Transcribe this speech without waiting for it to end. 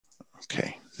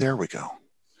Okay, there we go.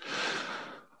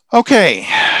 Okay,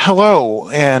 hello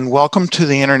and welcome to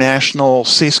the International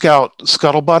Sea Scout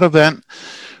Scuttlebutt event.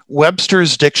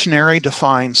 Webster's dictionary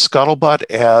defines scuttlebutt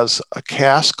as a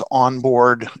cask on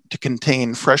board to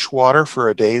contain fresh water for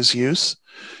a day's use.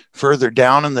 Further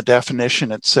down in the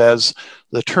definition, it says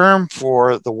the term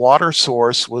for the water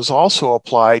source was also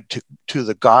applied to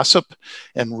the gossip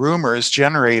and rumors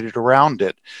generated around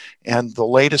it, and the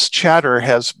latest chatter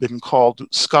has been called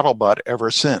scuttlebutt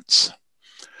ever since.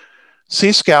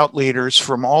 Sea Scout leaders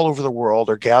from all over the world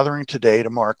are gathering today to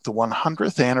mark the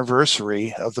 100th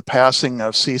anniversary of the passing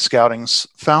of Sea Scouting's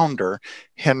founder,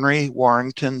 Henry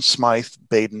Warrington Smythe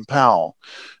Baden-Powell,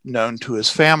 known to his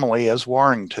family as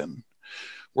Warrington.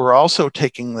 We're also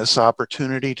taking this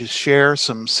opportunity to share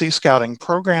some Sea Scouting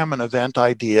program and event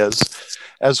ideas,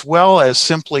 as well as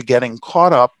simply getting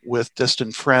caught up with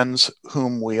distant friends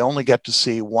whom we only get to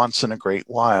see once in a great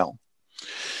while.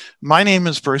 My name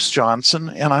is Bruce Johnson,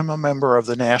 and I'm a member of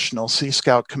the National Sea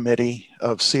Scout Committee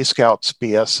of Sea Scouts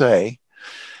BSA,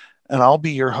 and I'll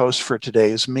be your host for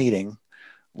today's meeting.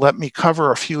 Let me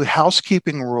cover a few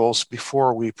housekeeping rules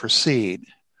before we proceed.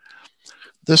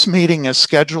 This meeting is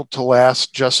scheduled to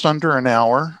last just under an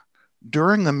hour.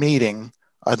 During the meeting,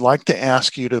 I'd like to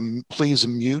ask you to please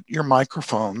mute your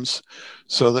microphones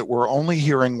so that we're only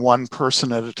hearing one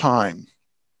person at a time.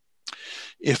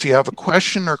 If you have a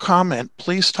question or comment,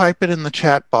 please type it in the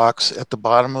chat box at the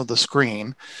bottom of the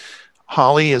screen.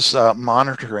 Holly is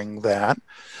monitoring that.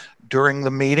 During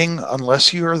the meeting,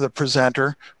 unless you are the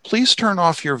presenter, please turn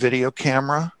off your video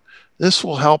camera. This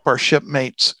will help our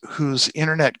shipmates whose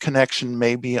internet connection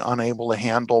may be unable to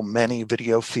handle many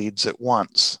video feeds at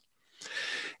once.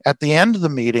 At the end of the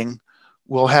meeting,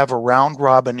 we'll have a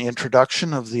round-robin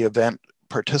introduction of the event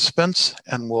participants,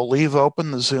 and we'll leave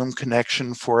open the Zoom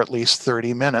connection for at least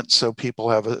 30 minutes so people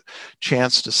have a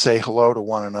chance to say hello to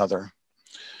one another.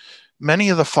 Many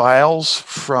of the files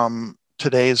from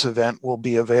today's event will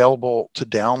be available to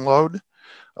download.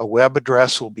 A web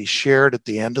address will be shared at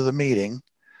the end of the meeting.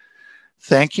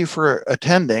 Thank you for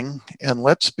attending, and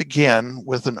let's begin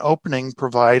with an opening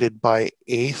provided by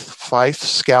 8th Fife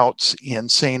Scouts in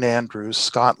St. Andrews,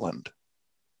 Scotland.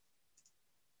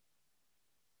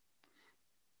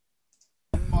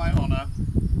 On my honour,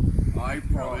 I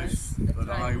promise that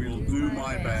I will do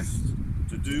my best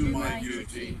to do my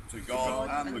duty to God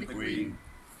and the Queen,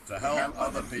 to help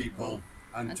other people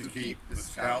and to keep the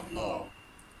Scout law.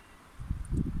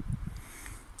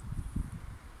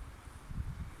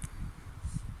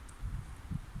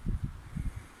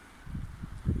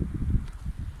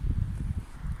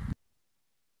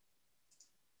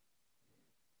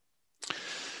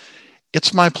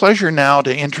 It's my pleasure now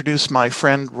to introduce my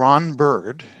friend Ron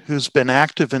Bird, who's been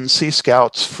active in Sea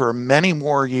Scouts for many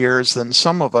more years than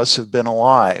some of us have been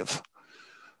alive.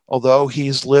 Although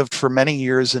he's lived for many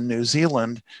years in New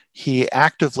Zealand, he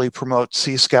actively promotes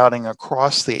Sea Scouting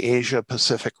across the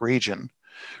Asia-Pacific region.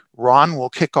 Ron will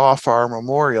kick off our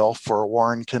memorial for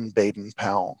Warrington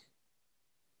Baden-Powell.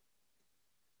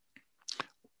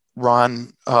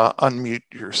 Ron,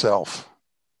 unmute yourself.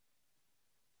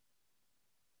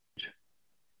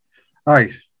 Hi,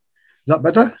 is that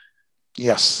better?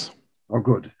 Yes. Oh,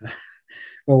 good.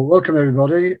 Well, welcome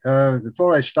everybody.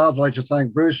 Before I start, I'd like to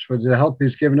thank Bruce for the help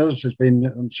he's given us. He's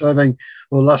been serving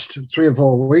for the last 3 or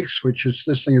 4 weeks, which is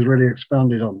this thing is really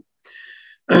expanded on.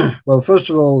 Well, first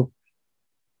of all,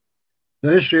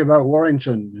 the history about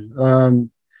Warrington.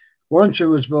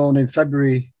 Warrington was born in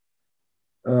February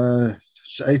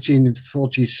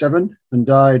 1847 and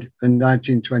died in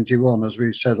 1921, as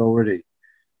we said already.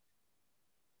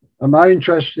 And my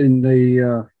interest in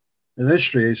the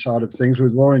history side of things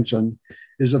with Warrington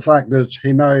is the fact that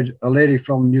he married a lady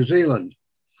from New Zealand.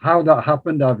 How that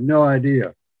happened, I have no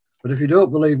idea. But if you don't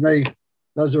believe me,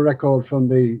 there's a record from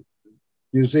the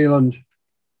New Zealand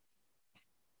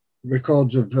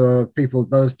records of people's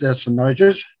birth, deaths, and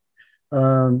marriages.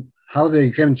 How they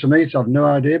came to meet, I have no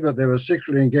idea, but they were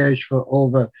secretly engaged for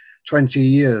over 20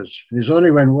 years. It was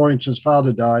only when Warrington's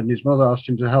father died and his mother asked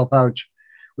him to help out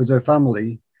with their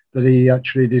family that he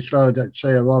actually decided to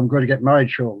say, well, I'm going to get married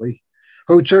shortly.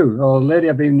 Who to? Well, a lady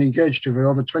I've been engaged to for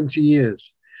over 20 years.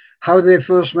 How they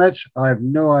first met, I have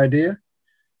no idea.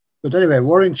 But anyway,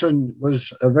 Warrington was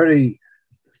a very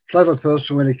clever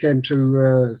person when it came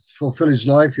to fulfill his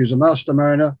life. He was a master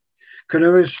mariner,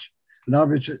 canoeist, and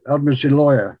admiralty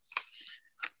lawyer.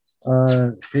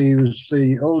 He was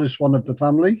the oldest one of the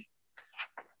family.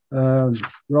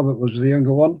 Robert was the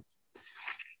younger one.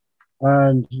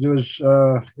 And he was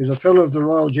a fellow of the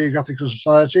Royal Geographical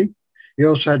Society. He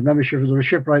also had membership of the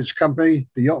Shipwrights Company,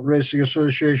 the Yacht Racing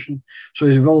Association. So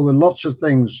he's involved with lots of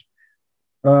things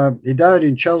He died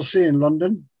in Chelsea in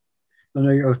London,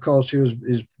 and of course he was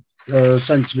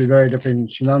sent to be buried up in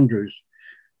St Andrews.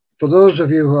 For those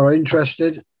of you who are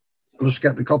interested, let's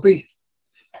get the copy.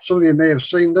 Some of you may have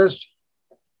seen this.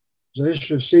 It's a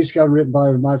history of sea scout written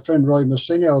by my friend Roy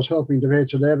Massini. I was hoping to hear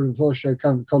today, but unfortunately I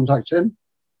can't contact him.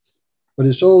 But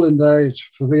it's all in there. It's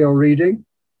for your reading.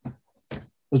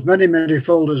 There's many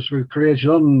folders we've created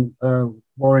on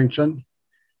Warrington.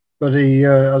 But he,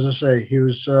 as I say, he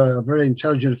was a very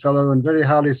intelligent fellow and very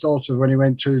highly thought of when he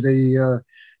went to the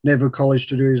Naval College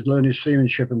to do learn his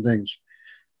seamanship and things.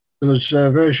 There was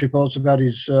various reports about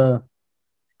his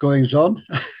goings on.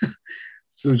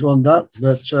 There was one that,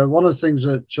 but one of the things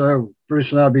that Bruce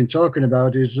and I have been talking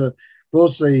about is that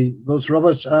both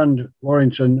Roberts and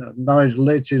Warrington married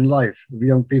late in life, with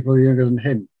young people younger than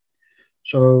him.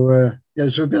 So yeah,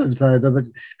 it's a bit of time. But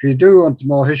if you do want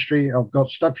more history, I've got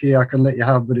stuff here I can let you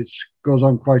have, but it goes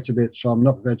on quite a bit, so I'm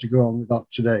not prepared to go on with that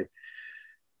today.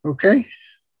 Okay,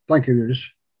 thank you, Bruce.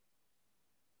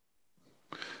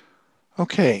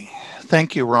 Okay,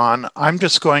 thank you, Ron. I'm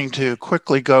just going to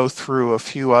quickly go through a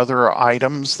few other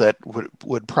items that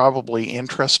would probably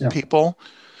interest people.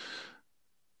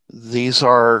 These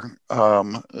are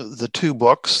the two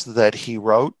books that he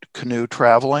wrote, Canoe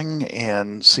Traveling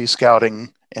and Sea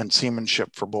Scouting and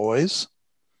Seamanship for Boys.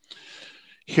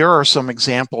 Here are some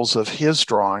examples of his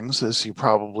drawings. As you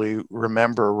probably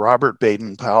remember, Robert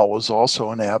Baden-Powell was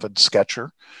also an avid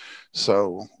sketcher.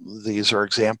 So these are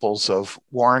examples of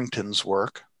Warrington's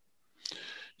work.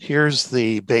 Here's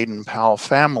the Baden-Powell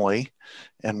family,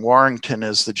 and Warrington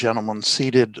is the gentleman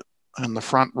seated in the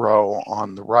front row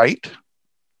on the right.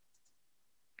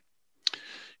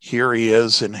 Here he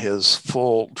is in his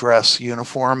full dress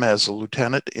uniform as a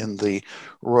lieutenant in the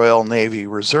Royal Navy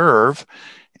Reserve.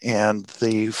 And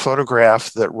the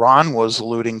photograph that Ron was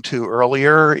alluding to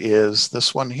earlier is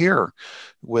this one here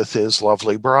with his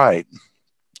lovely bride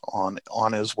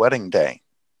on his wedding day.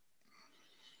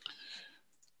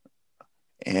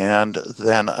 And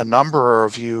then a number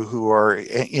of you who are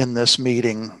in this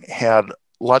meeting had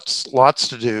lots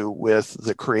to do with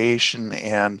the creation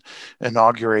and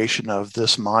inauguration of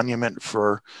this monument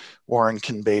for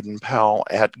Warrington Baden-Powell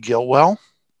at Gilwell.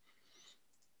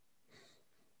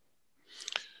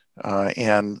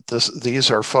 And these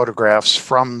are photographs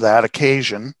from that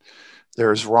occasion.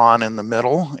 There's Ron in the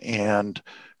middle, and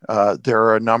there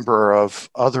are a number of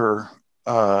other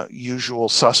usual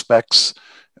suspects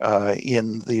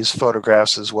in these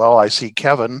photographs as well. I see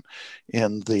Kevin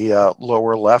in the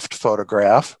lower left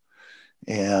photograph,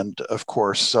 and of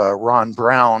course Ron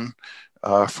Brown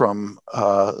from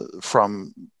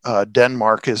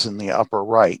Denmark is in the upper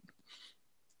right.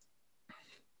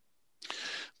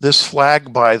 This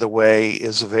flag, by the way,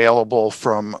 is available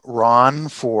from Ron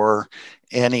for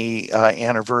any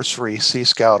anniversary Sea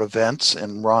Scout events,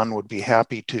 and Ron would be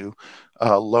happy to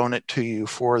loan it to you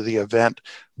for the event.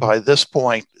 By this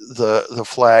point, the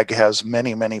flag has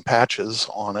many patches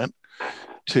on it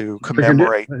to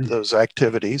commemorate those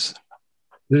activities.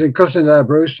 There's a cushion there,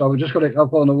 Bruce. I've just got it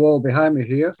up on the wall behind me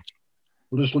here.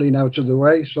 We'll just lean out of the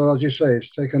way. So as you say, it's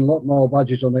taken a lot more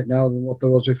badges on it now than what there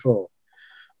was before.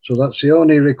 So that's the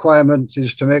only requirement,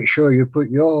 is to make sure you put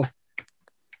your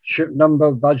ship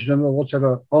number, badge number,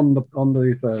 whatever on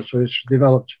the so it's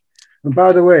developed. And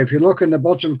by the way, if you look in the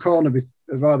bottom corner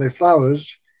by the flowers,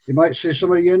 you might see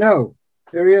somebody you know.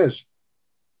 Here he is,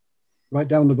 right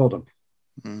down the bottom.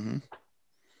 Mm-hmm.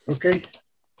 Okay,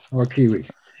 or Kiwi.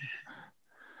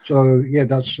 So yeah,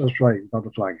 that's right about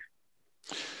the flag.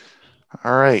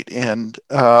 All right, and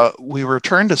we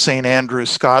return to St Andrews,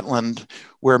 Scotland,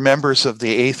 where members of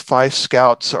the 8th Fife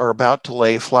Scouts are about to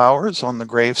lay flowers on the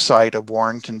gravesite of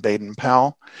Warrington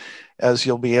Baden-Powell. As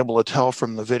you'll be able to tell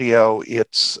from the video,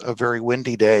 it's a very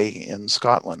windy day in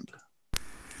Scotland.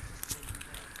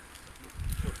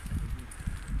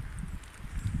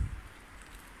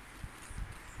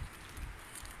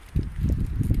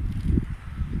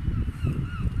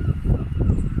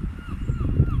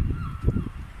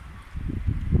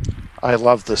 I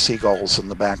love the seagulls in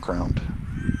the background.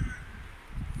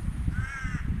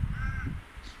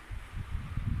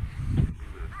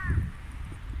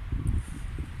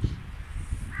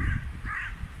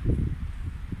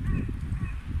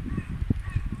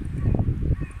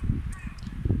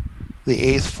 The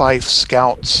 8th Fife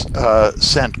Scouts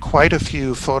sent quite a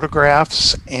few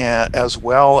photographs as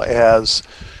well as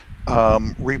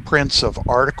reprints of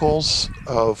articles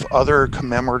of other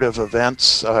commemorative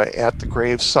events at the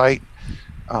gravesite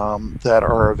that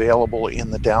are available in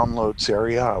the downloads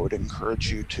area. I would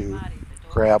encourage you to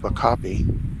grab a copy.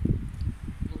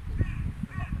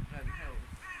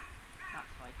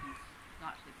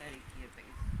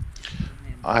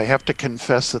 I have to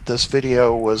confess that this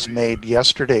video was made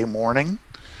yesterday morning,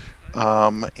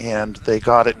 and they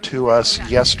got it to us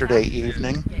yesterday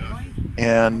evening.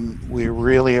 And we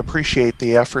really appreciate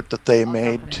the effort that they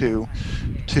made to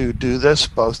do this,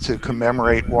 both to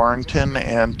commemorate Warrington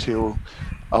and to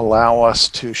allow us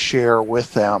to share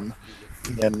with them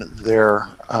in their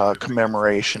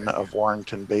commemoration of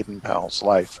Warrington Baden-Powell's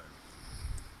life.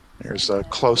 There's a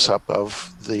close-up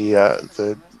of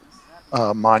the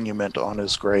monument on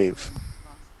his grave.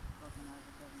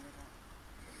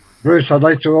 Bruce, I'd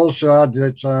like to also add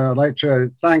that I'd like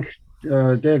to thank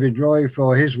David Roy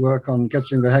for his work on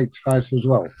getting the hate fight as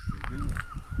well.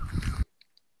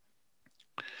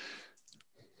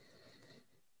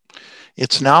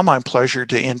 It's now my pleasure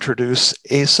to introduce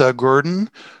Asa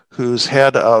Gordon, who's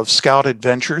head of Scout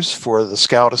Adventures for the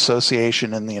Scout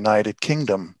Association in the United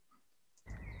Kingdom.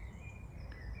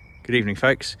 Good evening,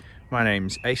 folks. My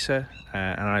name's Asa,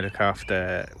 and I look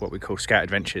after what we call Scout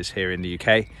Adventures here in the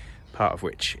UK, part of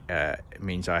which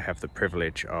means I have the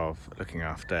privilege of looking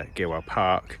after Gilwell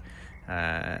Park,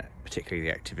 particularly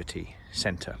the activity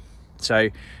centre. So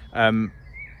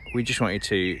we just wanted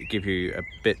to give you a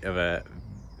bit of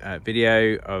a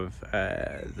video of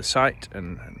the site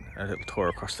and a little tour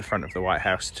across the front of the White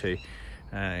House to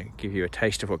give you a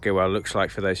taste of what Gilwell looks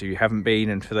like for those of you who haven't been,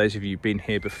 and for those of you who've been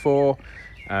here before,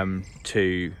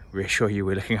 to reassure you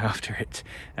we're looking after it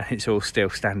and it's all still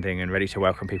standing and ready to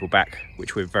welcome people back,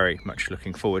 which we're very much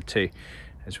looking forward to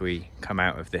as we come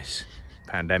out of this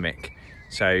pandemic.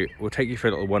 So we'll take you for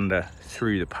a little wander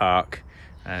through the park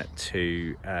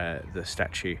to the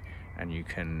statue, and you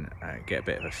can get a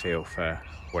bit of a feel for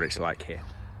what it's like here.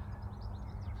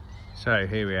 So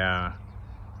here we are,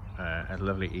 a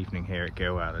lovely evening here at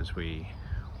Gilwell as we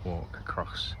walk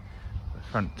across the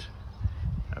front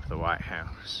of the White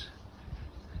House.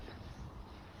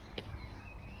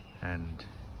 And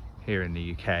here in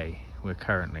the UK we're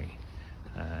currently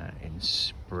in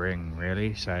spring,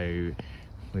 really, so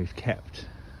we've kept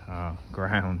our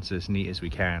grounds as neat as we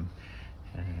can,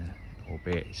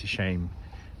 albeit it's a shame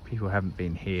people haven't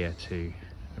been here to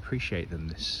appreciate them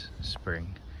this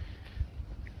spring.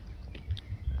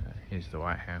 Here's the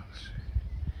White House,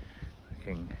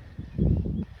 looking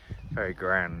very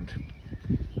grand.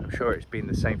 I'm sure it's been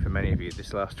the same for many of you.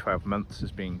 This last 12 months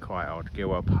has been quite odd.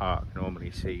 Gilwell Park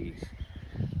normally sees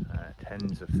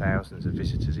tens of thousands of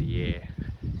visitors a year,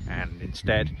 and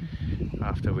instead,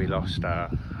 after we lost our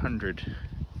 100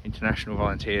 international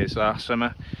volunteers last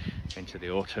summer into the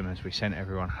autumn as we sent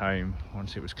everyone home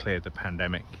once it was clear the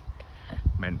pandemic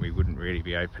meant we wouldn't really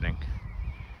be opening,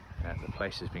 the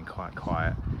place has been quite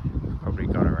quiet. We've probably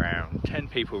got around 10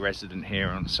 people resident here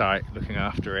on site looking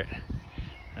after it,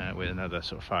 with another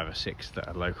sort of 5 or 6 that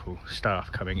are local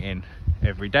staff coming in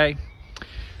every day.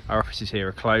 Our offices here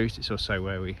are closed. It's also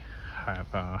where we have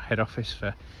our head office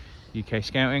for UK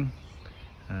Scouting,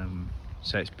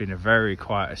 so it's been a very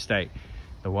quiet estate.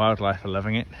 The wildlife are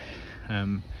loving it,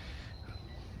 and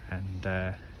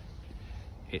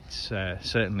it's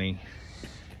certainly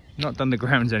not done the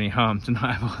grounds any harm to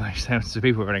not have all those thousands of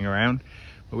people running around,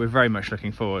 but we're very much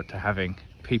looking forward to having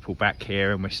people back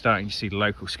here, and we're starting to see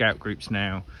local scout groups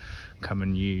now come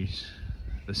and use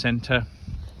the centre.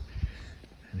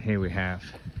 And here we have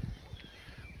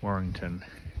Warrington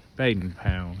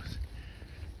Baden-Powell's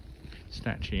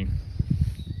statue.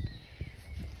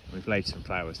 We've laid some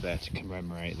flowers there to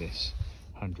commemorate this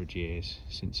 100 years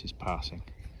since his passing.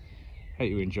 Hope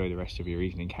you enjoy the rest of your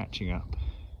evening catching up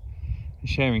and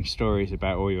sharing stories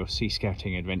about all your Sea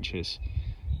Scouting adventures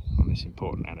on this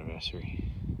important anniversary.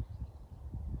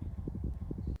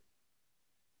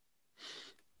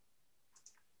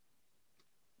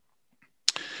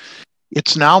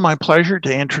 It's now my pleasure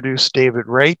to introduce David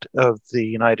Wright of the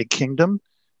United Kingdom.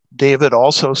 David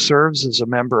also serves as a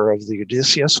member of the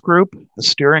Odysseus Group, a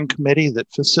steering committee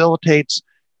that facilitates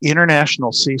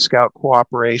international Sea Scout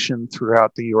cooperation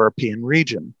throughout the European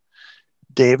region.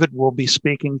 David will be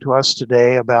speaking to us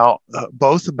today about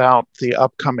both about the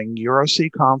upcoming EuroSea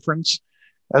conference,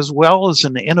 as well as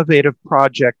an innovative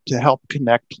project to help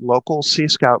connect local Sea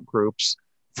Scout groups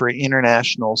for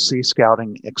international Sea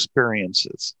Scouting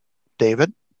experiences.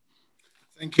 David?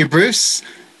 Thank you, Bruce.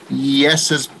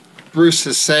 Yes, as Bruce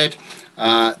has said,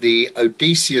 the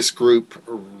Odysseus Group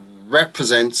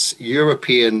represents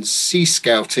European Sea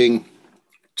Scouting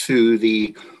to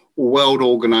the World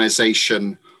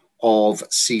Organization of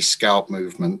Sea Scout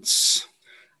Movements.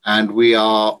 And we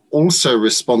are also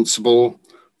responsible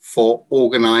for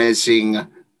organizing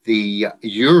the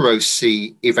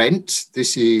EuroSea event.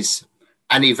 This is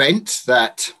an event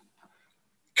that,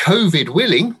 COVID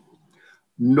willing,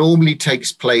 normally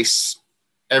takes place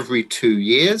every 2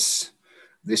 years.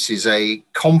 This is a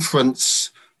conference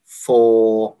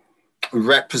for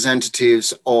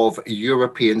representatives of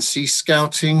European Sea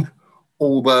Scouting,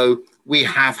 although we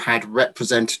have had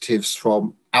representatives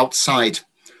from outside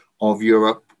of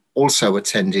Europe also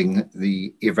attending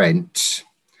the event.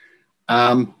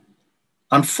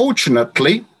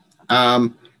 Unfortunately,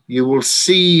 you will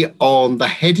see on the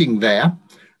heading there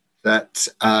that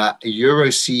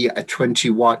EuroSea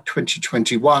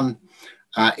 2021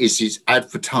 is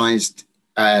advertised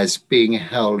as being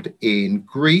held in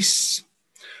Greece.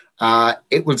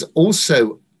 It was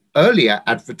also earlier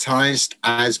advertised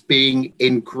as being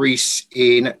in Greece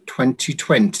in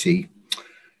 2020.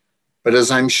 But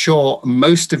as I'm sure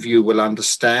most of you will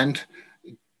understand,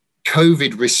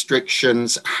 COVID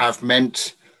restrictions have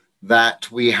meant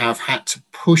that we have had to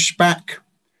push back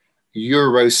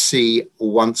EuroSea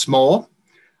once more.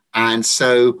 And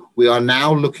so we are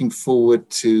now looking forward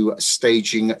to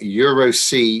staging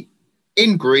EuroSea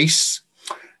in Greece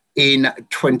in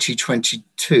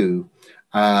 2022.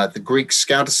 The Greek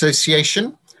Scout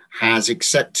Association has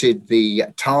accepted the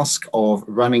task of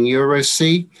running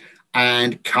EuroSea,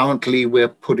 and currently we're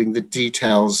putting the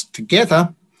details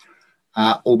together,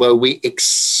 although we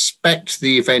expect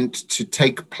the event to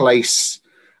take place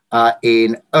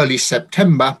in early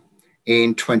September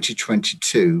in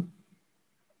 2022.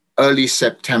 Early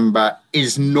September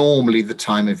is normally the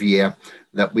time of year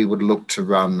that we would look to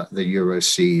run the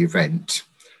EuroSea event.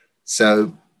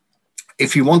 So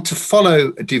if you want to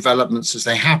follow developments as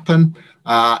they happen,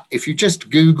 if you just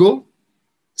Google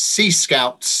Sea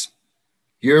Scouts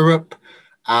Europe,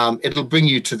 it'll bring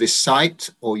you to this site,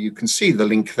 or you can see the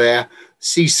link there,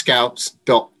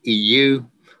 seascouts.eu,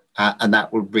 and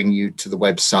that will bring you to the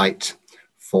website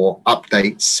for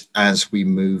updates as we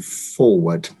move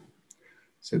forward.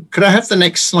 So could I have the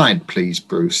next slide, please,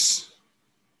 Bruce?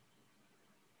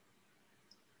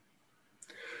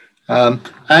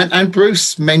 And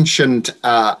Bruce mentioned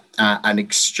an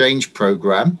exchange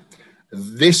program.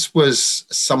 This was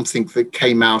something that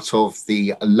came out of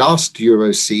the last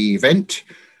EuroSea event,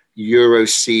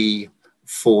 EuroSea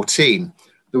 14.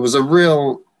 There was a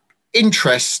real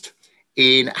interest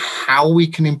in how we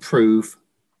can improve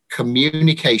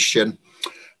communication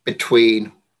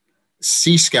between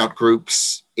Sea Scout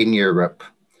groups in Europe.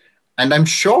 And I'm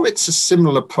sure it's a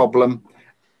similar problem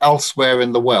elsewhere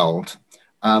in the world.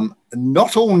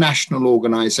 Not all national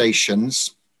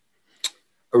organizations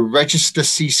register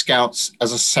Sea Scouts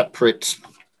as a separate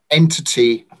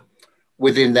entity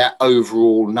within their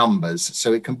overall numbers.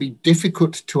 So it can be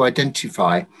difficult to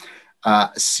identify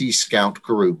Sea Scout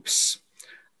groups.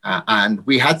 And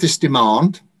we had this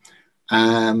demand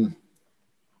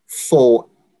for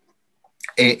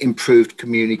improved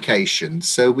communication.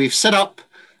 So we've set up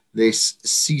this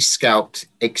Sea Scout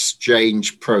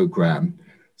exchange program.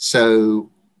 So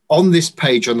on this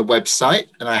page on the website,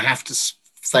 and I have to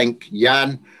thank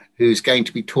Jan, who's going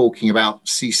to be talking about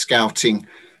sea scouting,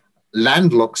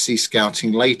 landlocked sea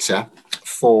scouting later,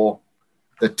 for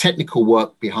the technical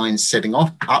work behind setting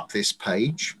up this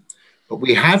page. But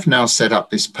we have now set up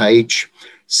this page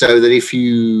so that if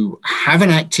you have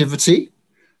an activity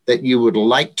that you would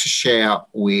like to share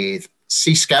with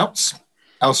Sea Scouts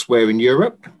elsewhere in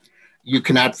Europe, you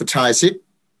can advertise it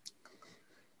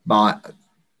by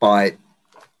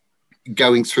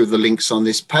going through the links on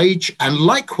this page. And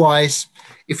likewise,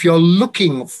 if you're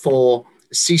looking for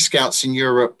Sea Scouts in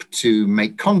Europe to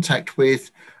make contact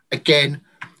with, again,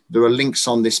 there are links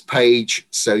on this page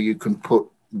so you can put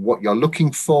what you're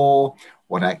looking for,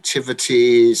 what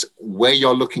activities, where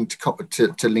you're looking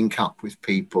to link up with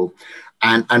people.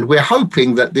 And we're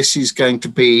hoping that this is going to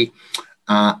be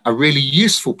a really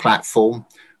useful platform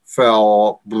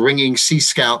for bringing Sea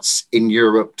Scouts in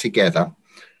Europe together.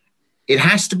 It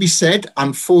has to be said,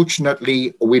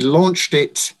 unfortunately, we launched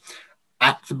it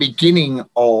at the beginning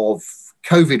of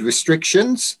COVID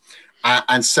restrictions.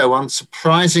 And so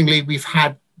unsurprisingly,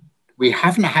 we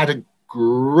haven't had a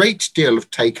great deal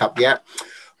of take up yet,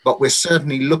 but we're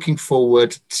certainly looking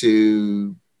forward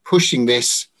to pushing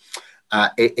this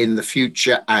in the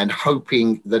future and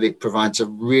hoping that it provides a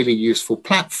really useful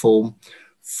platform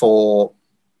for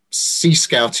sea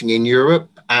scouting in Europe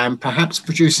and perhaps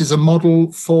produces a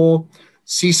model for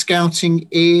sea scouting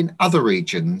in other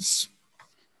regions.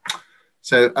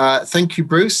 So thank you,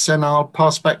 Bruce, and I'll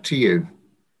pass back to you.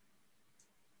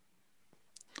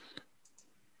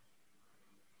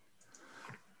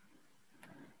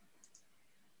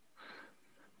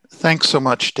 Thanks so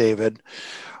much, David.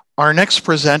 Our next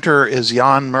presenter is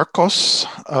Jan Merkos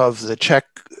of the Czech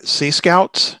Sea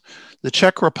Scouts. The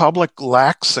Czech Republic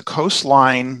lacks a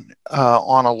coastline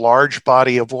on a large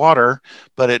body of water,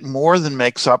 but it more than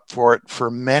makes up for it for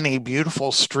many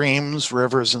beautiful streams,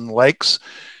 rivers, and lakes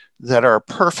that are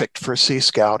perfect for sea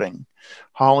scouting.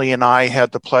 Holly and I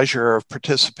had the pleasure of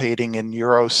participating in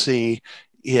EuroSea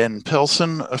in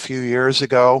Pilsen a few years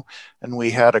ago, and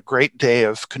we had a great day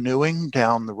of canoeing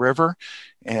down the river,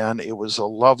 and it was a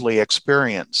lovely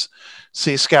experience.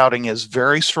 Sea scouting is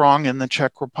very strong in the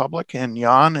Czech Republic, and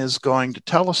Jan is going to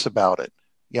tell us about it.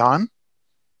 Jan?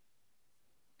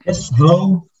 Yes,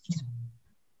 hello.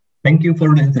 Thank you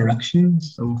for the introduction.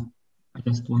 So I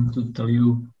just want to tell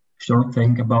you a short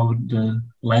thing about the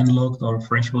landlocked or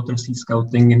freshwater sea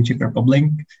scouting in Czech Republic.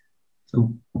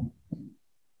 So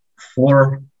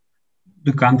for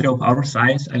the country of our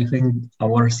size, I think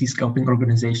our sea scouting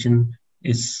organization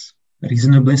is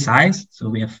reasonably sized. So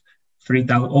we have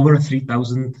over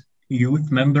 3,000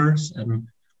 youth members and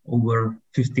over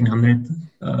 1,500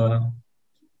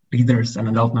 leaders and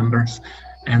adult members.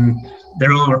 And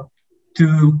there are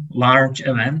 2 large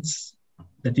events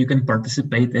that you can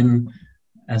participate in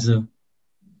as a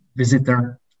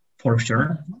visitor for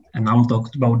sure. And I'll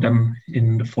talk about them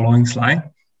in the following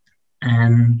slide.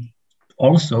 And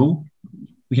also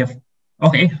we have,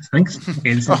 okay, thanks.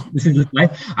 Okay, this is the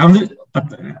slide. I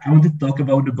want to talk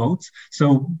about the boats.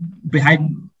 So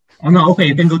behind, oh no, okay,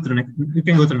 you can go to the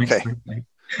next okay. slide.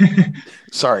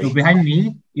 Sorry. So behind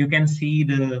me, you can see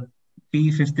the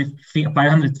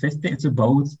P550. It's a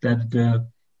boat that the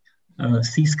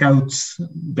Sea Scouts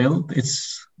built.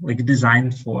 It's like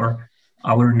designed for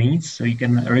our needs. So you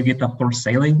can rig it up for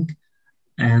sailing,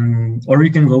 or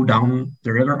you can go down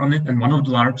the river on it. And one of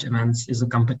the large events is a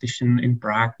competition in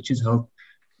Prague, which is held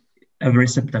every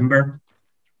September.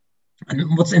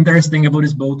 And what's interesting about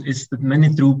this boat is that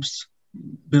many troops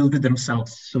build it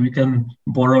themselves. So you can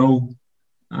borrow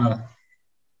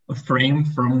a frame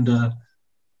from the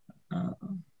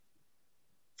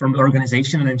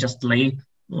organization and then just lay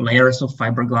layers of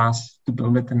fiberglass to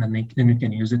build it, and then you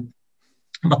can use it.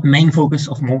 But main focus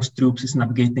of most troops is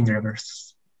navigating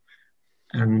rivers.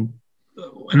 And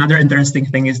another interesting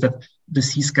thing is that the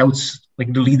Sea Scouts,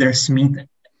 like the leaders, meet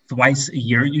twice a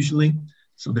year usually.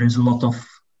 So there's a lot of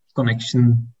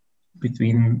connection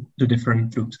between the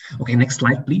different troops. Okay, next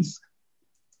slide, please.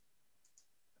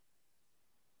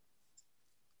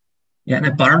 Yeah, and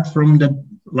apart from the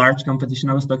large competition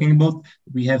I was talking about,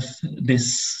 we have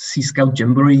this Sea Scout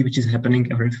Jamboree, which is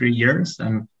happening every 3 years.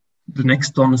 And the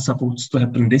next one is supposed to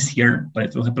happen this year, but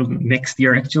it will happen next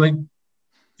year actually.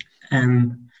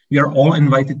 And we are all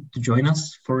invited to join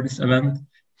us for this event.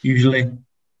 Usually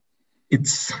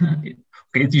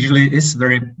it usually is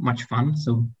very much fun.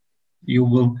 So you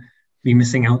will be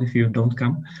missing out if you don't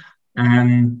come.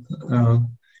 And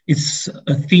it's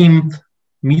a themed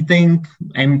meeting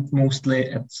aimed mostly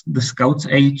at the Scouts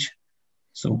age.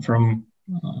 So from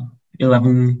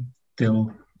 11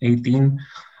 till 18.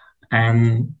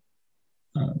 And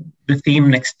the theme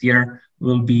next year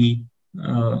will be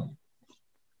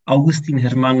Augustin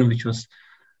Herman, which was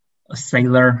a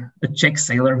sailor, a Czech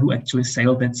sailor who actually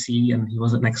sailed at sea, and he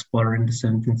was an explorer in the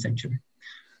 17th century.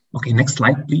 Okay, next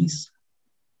slide, please.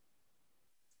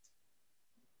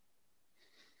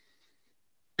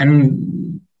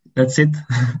 And that's it.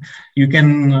 You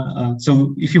can,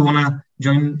 so if you wanna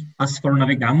join us for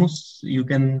Navigamus, you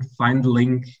can find the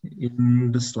link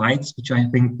in the slides, which I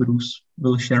think Bruce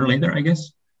will share later, I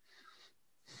guess.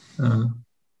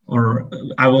 Or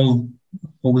I will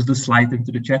post the slide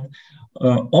into the chat.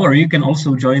 Or you can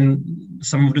also join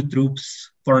some of the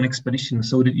troops for an expedition.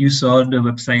 So that you saw the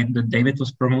website that David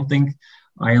was promoting.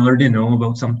 I already know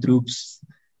about some troops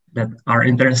that are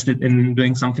interested in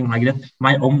doing something like that.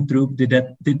 My own troop did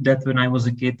that when I was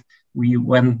a kid. We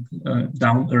went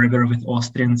down a river with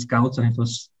Austrian scouts, and it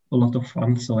was a lot of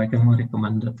fun. So I can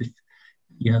recommend that if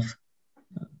you have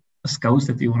scouts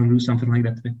that you want to do something like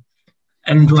that with.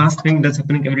 And the last thing that's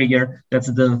happening every year,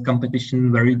 that's the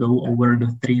competition where you go over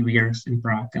the 3 years in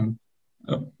Prague. And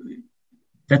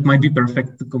that might be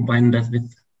perfect to combine that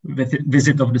with a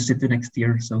visit of the city next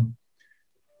year. So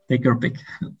take your pick.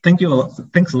 Thank you a lot.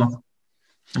 Thanks a lot.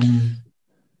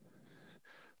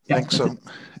 Yeah,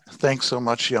 Thanks so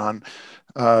much, Jan.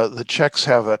 The Czechs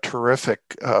have a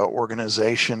terrific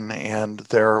organization, and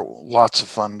they're lots of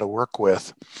fun to work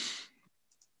with.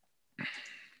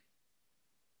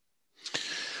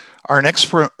 Our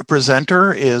next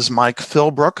presenter is Mike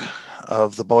Philbrook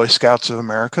of the Boy Scouts of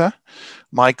America.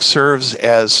 Mike serves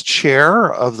as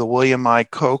chair of the William I.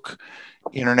 Koch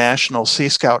International Sea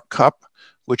Scout Cup,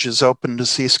 which is open to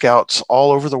Sea Scouts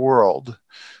all over the world.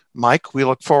 Mike, we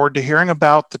look forward to hearing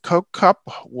about the Coke Cup,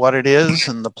 what it is,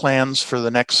 and the plans for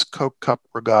the next Coke Cup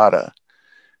regatta.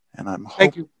 And I'm hoping.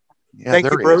 Thank you. Yeah, Thank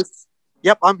there you, he Bruce. is.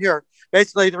 Yep, I'm here.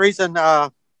 Basically, the reason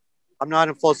I'm not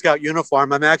in full Scout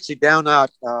uniform, I'm actually down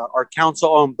at our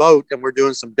council-owned boat, and we're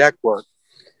doing some deck work.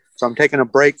 So I'm taking a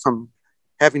break from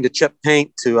having to chip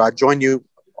paint to join you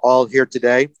all here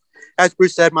today. As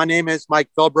Bruce said, my name is Mike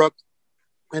Philbrook,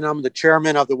 and I'm the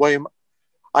chairman of the William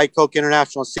I. Koch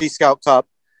International Sea Scout Cup,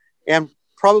 and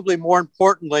probably more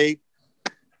importantly,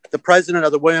 the president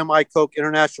of the William I. Koch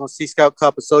International Sea Scout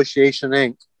Cup Association,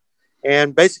 Inc.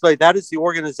 And basically, that is the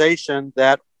organization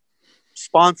that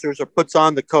sponsors or puts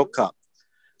on the Coke Cup.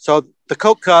 So the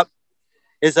Coke Cup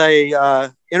is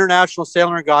a international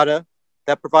sailing regatta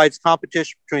that provides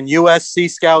competition between U.S. Sea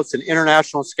Scouts and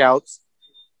international scouts.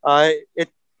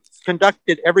 It's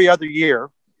conducted every other year.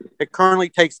 It currently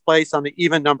takes place on the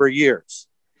even number of years.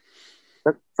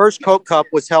 The first Coke Cup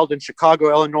was held in Chicago,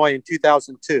 Illinois in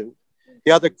 2002.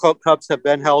 The other Coke Cups have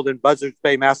been held in Buzzards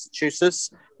Bay,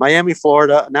 Massachusetts, Miami,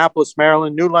 Florida, Annapolis,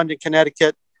 Maryland, New London,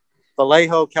 Connecticut,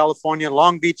 Vallejo, California,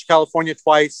 Long Beach, California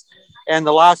twice, and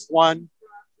the last one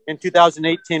in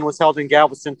 2018 was held in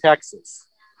Galveston, Texas.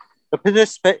 The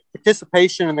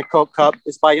participation in the Coke Cup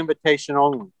is by invitation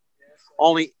only.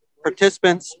 Only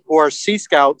participants who are Sea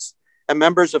Scouts and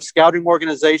members of scouting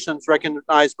organizations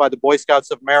recognized by the Boy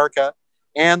Scouts of America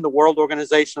and the World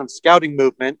Organization of Scouting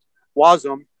Movement,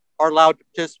 WOSM, are allowed to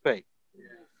participate.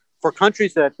 For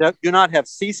countries that do not have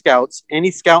Sea Scouts, any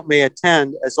scout may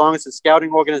attend as long as the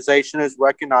scouting organization is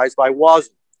recognized by WOSM.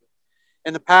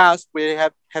 In the past, we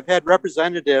have had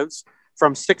representatives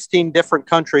from 16 different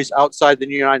countries outside the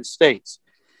United States.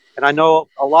 And I know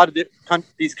a lot of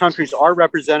these countries are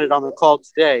represented on the call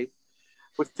today.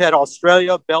 We've had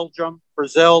Australia, Belgium,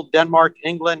 Brazil, Denmark,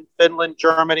 England, Finland,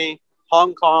 Germany,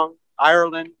 Hong Kong,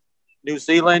 Ireland, New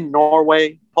Zealand,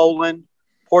 Norway, Poland,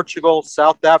 Portugal,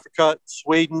 South Africa,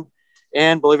 Sweden,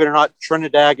 and believe it or not,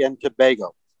 Trinidad and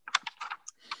Tobago.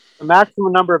 The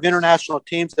maximum number of international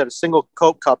teams at a single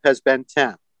Coke Cup has been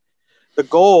 10. The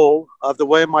goal of the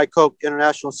William I. Koch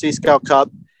International Sea Scout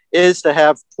Cup is to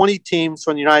have 20 teams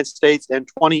from the United States and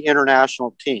 20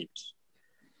 international teams.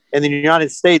 In the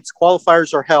United States,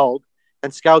 qualifiers are held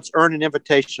and scouts earn an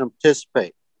invitation to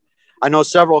participate. I know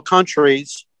several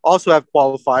countries also have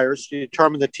qualifiers to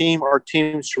determine the team or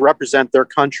teams to represent their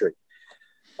country.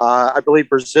 I believe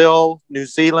Brazil, New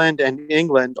Zealand, and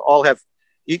England all have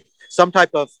some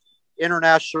type of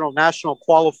national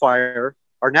qualifier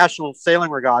or national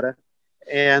sailing regatta,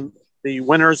 and the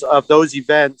winners of those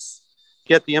events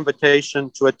get the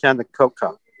invitation to attend the Coke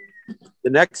Cup.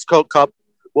 The next Coke Cup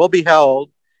will be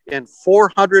held in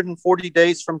 440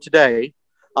 days from today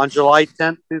on July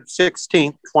 10th to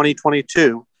 16th,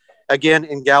 2022, again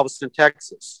in Galveston,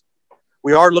 Texas.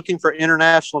 We are looking for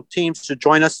international teams to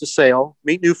join us to sail,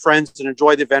 meet new friends, and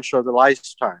enjoy the adventure of their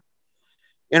lifetime.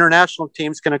 International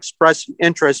teams can express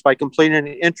interest by completing an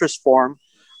interest form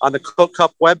on the Coke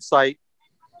Cup website,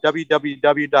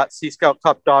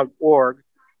 www.seascoutcup.org,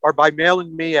 or by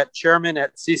mailing me at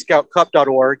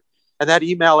chairman@seascoutcup.org, and that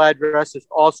email address is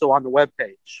also on the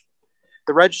webpage.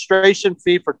 The registration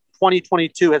fee for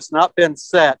 2022 has not been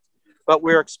set, but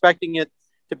we're expecting it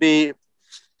to be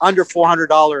under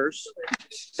 $400.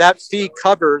 That fee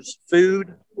covers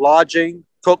food, lodging,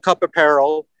 Coke Cup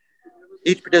apparel.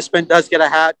 Each participant does get a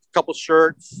hat, a couple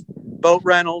shirts, boat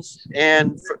rentals,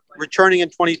 and returning in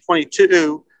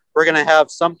 2022, we're going to have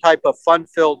some type of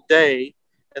fun-filled day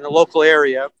in the local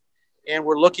area. And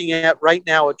we're looking at right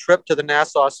now a trip to the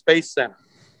Nassau Space Center.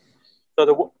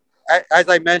 So as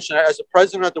I mentioned, as the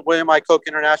president of the William I. Koch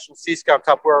International Sea Scout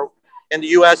Cup, we're in the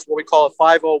U.S. what we call a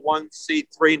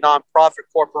 501c3 nonprofit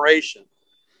corporation.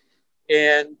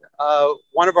 And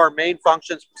one of our main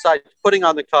functions, besides putting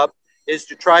on the cup, is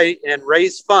to try and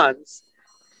raise funds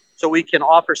so we can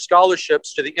offer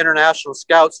scholarships to the international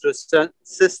scouts to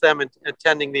assist them in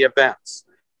attending the events.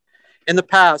 In the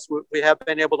past, we have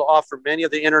been able to offer many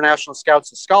of the international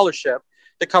scouts a scholarship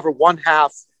to cover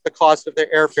one-half the cost of their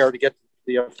airfare to get to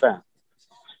the event.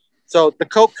 So the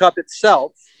Coke Cup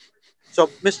itself, so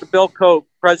Mr. Bill Koch,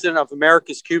 president of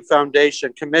America's Cube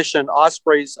Foundation, commissioned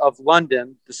Ospreys of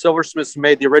London, the silversmiths who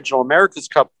made the original America's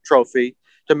Cup trophy,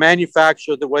 to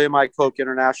manufacture the William I. Koch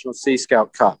International Sea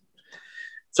Scout Cup.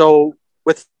 So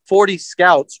with 40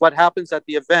 scouts, what happens at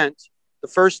the event, the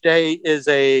first day is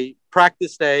a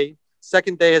practice day,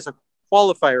 second day is a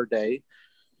qualifier day.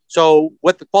 So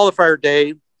with the qualifier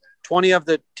day, 20 of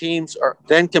the teams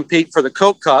then compete for the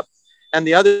Coke Cup, and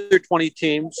the other 20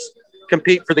 teams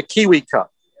compete for the Kiwi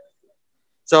Cup.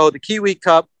 So the Kiwi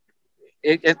Cup,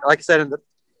 like I said,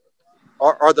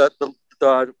 are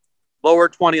the lower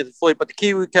 20th fleet, but the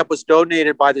Kiwi Cup was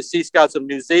donated by the Sea Scouts of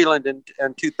New Zealand in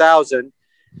 2000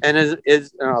 and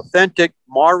is an authentic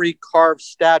Maori carved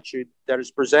statue that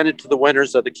is presented to the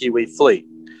winners of the Kiwi fleet.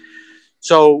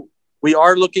 So we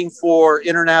are looking for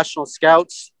international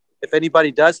scouts. If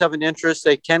anybody does have an interest,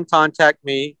 they can contact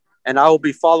me, and I will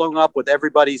be following up with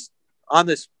everybody's on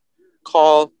this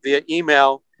call via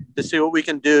email to see what we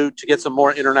can do to get some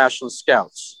more international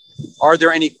scouts. Are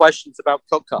there any questions about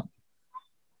Cook Cup?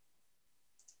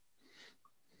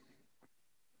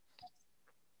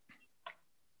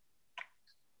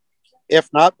 If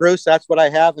not, Bruce, that's what I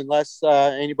have, unless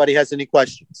anybody has any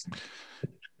questions.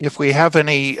 If we have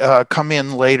any come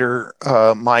in later,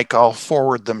 Mike, I'll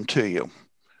forward them to you.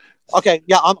 Okay,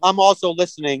 yeah, I'm also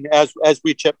listening as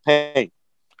we chip paint.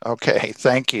 Okay,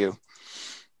 thank you.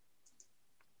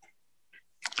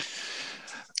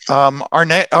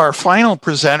 Our final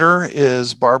presenter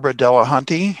is Barbara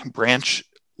Delahunty, Branch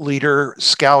Leader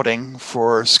Scouting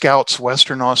for Scouts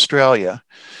Western Australia.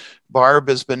 Barb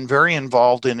has been very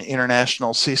involved in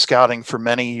international sea scouting for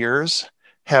many years,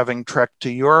 having trekked to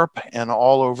Europe and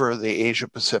all over the Asia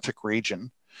Pacific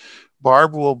region.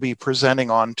 Barb will be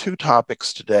presenting on two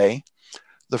topics today.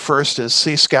 The first is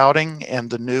sea scouting and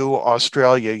the new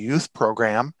Australia Youth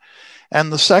Program. And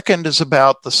the second is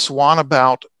about the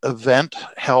Swanabout event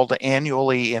held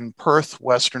annually in Perth,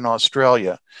 Western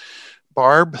Australia.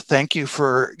 Barb, thank you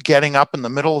for getting up in the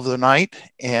middle of the night,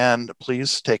 and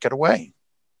please take it away.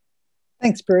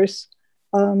 Thanks, Bruce.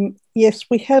 Yes,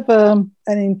 we have an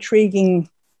intriguing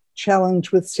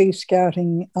challenge with sea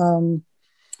scouting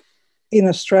in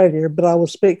Australia, but I will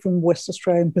speak from a West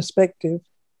Australian perspective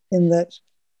in that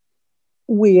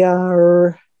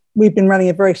we've been running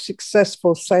a very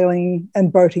successful sailing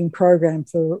and boating program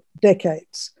for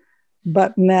decades,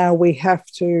 but now we have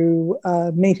to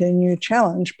meet a new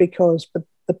challenge because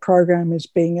the program is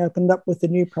being opened up with the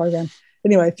new program.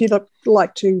 Anyway, if you'd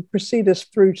like to proceed us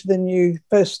through to the new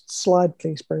first slide,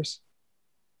 please, Bruce.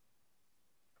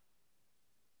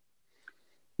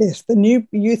 Yes, the new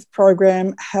youth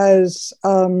program has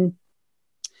an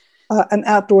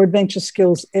outdoor adventure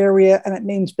skills area, and it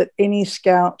means that any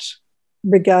scout,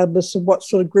 regardless of what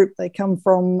sort of group they come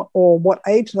from or what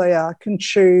age they are, can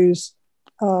choose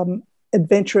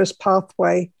adventurous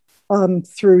pathway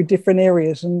through different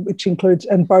areas, and which includes,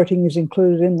 and boating is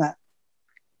included in that.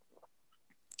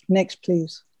 Next,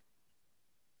 please.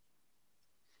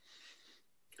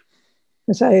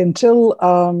 I say until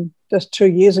just 2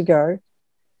 years ago,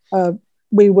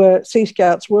 Sea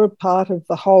Scouts were part of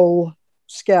the whole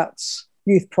Scouts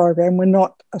youth program. We're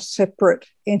not a separate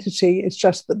entity. It's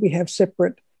just that we have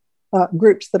separate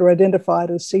groups that are identified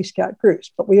as Sea Scout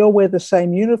groups, but we all wear the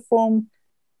same uniform.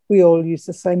 We all use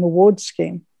the same award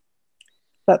scheme.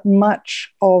 But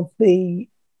much of the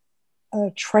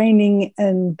training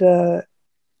and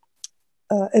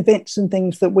events and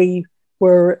things that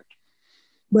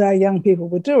our young people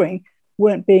were doing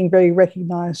weren't being very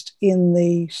recognised in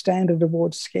the standard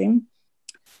awards scheme.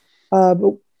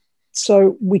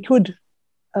 So we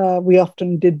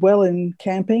often did well in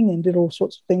camping and did all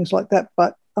sorts of things like that,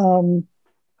 but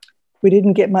we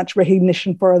didn't get much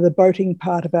recognition for the boating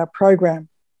part of our program,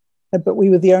 but we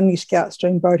were the only Scouts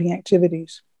doing boating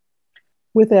activities.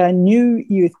 With our new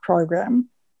youth program,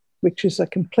 which is a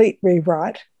complete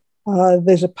rewrite,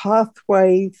 there's a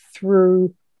pathway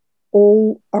through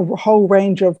a whole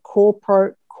range of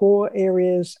core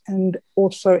areas and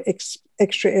also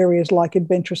extra areas like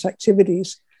adventurous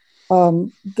activities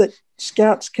that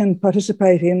Scouts can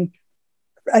participate in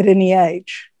at any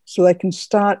age. So they can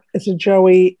start as a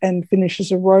Joey and finish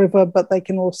as a Rover, but they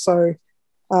can also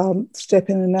step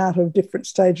in and out of different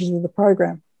stages of the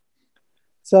program.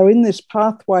 So in this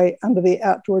pathway under the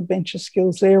outdoor adventure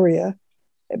skills area,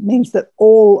 it means that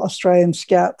all Australian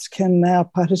Scouts can now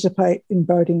participate in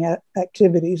boating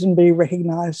activities and be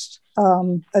recognised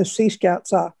as Sea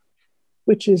Scouts are,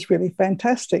 which is really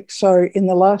fantastic. So in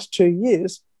the last 2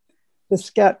 years, the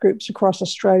Scout groups across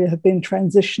Australia have been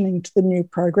transitioning to the new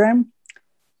program,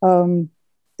 and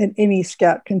any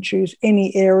Scout can choose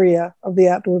any area of the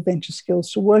outdoor adventure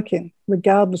skills to work in,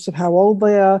 regardless of how old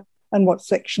they are and what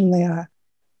section they are.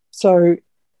 So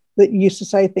that used to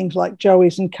say things like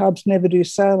Joeys and Cubs never do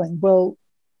sailing. Well,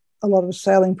 a lot of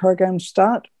sailing programs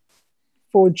start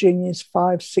for juniors,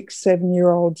 5, 6,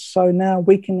 7-year-olds. So now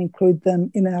we can include them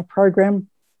in our program,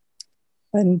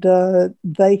 and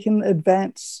they can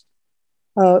advance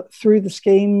through the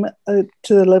scheme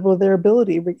to the level of their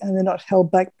ability, and they're not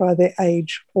held back by their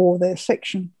age or their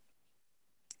section.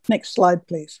 Next slide,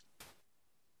 please.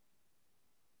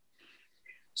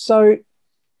 So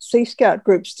Sea Scout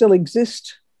groups still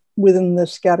exist within the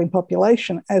scouting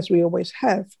population, as we always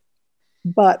have.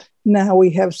 But now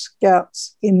we have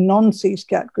scouts in non-Sea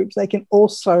Scout groups. They can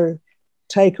also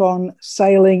take on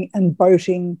sailing and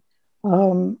boating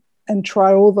and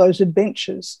try all those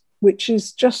adventures, which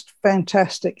is just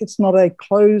fantastic. It's not a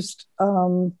closed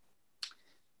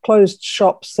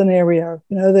shop scenario.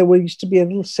 You know, there used to be a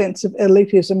little sense of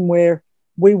elitism where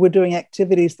we were doing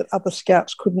activities that other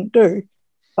scouts couldn't do,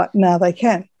 but now they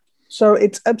can. So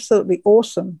it's absolutely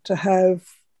awesome to have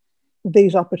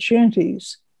these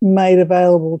opportunities made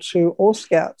available to all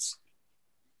scouts.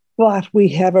 But we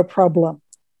have a problem,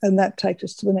 and that takes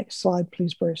us to the next slide,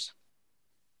 please, Bruce.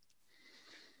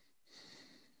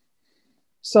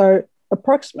 So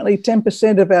approximately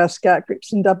 10% of our scout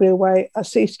groups in WA are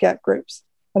Sea Scout groups,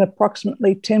 and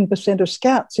approximately 10% of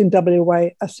scouts in WA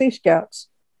are Sea Scouts.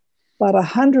 But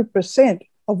 100%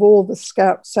 of all the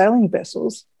Scout sailing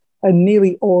vessels and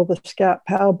nearly all the Scout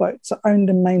powerboats are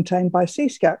owned and maintained by Sea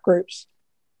Scout groups.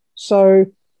 So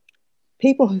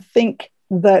people who think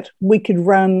that we could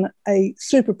run a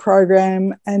super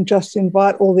program and just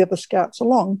invite all the other scouts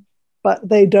along, but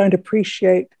they don't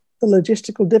appreciate the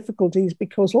logistical difficulties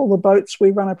because all the boats we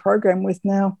run a program with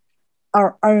now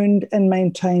are owned and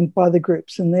maintained by the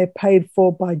groups, and they're paid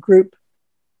for by group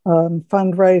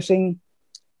fundraising,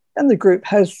 and the group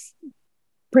has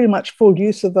pretty much full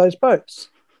use of those boats.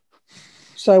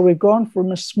 So we've gone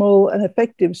from a small and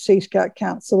effective Sea Scout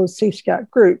Council of Sea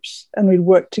Scout groups, and we'd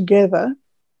worked together.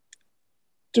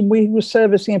 We were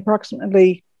servicing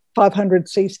approximately 500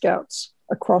 Sea Scouts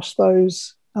across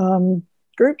those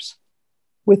groups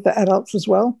with the adults as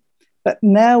well. But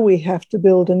now we have to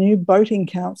build a new boating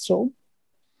council,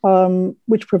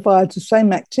 which provides the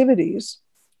same activities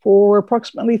for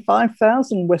approximately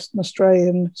 5,000 Western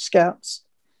Australian Scouts,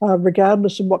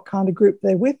 regardless of what kind of group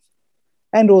they're with,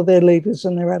 and all their leaders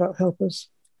and their adult helpers.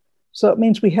 So it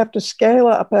means we have to scale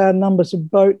up our numbers of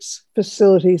boats,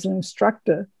 facilities, and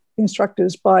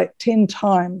instructors by 10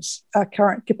 times our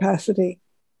current capacity,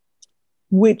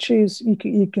 which is,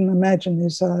 you can imagine,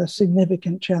 is a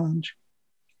significant challenge.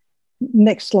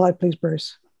 Next slide, please,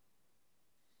 Bruce.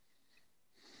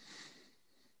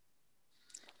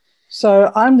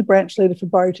 So I'm the branch leader for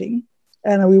boating,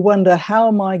 and we wonder, how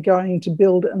am I going to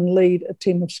build and lead a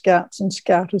team of scouts and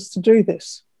scouters to do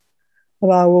this?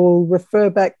 And I will refer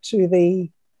back to the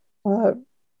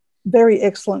very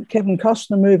excellent Kevin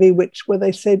Costner movie, where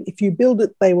they said, if you build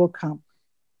it, they will come.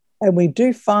 And we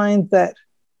do find that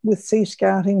with Sea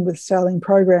Scouting, with sailing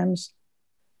programs,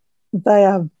 they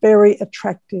are very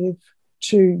attractive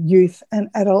to youth and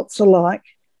adults alike.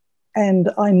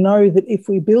 And I know that if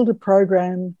we build a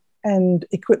program and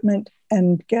equipment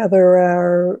and gather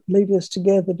our leaders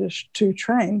together to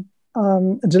train,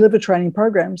 deliver training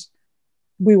programs,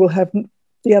 we will have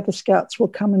the other scouts will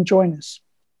come and join us.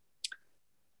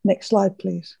 Next slide,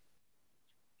 please.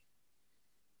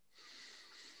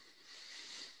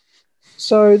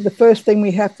 So the first thing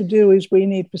we have to do is we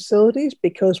need facilities,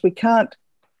 because we can't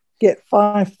get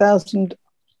 5,000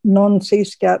 non-Sea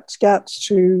scouts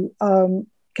to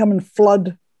come and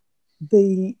flood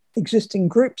the existing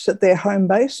groups at their home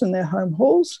base and their home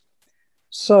halls.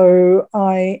 So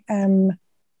I am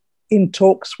in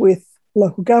talks with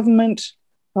local government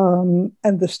and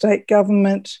the state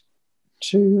government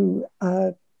to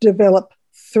develop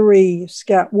 3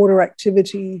 Scout water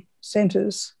activity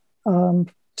centres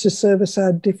to service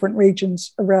our different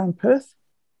regions around Perth.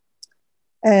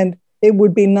 And it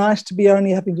would be nice to be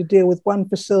only having to deal with one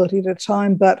facility at a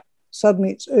time, but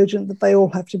suddenly it's urgent that they all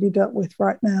have to be dealt with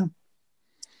right now.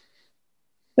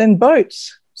 Then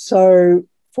boats. So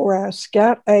for our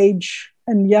Scout age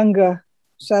and younger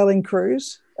sailing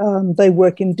crews, they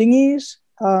work in dinghies,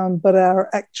 but our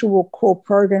actual core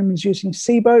program is using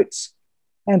sea boats.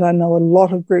 And I know a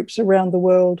lot of groups around the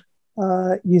world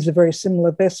use a very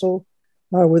similar vessel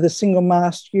with a single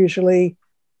mast, usually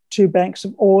 2 banks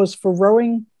of oars for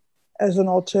rowing as an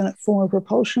alternate form of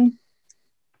propulsion.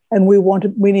 And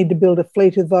we need to build a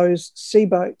fleet of those sea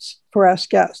boats for our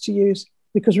scouts to use,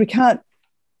 because we can't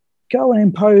go and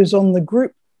impose on the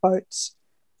group boats.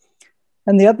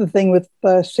 And the other thing with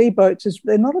sea boats is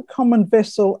they're not a common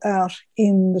vessel out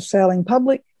in the sailing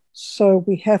public. So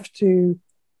we have to,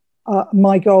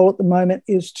 my goal at the moment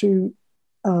is to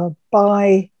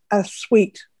buy a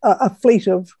fleet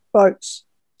of boats,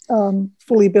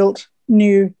 fully built,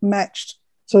 new, matched,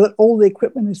 so that all the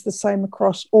equipment is the same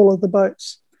across all of the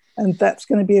boats. And that's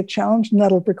going to be a challenge, and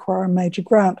that'll require a major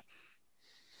grant.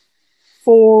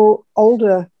 For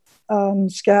older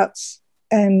scouts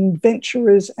and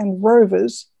venturers and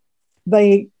rovers,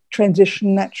 they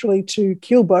transition naturally to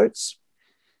keel boats,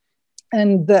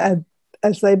 and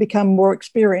as they become more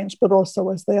experienced, but also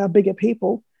as they are bigger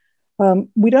people,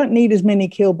 we don't need as many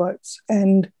keelboats.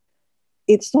 And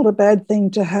it's not a bad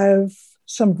thing to have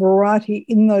some variety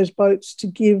in those boats to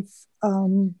give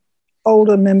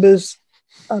older members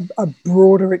a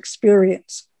broader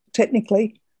experience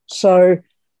technically. So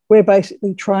we're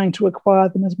basically trying to acquire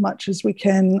them as much as we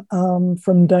can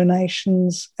from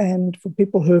donations and from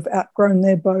people who have outgrown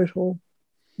their boat or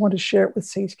want to share it with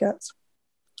Sea Scouts.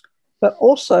 But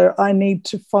also I need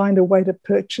to find a way to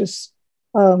purchase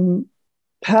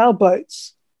power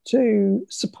boats to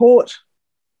support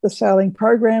the sailing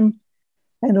program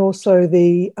and also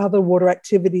the other water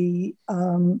activity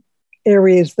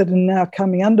areas that are now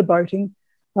coming under boating,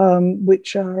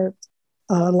 which are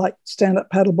like stand-up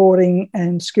paddleboarding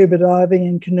and scuba diving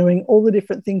and canoeing, all the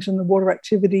different things in the water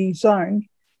activity zone.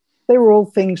 They were all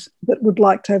things that would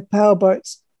like to have power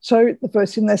boats. So the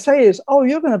first thing they say is, oh,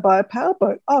 you're going to buy a power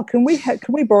boat. Oh, can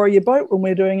we borrow your boat when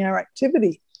we're doing our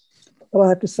activity? But I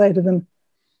have to say to them,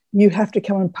 you have to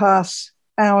come and pass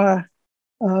our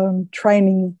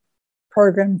training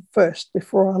program first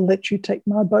before I'll let you take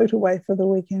my boat away for the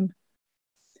weekend.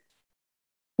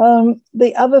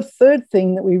 The other third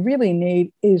thing that we really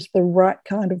need is the right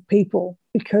kind of people,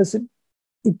 because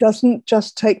it doesn't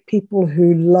just take people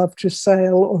who love to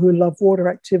sail or who love water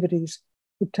activities.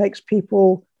 It takes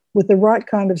people with the right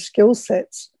kind of skill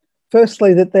sets.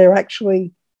 Firstly, that they're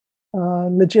actually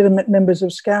legitimate members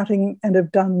of Scouting and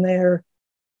have done their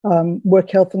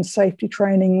work health and safety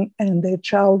training and their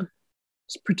child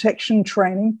protection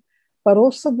training, but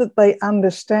also that they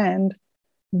understand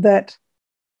that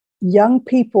young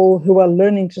people who are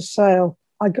learning to sail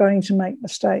are going to make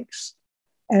mistakes.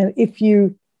 And if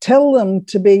you tell them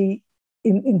to be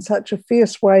in such a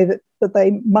fierce way that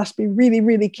they must be really,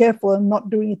 really careful and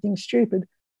not do anything stupid,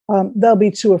 they'll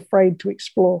be too afraid to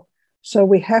explore. So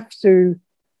we have to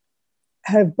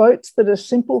have boats that are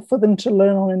simple for them to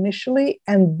learn on initially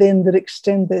and then that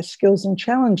extend their skills and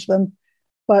challenge them.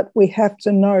 But we have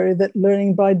to know that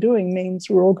learning by doing means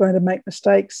we're all going to make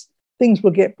mistakes. Things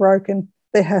will get broken.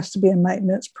 There has to be a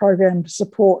maintenance program to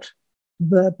support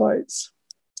the boats.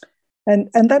 And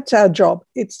that's our job.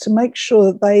 It's to make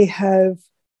sure that they have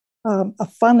a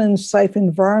fun and safe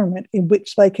environment in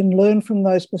which they can learn from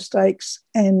those mistakes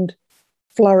and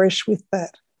flourish with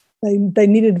that. They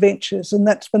need adventures, and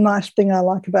that's the nice thing I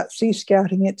like about Sea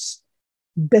Scouting. It's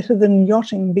better than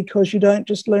yachting because you don't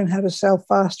just learn how to sail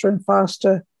faster and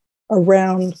faster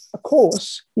around a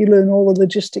course. You learn all the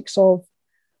logistics of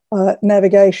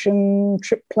navigation,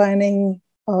 trip planning,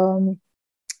 all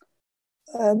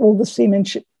the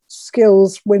seamanship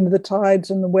skills when the tides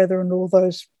and the weather and all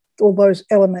those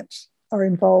elements are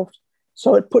involved.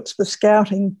 So it puts the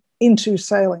scouting into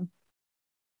sailing.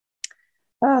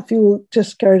 If you'll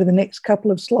just go to the next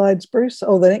couple of slides, Bruce,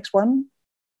 or the next one.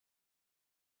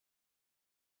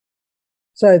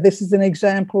 So this is an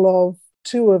example of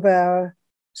two of our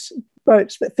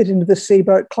boats that fit into the sea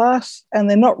boat class, and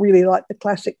they're not really like the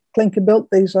classic clinker built.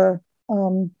 These are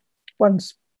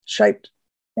one's shaped,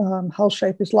 hull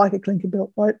shape is like a clinker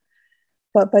built boat,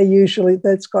 but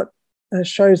that's got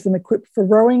shows them equipped for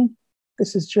rowing.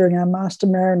 This is during our Master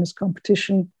Mariners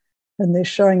competition, and they're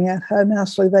showing out how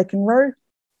nicely they can row.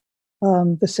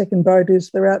 The second boat is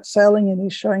they're out sailing, and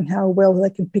he's showing how well they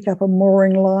can pick up a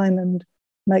mooring line and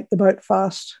make the boat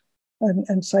fast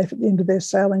and safe at the end of their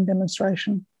sailing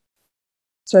demonstration.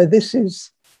 So this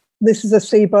is a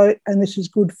sea boat, and this is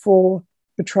good for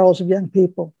patrols of young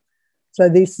people. So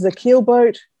this is a keel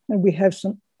boat, and we have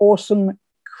some awesome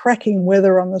cracking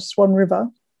weather on the Swan River.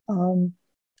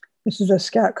 This is a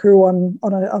scout crew on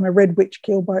a Red Witch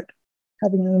keel boat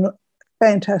having a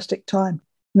fantastic time.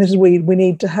 And this is where we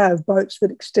need to have boats that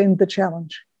extend the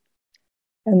challenge.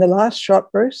 And the last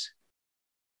shot, Bruce.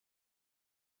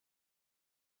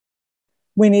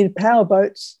 We need power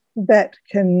boats that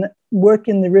can work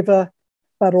in the river,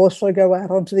 but also go out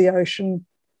onto the ocean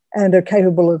and are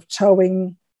capable of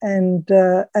towing and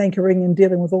anchoring and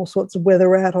dealing with all sorts of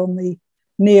weather out on the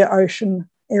near ocean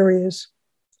areas.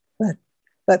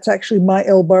 That's actually my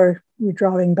elbow. We're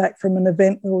driving back from an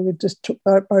event where we just took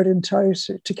that boat in tow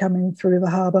to come in through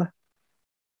the harbour.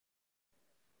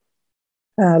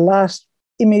 Last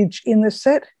image in the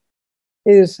set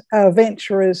is our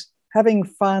adventurers having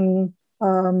fun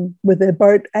with their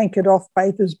boat anchored off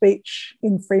Bathurst Beach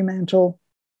in Fremantle.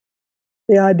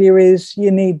 The idea is you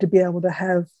need to be able to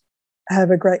have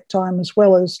a great time as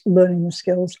well as learning the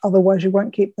skills, otherwise you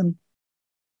won't keep them.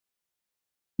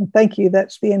 And thank you.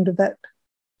 That's the end of that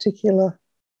particular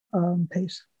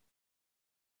piece.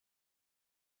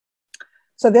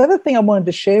 So the other thing I wanted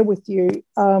to share with you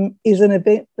is an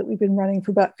event that we've been running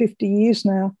for about 50 years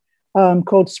now,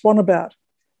 called Scuttlebutt.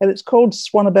 And it's called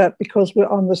Scuttlebutt because we're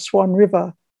on the Swan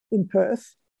River in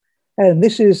Perth. And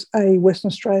this is a Western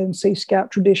Australian Sea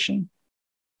Scout tradition.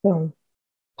 So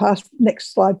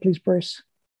next slide, please, Bruce.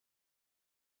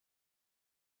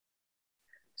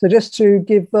 So just to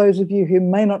give those of you who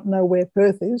may not know where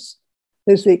Perth is,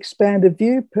 there's the expanded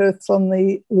view. Perth's on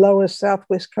the lower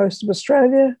southwest coast of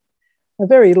Australia, a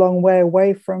very long way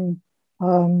away from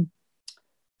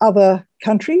other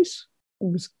countries.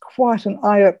 It was quite an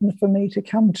eye-opener for me to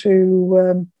come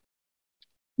to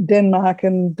Denmark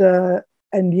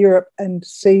and Europe and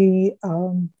see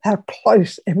how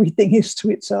close everything is to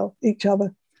each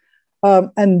other.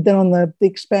 And then on the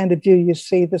expanded view, you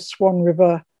see the Swan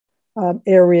River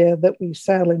area that we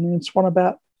sail in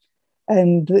Scuttlebutt.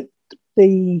 And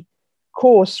the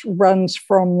course runs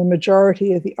from the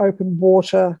majority of the open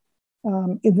water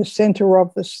in the centre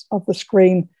of the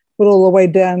screen, but all the way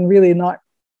down, really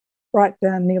right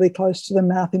down nearly close to the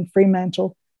mouth in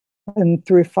Fremantle and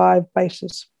through 5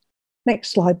 bases.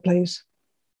 Next slide, please.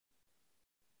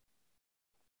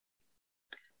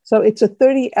 So it's a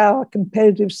 30-hour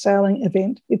competitive sailing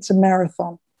event. It's a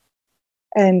marathon.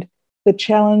 And the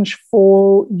challenge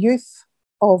for youth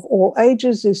of all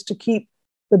ages is to keep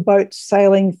the boat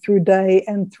sailing through day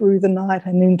and through the night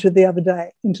and into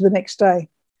the next day.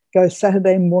 Go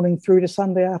Saturday morning through to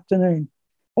Sunday afternoon.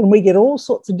 And we get all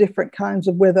sorts of different kinds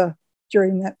of weather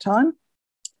during that time.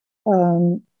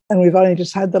 And we've only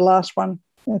just had the last one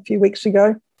a few weeks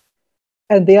ago.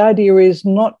 And the idea is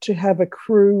not to have a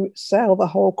crew sail the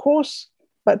whole course,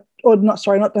 not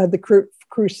to have the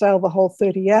crew sail the whole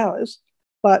 30 hours,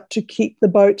 but to keep the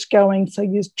boats going. So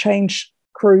you change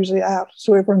crews out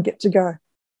so everyone gets to go.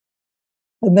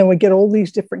 And then we get all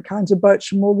these different kinds of boats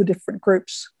from all the different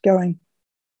groups going.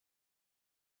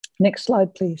 Next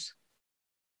slide, please.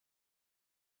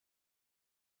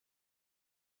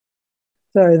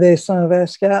 So there's some of our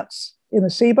scouts in a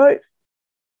seaboat.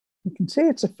 You can see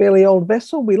it's a fairly old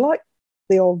vessel. We like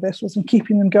the old vessels and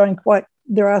keeping them going quite.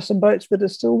 There are some boats that are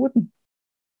still wooden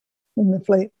in the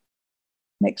fleet.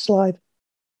 Next slide.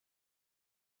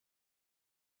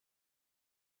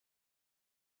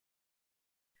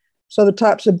 So the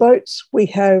types of boats, we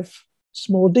have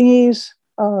small dinghies,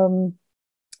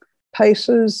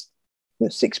 pacers, the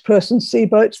 6-person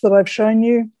seaboats that I've shown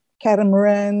you,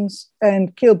 catamarans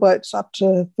and keelboats up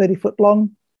to 30 foot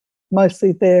long.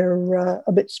 Mostly they're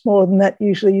a bit smaller than that.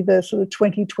 Usually they're sort of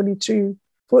 20, 22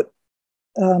 foot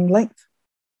length.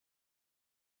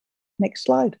 Next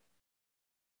slide.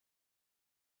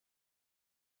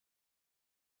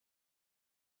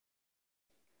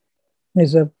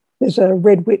 There's a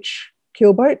Red Witch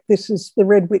keelboat. This is the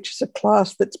Red Witch. It's a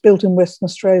class that's built in Western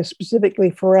Australia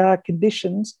specifically for our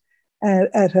conditions. And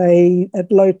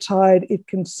at low tide, it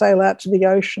can sail out to the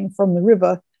ocean from the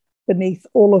river beneath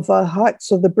all of the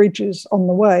heights of the bridges on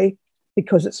the way,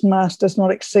 because its mast does not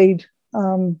exceed,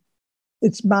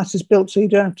 its mast is built so you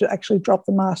don't have to actually drop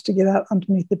the mast to get out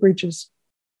underneath the bridges.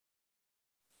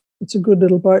 It's a good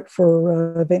little boat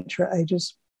for adventure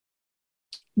ages.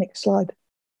 Next slide.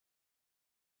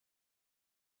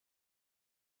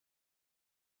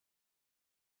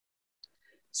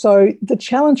 So the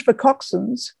challenge for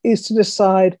coxswains is to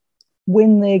decide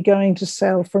when they're going to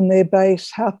sail from their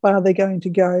base, how far they're going to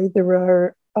go. There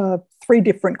are 3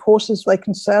 different courses they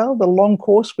can sail. The long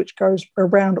course, which goes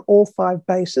around all 5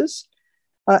 bases,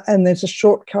 and there's a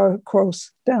short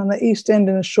course down the east end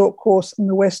and a short course in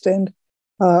the west end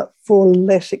for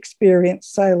less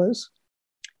experienced sailors.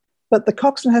 But the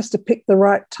coxswain has to pick the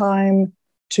right time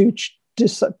to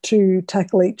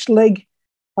tackle each leg.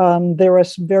 There are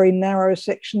some very narrow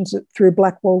sections through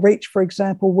Blackwall Reach, for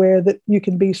example, where you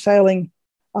can be sailing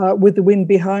with the wind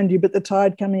behind you, but the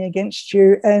tide coming against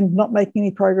you and not making any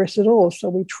progress at all. So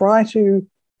we try to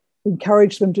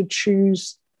encourage them to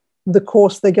choose the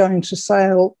course they're going to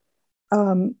sail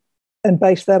and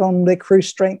base that on their crew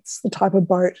strengths, the type of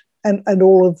boat, and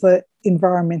all of the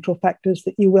environmental factors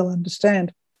that you will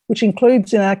understand, which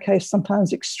includes, in our case,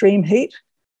 sometimes extreme heat.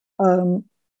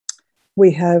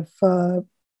 We have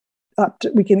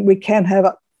we can have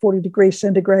up 40 degrees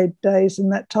centigrade days in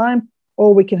that time,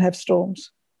 or we can have storms.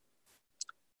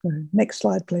 Next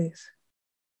slide, please.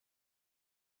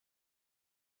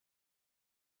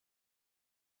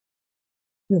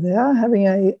 Here they are,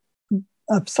 having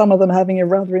some of them having a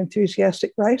rather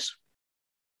enthusiastic race.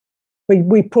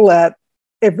 We pull out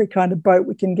every kind of boat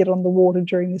we can get on the water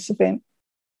during this event.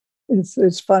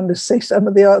 It's fun to see some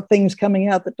of the other things coming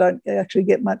out that don't actually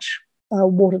get much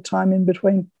water time in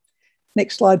between.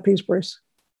 Next slide, please, Bruce.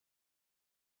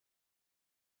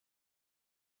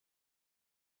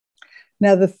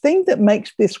 Now, the thing that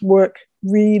makes this work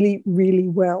really, really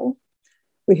well.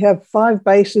 We have 5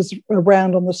 bases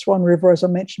around on the Swan River, as I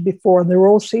mentioned before, and they're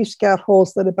all Sea Scout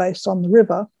halls that are based on the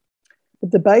river.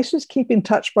 But the bases keep in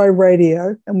touch by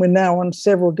radio, and we're now on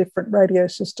several different radio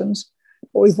systems.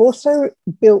 But we've also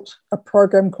built a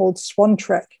program called Swan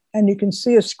Track, and you can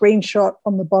see a screenshot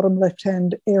on the bottom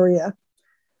left-hand area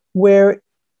where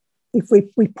if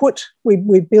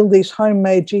we build these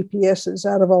homemade GPSs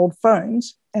out of old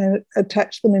phones and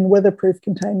attach them in weatherproof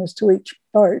containers to each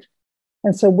boat.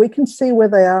 And so we can see where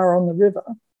they are on the river,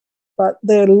 but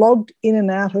they're logged in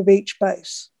and out of each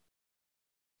base.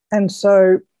 And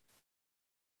so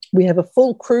we have a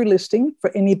full crew listing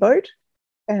for any boat,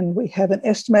 and we have an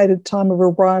estimated time of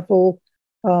arrival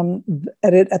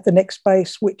at the next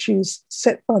base, which is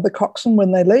set by the coxswain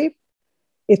when they leave.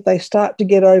 If they start to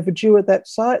get overdue at that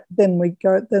site, then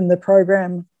the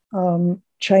program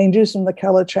changes and the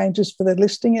colour changes for their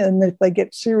listing. And if they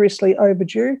get seriously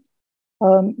overdue,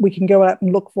 we can go out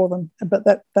and look for them. But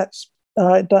that's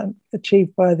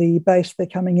achieved by the base they're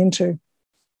coming into.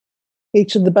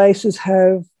 Each of the bases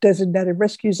have designated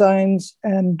rescue zones,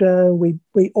 and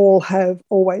we all have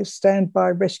always standby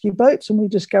rescue boats, and we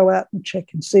just go out and check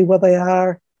and see where they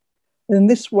are. And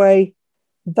this way,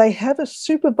 they have a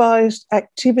supervised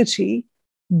activity,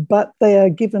 but they are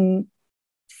given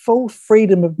full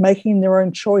freedom of making their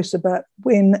own choice about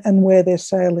when and where they're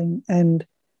sailing and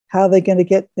how they're going to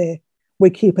get there.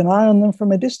 We keep an eye on them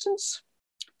from a distance.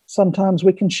 Sometimes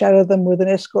we can shadow them with an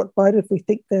escort boat if we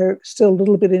think they're still a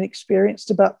little bit inexperienced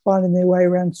about finding their way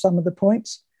around some of the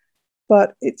points.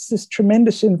 But it's this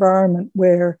tremendous environment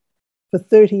where for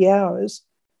 30 hours,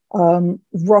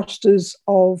 rosters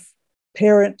of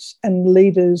parents and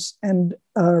leaders and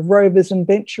rovers and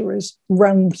venturers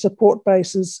run support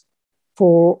bases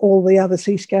for all the other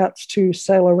Sea Scouts to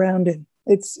sail around in.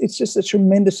 It's just a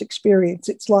tremendous experience.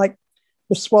 It's like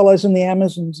the Swallows and the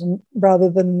Amazons, and rather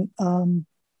than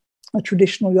a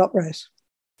traditional yacht race.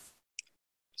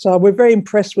 So we're very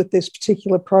impressed with this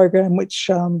particular program, which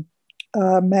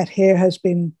Matt Hare has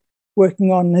been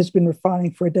working on and has been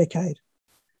refining for a decade.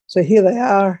 So here they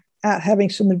are out having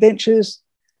some adventures.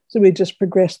 So we just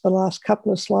progressed the last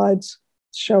couple of slides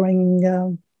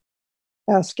showing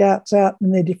our scouts out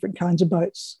in their different kinds of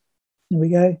boats. There we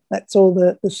go. That's all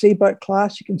the seaboat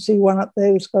class. You can see one up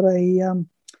there. It's got a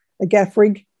gaff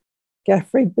rig,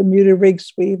 Bermuda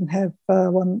rigs. We even have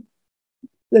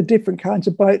the different kinds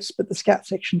of boats, but the scout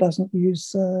section doesn't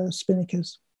use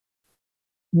spinnakers.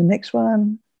 And the next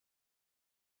one.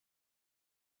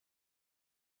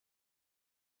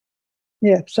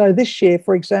 Yeah, so this year,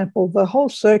 for example, the whole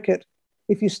circuit,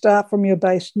 if you start from your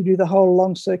base and you do the whole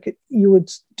long circuit, you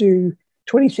would do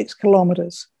 26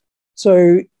 kilometres.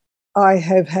 So I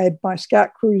have had my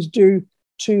scout crews do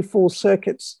 2 full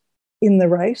circuits in the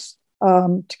race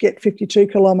to get 52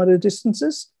 kilometre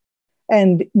distances.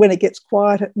 And when it gets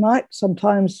quiet at night,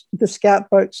 sometimes the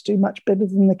scout boats do much better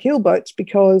than the keel boats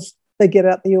because they get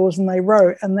out the oars and they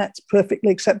row, and that's perfectly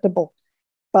acceptable.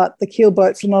 But the keel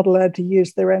boats are not allowed to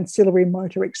use their ancillary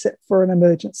motor except for an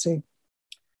emergency.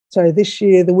 So this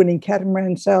year, the winning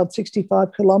catamaran sailed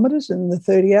 65 kilometres in the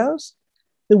 30 hours.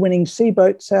 The winning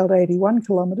seaboat sailed 81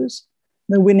 kilometres.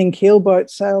 The winning keel boat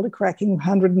sailed a cracking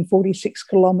 146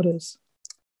 kilometres,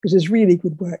 which is really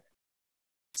good work.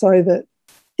 So that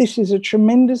this is a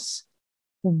tremendous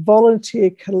volunteer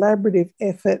collaborative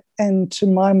effort. And to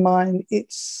my mind,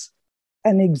 it's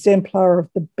an exemplar of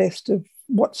the best of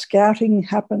what scouting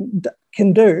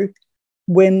can do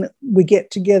when we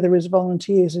get together as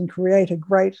volunteers and create a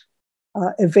great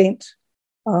event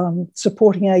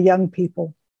supporting our young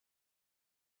people.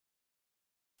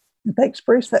 And thanks,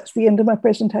 Bruce. That's the end of my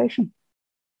presentation.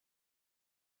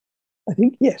 I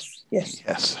think, yes. Yes.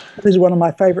 This is one of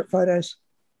my favourite photos.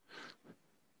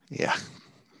 Yeah,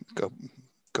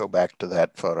 go back to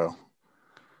that photo.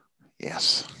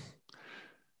 Yes.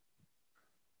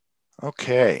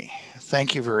 Okay,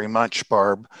 thank you very much,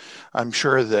 Barb. I'm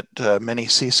sure that many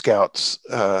Sea Scouts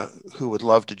who would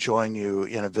love to join you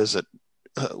in a visit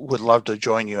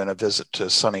to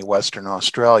sunny Western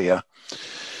Australia.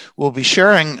 We'll be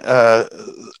sharing,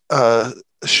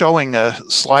 showing a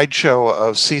slideshow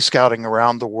of sea scouting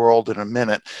around the world in a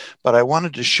minute, but I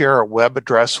wanted to share a web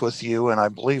address with you, and I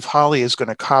believe Holly is going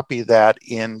to copy that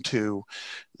into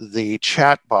the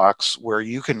chat box where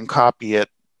you can copy it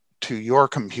to your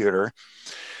computer.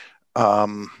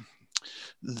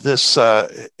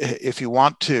 If you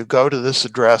want to go to this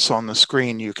address on the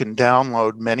screen, you can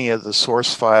download many of the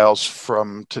source files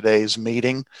from today's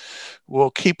meeting. We'll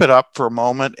keep it up for a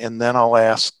moment and then I'll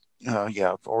ask,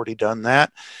 yeah, I've already done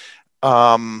that.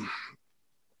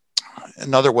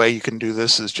 another way you can do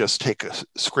this is just take a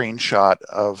screenshot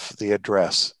of the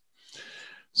address.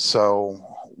 So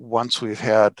once we've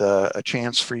had a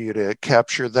chance for you to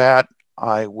capture that,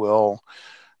 I will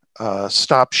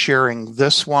stop sharing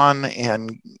this one,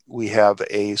 and we have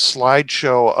a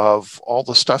slideshow of all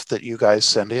the stuff that you guys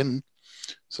sent in.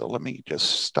 So let me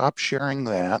just stop sharing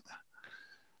that.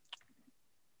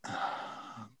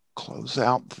 Close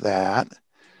out that,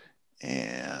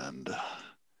 and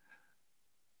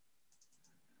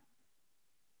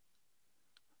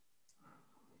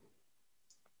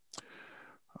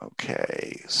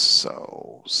okay,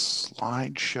 so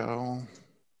slideshow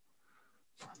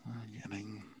from the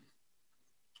beginning.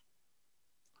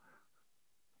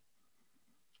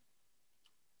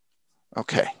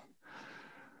 Okay,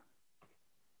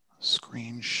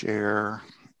 screen share,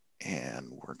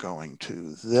 and we're going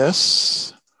to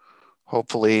this.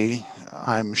 Hopefully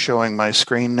I'm showing my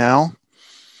screen now.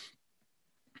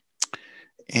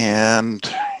 And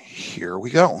here we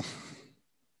go.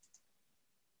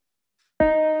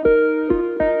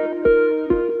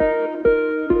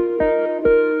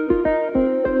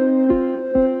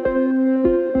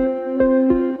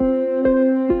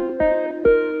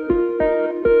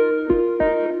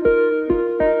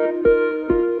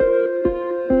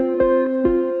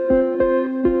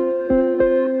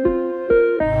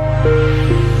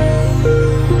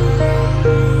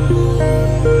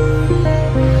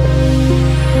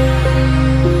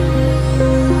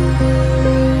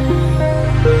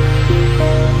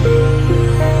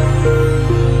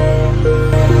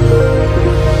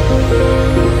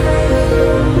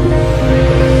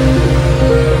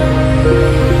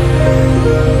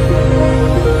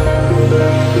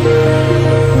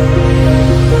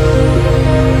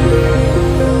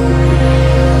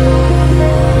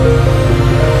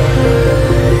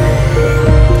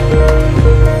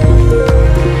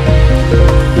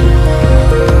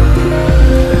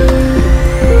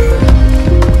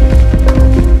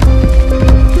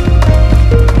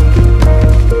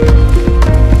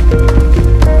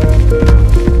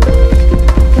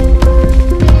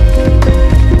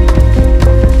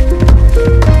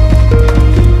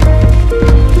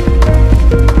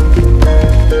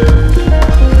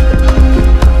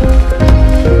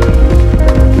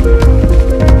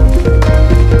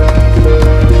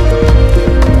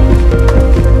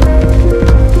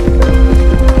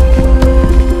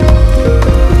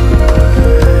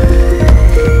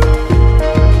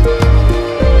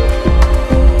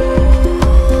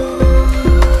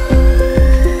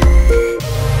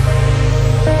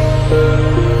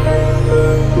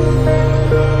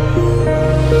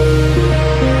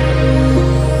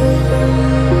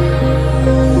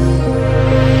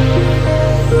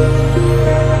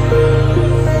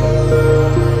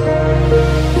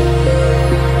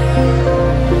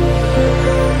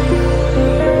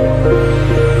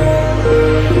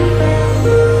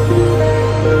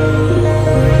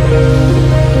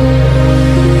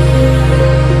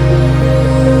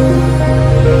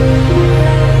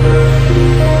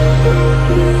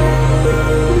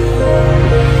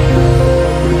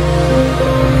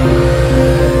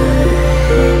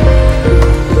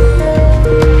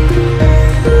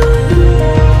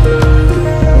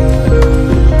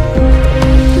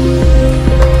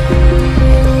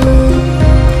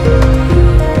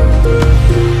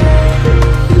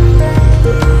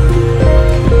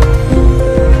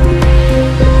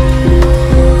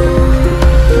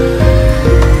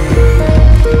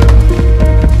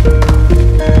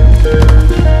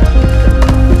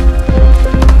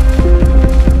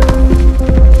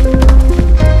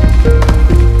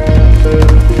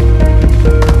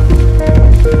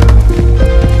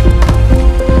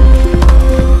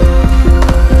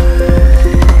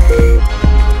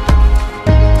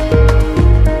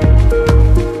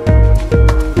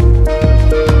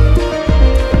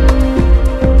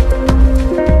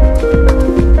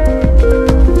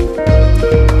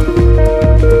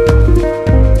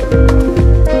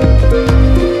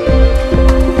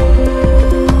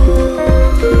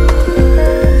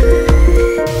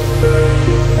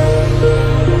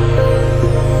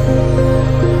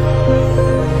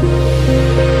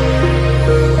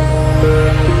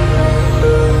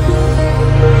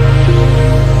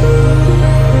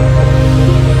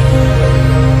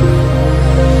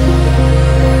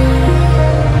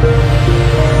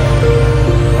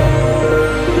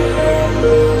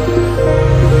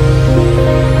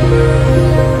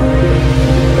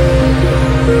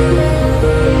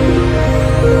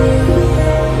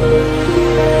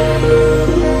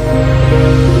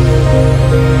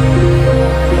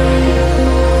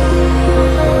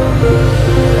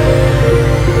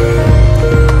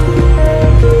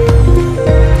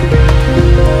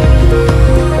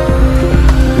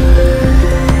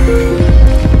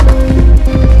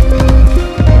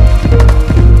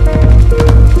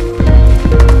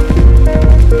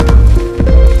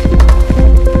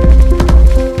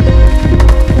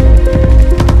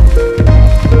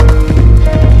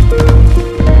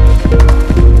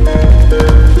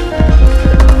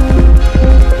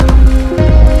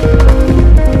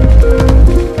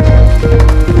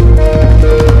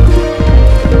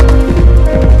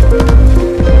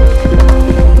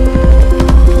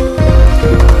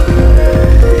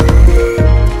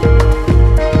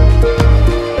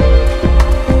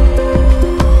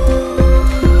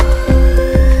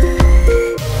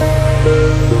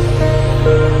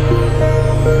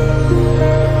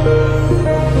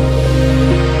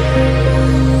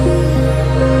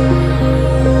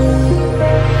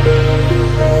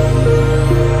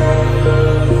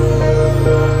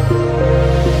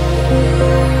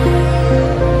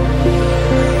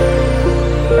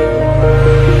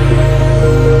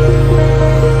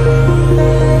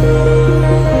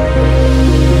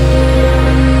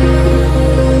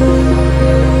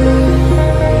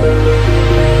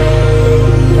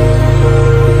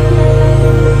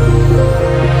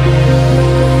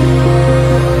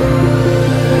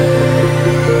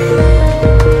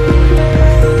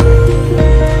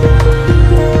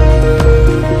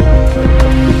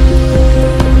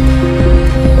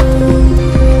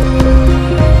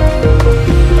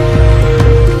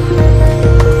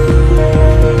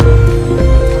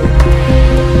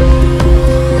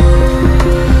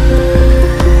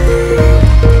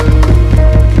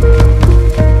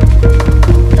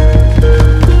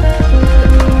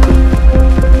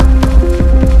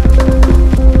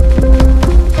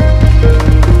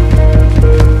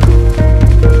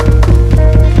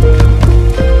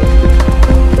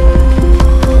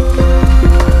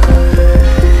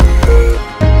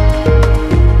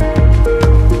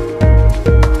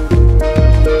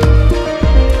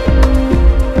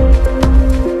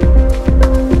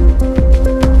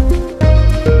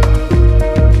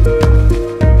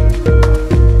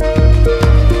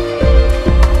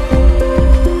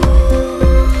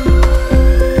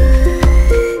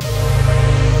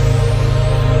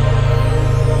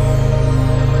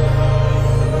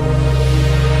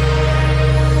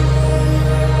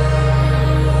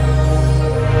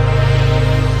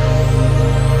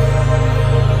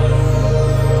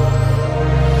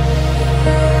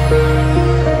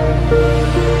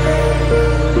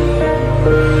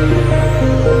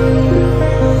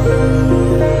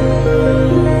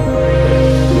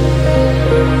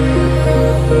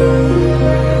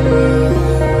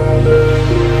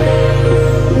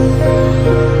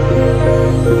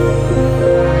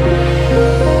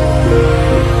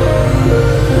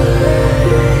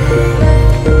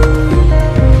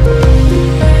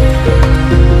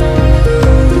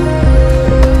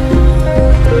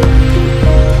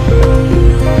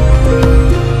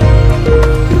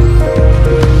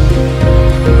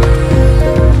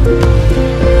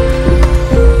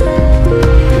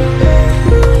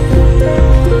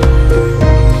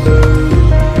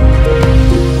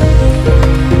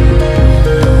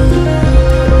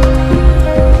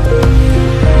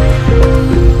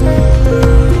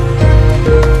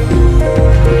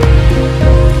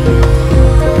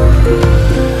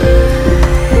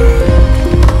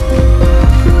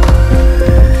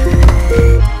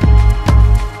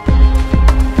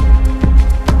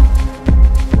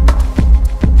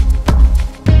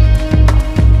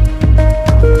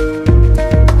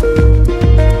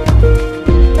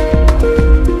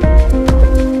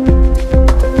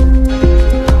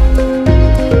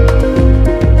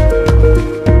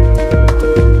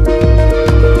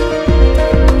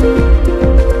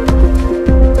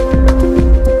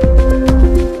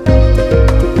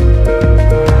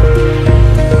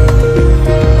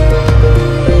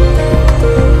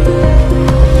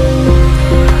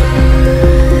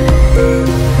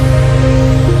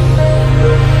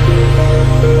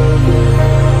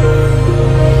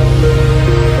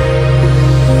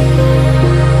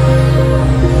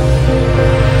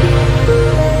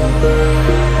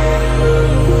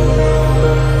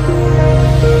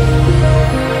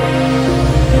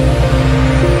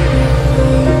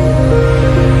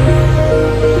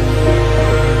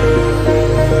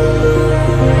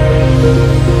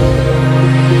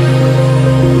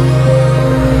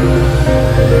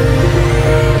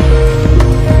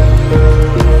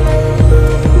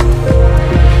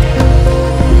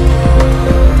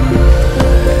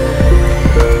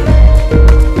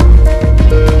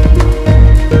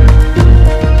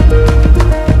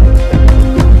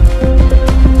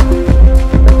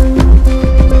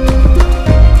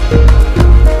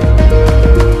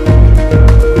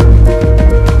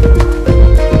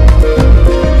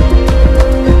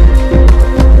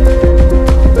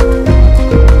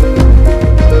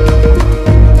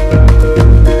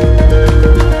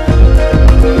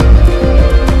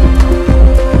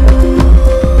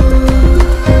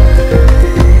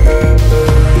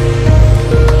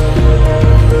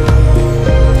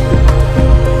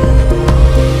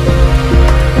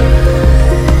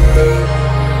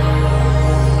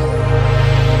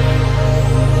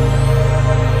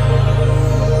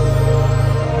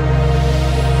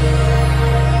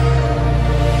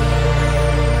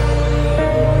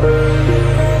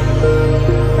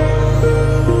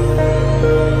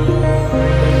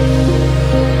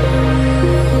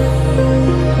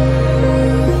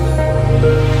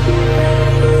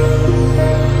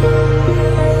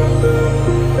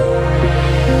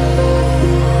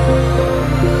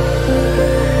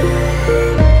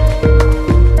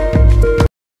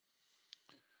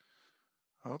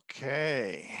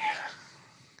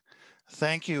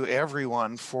 thank you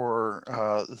everyone for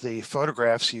the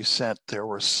photographs you sent. There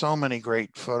were so many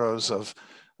great photos of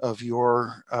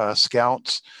your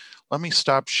scouts. Let me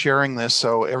stop sharing this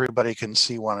so everybody can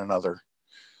see one another.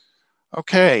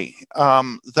 Okay,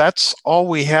 that's all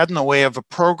we had in the way of a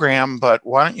program, but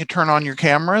why don't you turn on your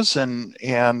cameras, and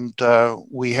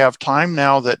we have time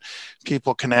now that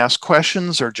people can ask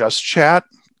questions or just chat.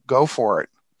 Go for it.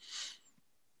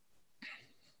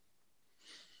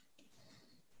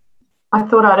 I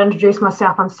thought I'd introduce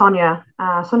myself. I'm Sonia,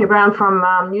 Sonia Brown from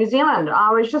New Zealand.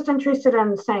 I was just interested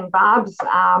in seeing Barb's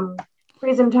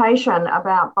presentation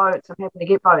about boats and having to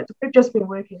get boats. We've just been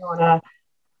working on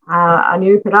a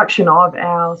new production of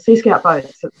our Sea Scout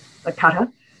boats. It's a cutter,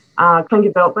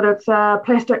 clinker built, but it's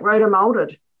plastic rotor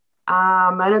molded,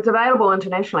 and it's available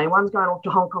internationally. One's going off to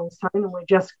Hong Kong soon, and we're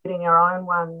just getting our own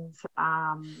ones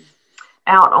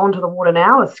out onto the water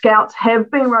now. The Scouts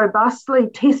have been robustly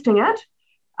testing it,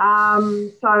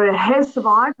 so it has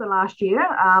survived the last year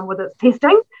with its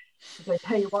testing. So I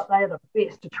tell you what, they are the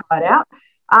best to try it out.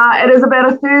 It is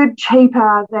about a third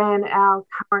cheaper than our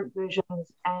current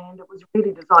versions, and it was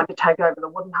really designed to take over the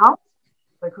wooden hulls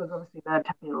because obviously they're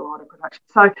taking a lot of production.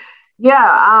 So,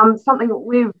 yeah, something that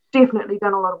we've definitely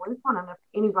done a lot of work on, and if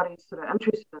anybody's sort of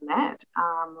interested in that,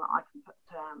 I can put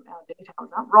our details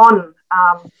up. Ron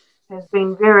has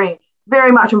been very,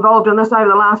 very much involved in this over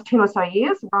the last 10 or so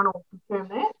years. Ron will confirm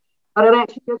that, but it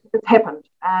actually it's happened,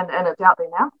 and it's out there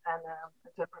now, and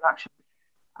it's in production.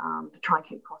 To try and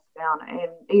keep costs down and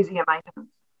easier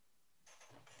maintenance.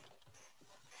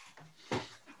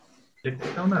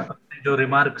 जो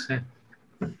remarks हैं.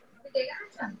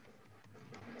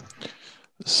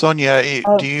 Sonia,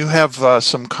 do you have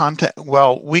some contact?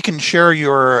 Well, we can share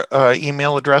your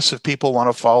email address if people want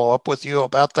to follow up with you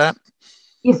about that.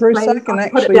 Yes, Bruce, please. I can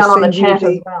actually put it down on the send chat you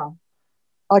as well.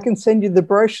 I can send you the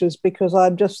brochures because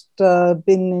I've just been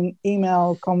in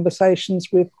email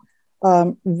conversations with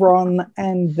Ron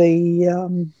and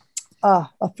the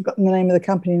I've forgotten the name of the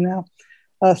company now.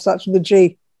 Starts with a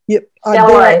G. Yep,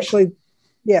 they're actually,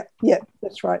 yeah,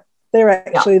 that's right. They're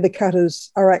actually the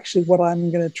cutters are actually what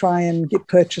I'm going to try and get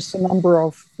purchase a number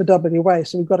of for WA.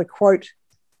 So we've got a quote,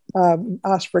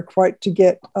 asked for a quote to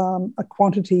get a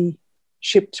quantity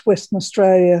shipped to Western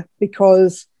Australia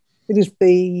because it is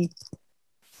the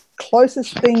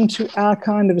closest thing to our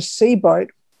kind of a sea boat.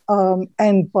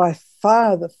 And by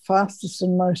far the fastest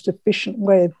and most efficient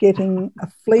way of getting a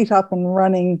fleet up and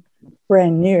running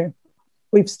brand new.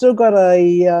 We've still got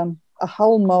a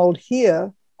hull mould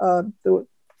here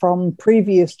from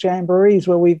previous jamborees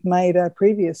where we've made our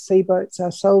previous sea boats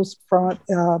ourselves from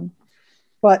it.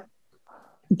 But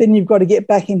then you've got to get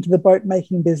back into the boat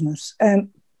making business. And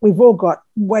we've all got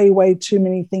way, way too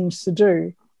many things to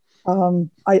do.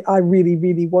 I really,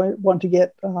 really want to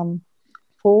get 4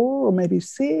 or maybe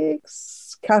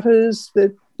 6 cutters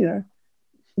that, you know,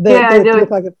 they look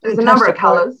like there's a number of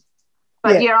colours. boat.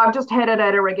 But yeah, I've just had it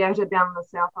at a regatta down in the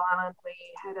South Island. We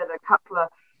had it a couple of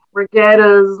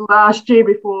regattas last year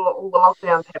before all the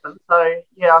lockdowns happened. So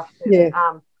yeah.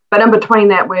 But in between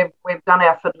that, we've done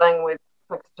our fiddling, we've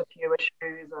fixed a few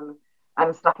issues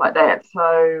and stuff like that.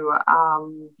 So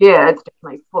yeah, it's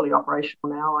definitely fully operational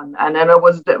now, and it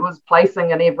was placing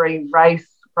in every race,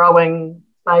 rowing,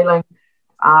 sailing.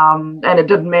 And it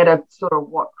didn't matter sort of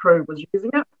what crew was using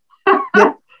it.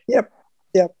 Yep.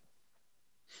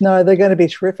 No, they're going to be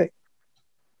terrific.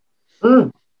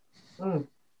 Bob,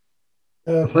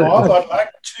 I'd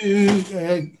like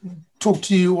to talk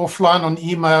to you offline on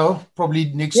email probably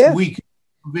next week.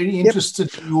 I'm very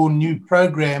interested in your new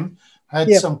program. I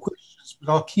had some questions,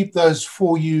 but I'll keep those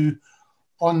for you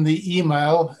on the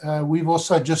email. We've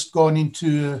also just gone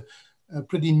into a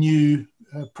pretty new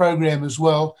program as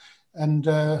well. And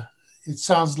it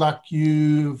sounds like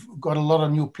you've got a lot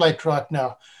on your plate right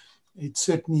now. It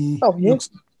certainly looks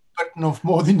bitten off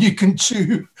more than you can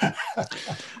chew.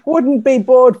 Wouldn't be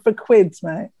bored for quids,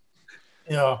 mate.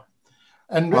 Yeah.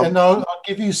 And I'll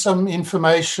give you some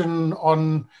information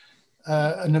on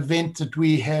an event that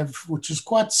we have, which is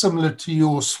quite similar to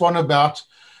your Swanabout.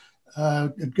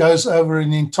 It goes over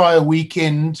an entire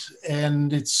weekend,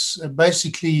 and it's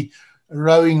basically a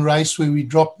rowing race where we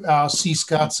drop our Sea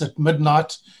Scouts at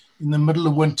midnight in the middle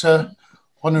of winter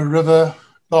on a river,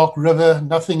 dark river,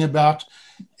 nothing about,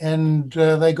 and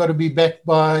they got to be back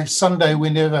by Sunday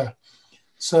whenever.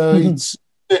 So it's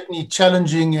certainly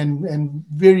challenging and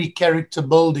very character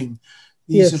building,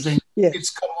 these events.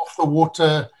 It's come off the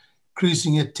water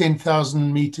cruising at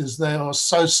 10,000 meters. They are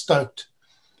so stoked.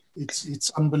 It's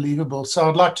unbelievable. So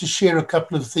I'd like to share a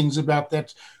couple of things about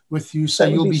that with you. So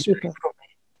you'll be super.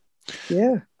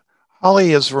 Yeah.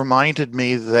 Holly has reminded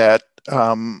me that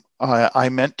I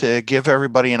meant to give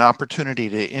everybody an opportunity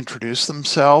to introduce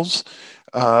themselves.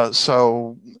 I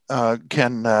don't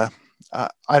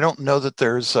know that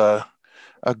there's a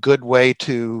good way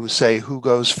to say who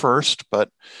goes first, but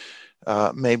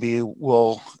maybe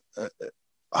we'll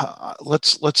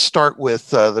let's start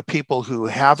with the people who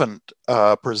haven't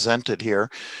presented here.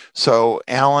 So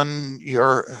Alan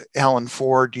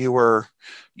Ford, you're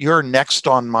next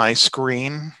on my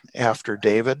screen after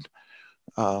David.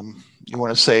 You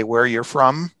want to say where you're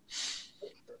from?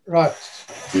 Right.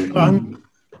 I'm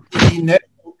the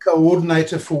National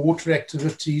Coordinator for Water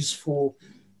Activities for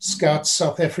Scouts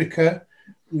South Africa.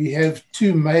 We have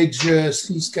two major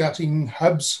sea scouting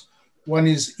hubs. One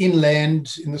is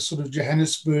inland in the sort of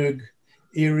Johannesburg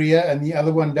area, and the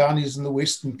other one down is in the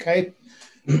Western Cape.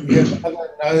 We have other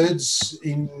nodes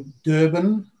in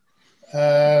Durban,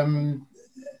 and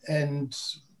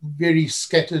very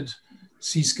scattered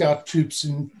Sea Scout troops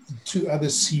in two other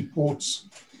seaports,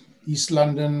 East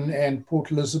London and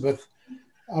Port Elizabeth.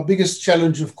 Our biggest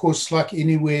challenge, of course, like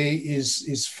anywhere,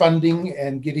 is funding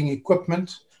and getting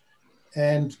equipment.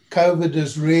 And COVID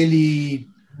has really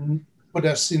put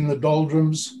us in the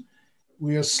doldrums.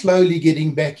 We are slowly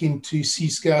getting back into sea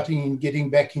scouting and getting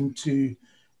back into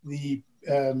the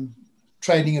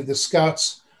training of the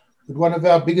scouts. But one of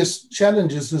our biggest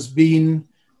challenges has been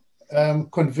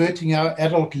converting our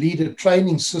adult leader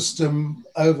training system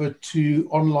over to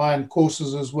online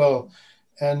courses as well.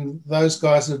 And those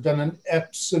guys have done an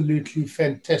absolutely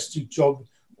fantastic job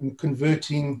in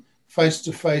converting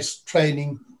face-to-face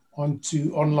training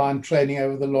onto online training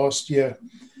over the last year.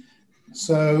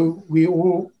 So we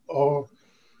all are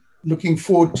looking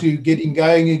forward to getting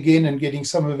going again and getting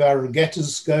some of our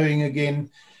regattas going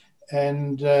again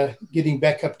and getting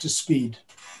back up to speed.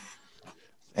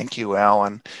 Thank you,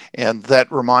 Alan. And that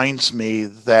reminds me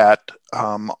that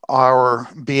our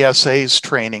BSA's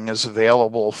training is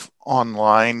available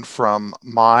online from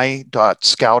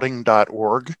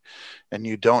my.scouting.org, and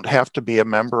you don't have to be a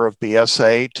member of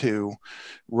BSA to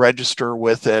register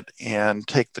with it and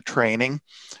take the training.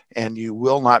 And you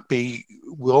will not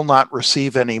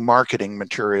receive any marketing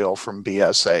material from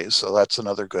BSA. So that's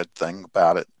another good thing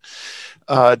about it.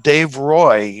 Dave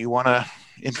Roy, you want to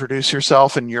introduce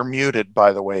yourself? And you're muted,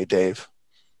 by the way, Dave.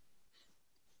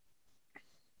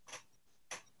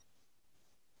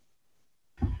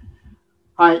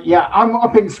 Hi, yeah, I'm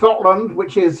up in Scotland,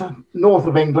 which is north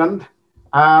of England.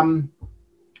 You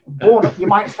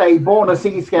might say born a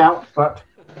Sea Scout, but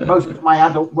most of my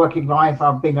adult working life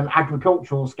I've been an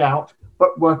agricultural scout,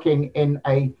 but working in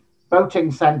a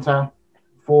boating centre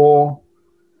to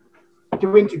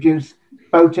introduce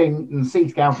boating and sea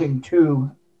scouting to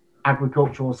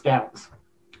agricultural scouts.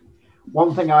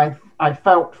 One thing I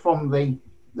felt from the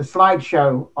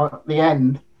slideshow at the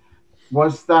end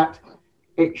was that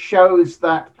it shows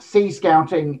that sea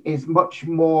scouting is much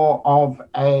more of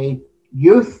a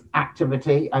youth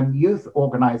activity and youth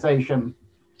organization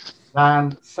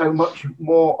than so much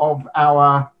more of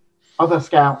our other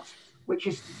scouts, which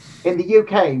is in the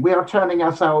UK, we are turning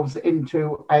ourselves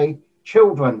into a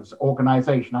children's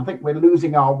organization. I think we're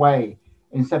losing our way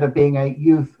instead of being a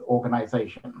youth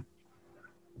organization.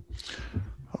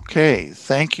 Okay,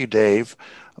 thank you, Dave.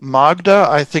 Magda,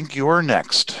 I think you're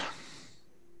next.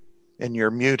 And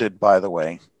you're muted, by the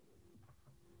way.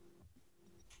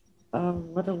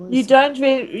 You don't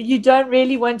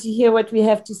really want to hear what we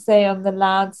have to say on the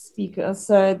loudspeaker,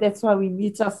 so that's why we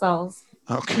mute ourselves.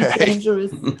 Okay. It's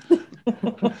dangerous.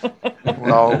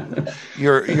 Well,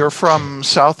 you're from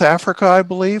South Africa, I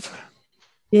believe.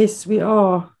 Yes, we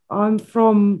are. I'm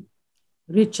from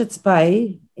Richards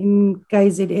Bay in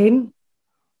KZN.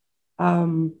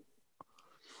 I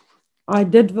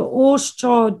did the horse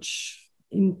charge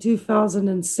in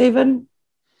 2007.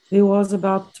 There was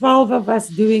about 12 of us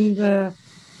doing the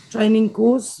training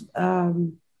course.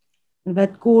 And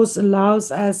that course allows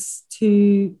us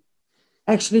to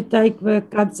actually take the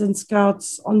cubs and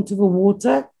scouts onto the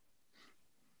water.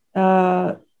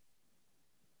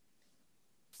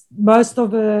 Most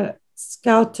of the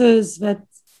scouters that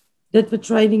did the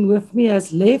training with me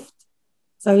has left.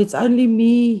 So it's only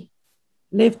me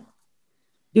left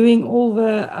doing all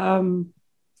the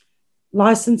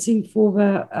licensing for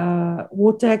the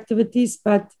water activities,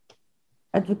 but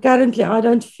currently I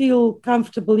don't feel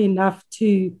comfortable enough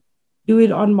to do it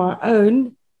on my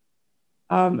own.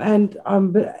 And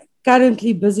I'm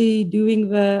currently busy redoing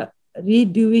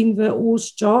the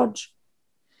horse charge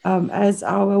as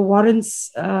our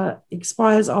warrants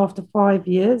expires after 5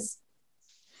 years.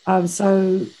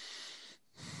 So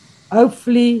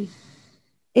hopefully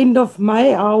end of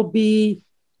May, I'll be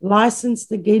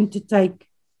licensed again to take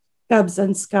cubs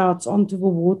and scouts onto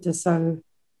the water. So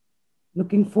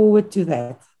looking forward to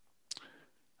that.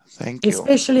 Thank you.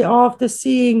 Especially after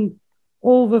seeing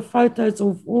all the photos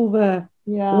of all the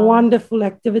wonderful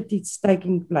activities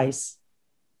taking place.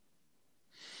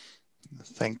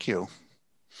 Thank you.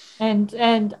 And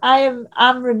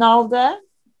I'm Ronalda,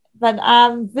 but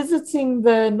I'm visiting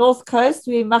the North Coast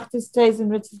where Magda stays in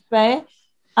Richards Bay.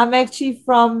 I'm actually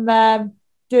from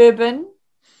Durban,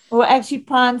 or actually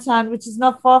Pinetown, which is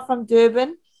not far from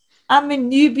Durban. I'm a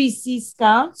newbie Sea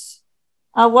Scout.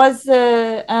 I was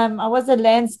a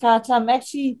land scout. I'm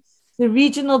actually the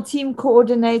regional team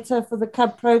coordinator for the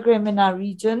Cub program in our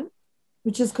region,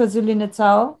 which is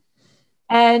KwaZulu-Natal.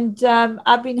 And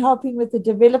I've been helping with the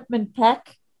development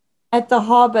pack at the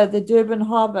harbour, the Durban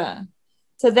harbour.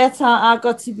 So that's how I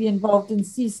got to be involved in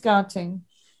sea scouting.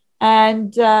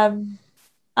 And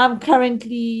I'm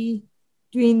currently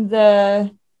doing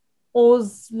the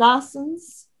oars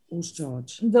license. Oars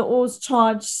charge. The oars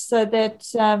charge, so that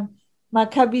my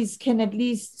cubbies can at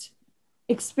least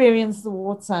experience the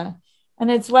water. And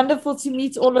it's wonderful to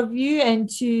meet all of you and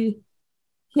to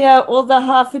hear all the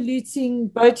highfalutin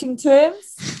boating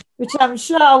terms, which I'm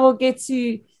sure I will get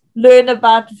to learn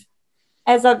about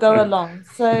as I go along.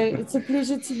 So it's a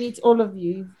pleasure to meet all of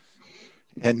you.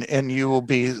 And you will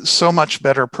be so much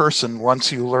better person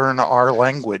once you learn our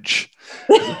language.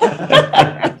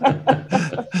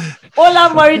 All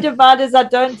I'm worried about is I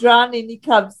don't drown any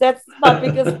cubs. That's my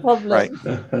biggest problem. Right.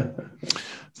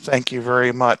 Thank you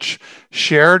very much.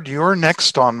 Shared, you're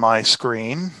next on my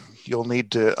screen. You'll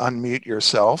need to unmute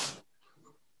yourself.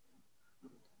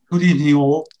 Good evening,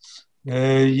 all.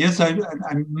 Yes, I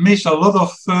miss a lot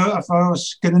of our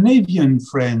Scandinavian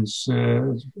friends.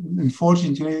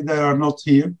 Unfortunately, they are not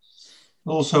here.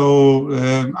 Also,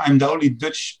 I'm the only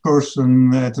Dutch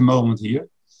person at the moment here.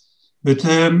 But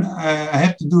I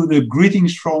have to do the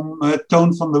greetings from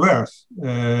Toon van der Werf.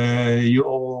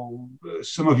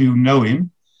 Some of you know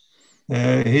him.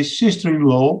 His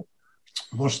sister-in-law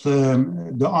was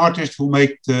the artist who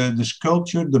made the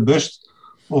sculpture, the bust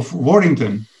of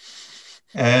Warrington.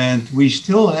 And we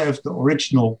still have the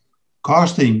original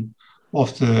casting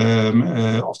of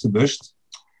the bust.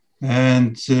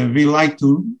 And we like to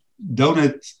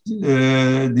donate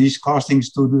these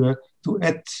castings to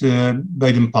Ed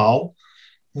Baden-Powell.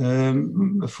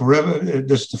 Forever,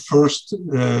 that's the first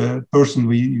person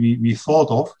we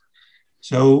thought of.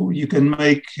 So you can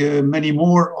make many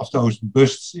more of those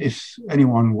busts if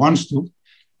anyone wants to,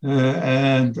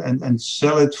 and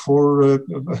sell it for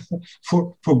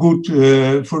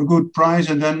good price,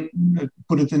 and then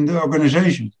put it in the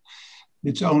organization.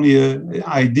 It's only an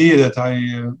idea that I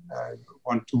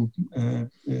want to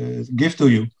give to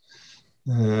you.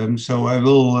 So I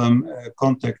will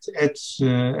contact Ed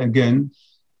again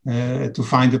to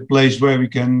find a place where we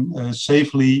can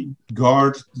safely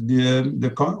guard the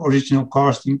original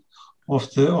casting of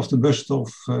the bust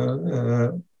of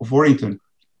Warrington.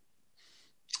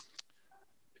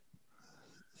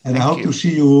 And I hope to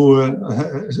see you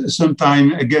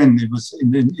sometime again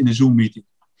in a Zoom meeting.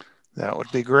 That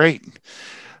would be great.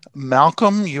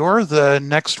 Malcolm, you're the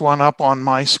next one up on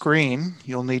my screen.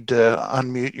 You'll need to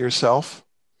unmute yourself.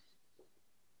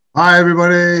 Hi,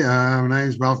 everybody. My name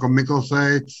is Malcolm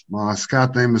Mickelsaet. My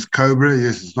scout name is Cobra.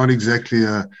 Yes, it's not exactly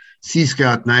a Sea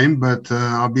Scout name, but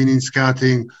I've been in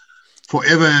scouting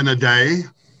forever and a day.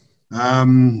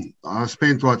 I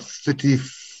spent,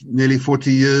 nearly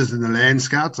 40 years in the Land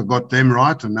Scouts. I got them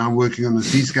right, and now I'm working on the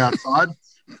Sea Scout side.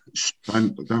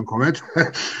 Don't comment.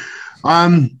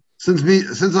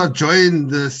 Since I joined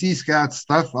the Sea Scout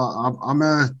stuff, I'm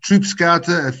a troop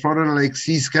scouter at Florida Lake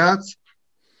Sea Scouts.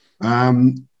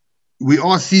 We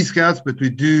are Sea Scouts, but we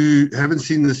haven't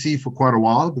seen the sea for quite a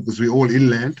while because we're all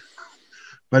inland.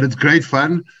 But it's great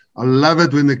fun. I love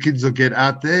it when the kids will get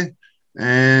out there.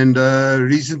 And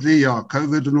recently,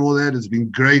 COVID and all that, it's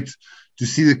been great to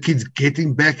see the kids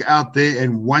getting back out there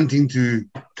and wanting to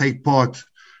take part.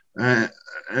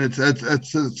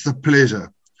 It's a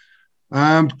pleasure.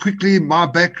 Quickly, my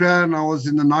background, I was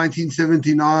in the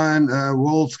 1979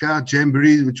 World Scout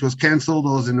Jamboree, which was cancelled.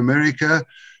 I was in America.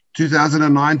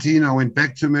 2019, I went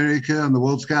back to America on the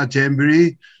World Scout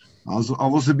Jamboree. I've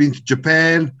also been to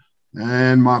Japan,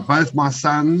 and both my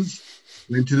sons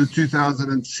went to the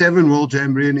 2007 World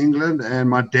Jamboree in England, and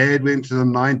my dad went to the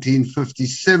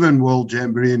 1957 World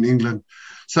Jamboree in England.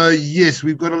 So yes,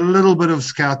 we've got a little bit of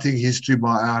scouting history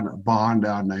behind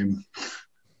our name.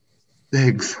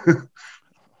 Thanks.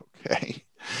 Okay.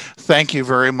 Thank you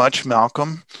very much,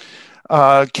 Malcolm.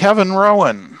 Kevin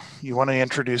Rowan, you want to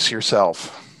introduce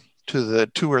yourself to the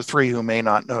 2 or 3 who may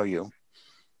not know you?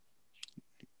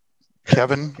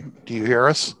 Kevin, do you hear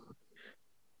us?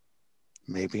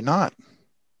 Maybe not.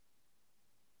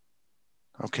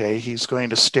 Okay, he's going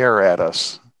to stare at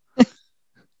us.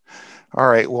 All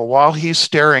right, well, while he's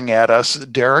staring at us,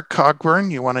 Derek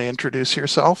Cogburn, you want to introduce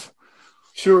yourself?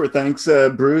 Sure, thanks,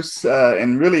 Bruce.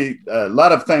 And really, a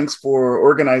lot of thanks for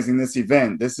organizing this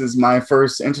event. This is my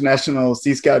first International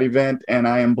Sea Scout event, and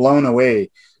I am blown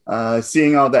away.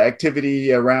 Seeing all the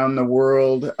activity around the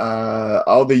world,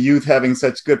 all the youth having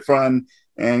such good fun,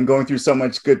 and going through so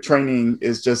much good training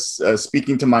is just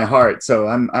speaking to my heart. So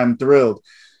I'm thrilled.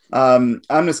 I'm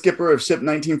the skipper of ship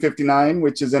 1959,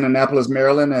 which is in Annapolis,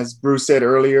 Maryland, as Bruce said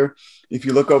earlier. If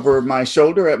you look over my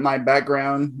shoulder at my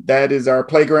background, that is our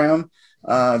playground.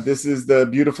 This is the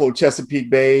beautiful Chesapeake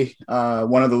Bay,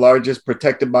 one of the largest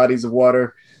protected bodies of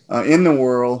water in the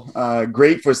world.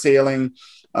 Great for sailing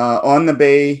on the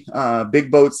bay.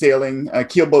 Big boat sailing,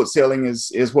 keelboat sailing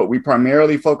is what we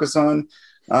primarily focus on.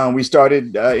 We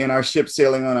started in our ship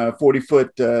sailing on a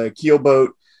 40-foot keelboat.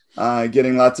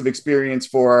 Getting lots of experience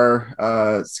for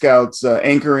our scouts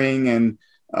anchoring and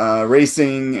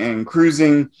racing and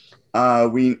cruising.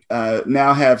 We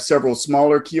now have several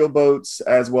smaller keel boats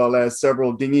as well as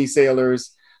several dinghy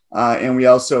sailors. And we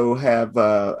also have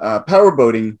power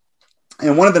boating.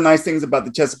 And one of the nice things about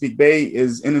the Chesapeake Bay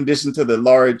is, in addition to the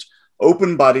large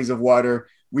open bodies of water,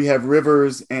 we have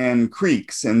rivers and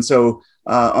creeks. And so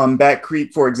on Back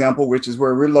Creek, for example, which is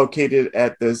where we're located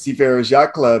at the Seafarers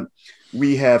Yacht Club,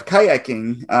 we have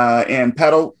kayaking and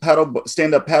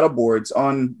stand-up paddle boards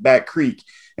on Back Creek.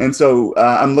 And so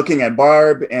I'm looking at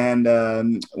Barb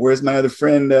and where's my other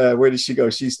friend? Where did she go?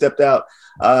 She stepped out.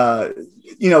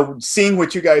 You know, seeing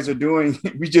what you guys are doing,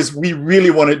 we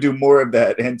really want to do more of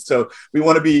that. And so we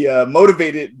want to be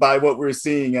motivated by what we're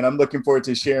seeing. And I'm looking forward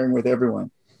to sharing with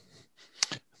everyone.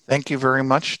 Thank you very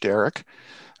much, Derek.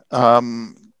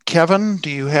 Kevin, do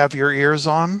you have your ears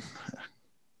on?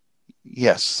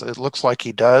 Yes, it looks like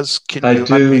he does. I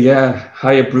do, yeah.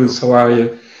 Hi, Bruce. How are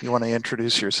you? You want to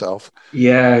introduce yourself?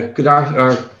 Yeah, good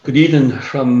evening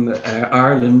from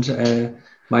Ireland.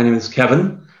 My name is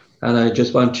Kevin, and I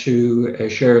just want to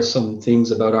share some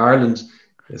things about Ireland,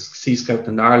 Sea Scout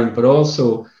in Ireland, but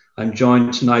also I'm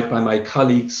joined tonight by my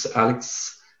colleagues,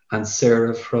 Alex and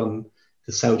Sarah from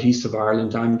the southeast of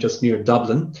Ireland. I'm just near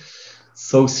Dublin.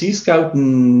 So Sea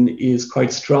Scouting is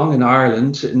quite strong in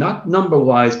Ireland, not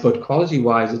number-wise, but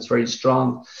quality-wise, it's very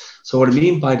strong. So what I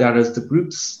mean by that is the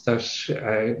groups that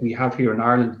we have here in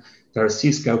Ireland, that are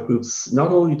Sea Scout groups, not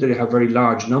only do they have very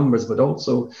large numbers, but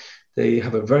also they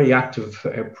have a very active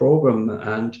program,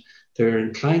 and they're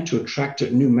inclined to attract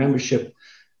new membership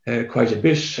quite a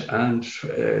bit, and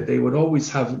they would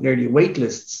always have nearly wait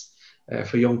lists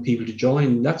for young people to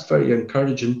join. That's very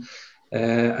encouraging.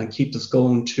 And keep us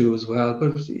going too as well.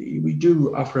 But we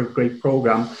do offer a great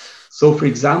program. So for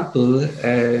example,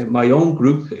 my own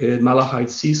group, Malahide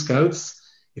Sea Scouts,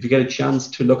 if you get a chance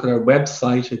to look at our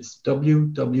website, it's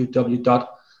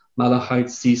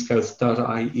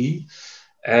www.malahideseascouts.ie.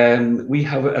 We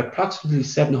have approximately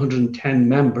 710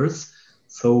 members.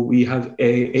 So we have an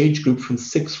age group from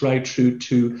 6 right through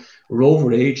to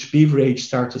rover age. Beaver age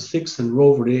starts at 6 and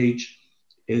rover age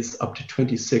is up to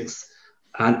 26.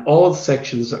 And all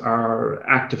sections are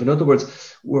active. In other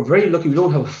words, we're very lucky. We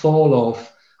don't have a fall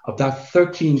off of that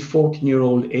 13,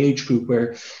 14-year-old age group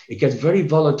where it gets very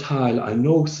volatile. I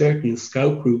know certainly in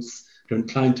scout groups, they're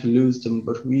inclined to lose them,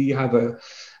 but we have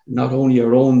not only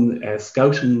our own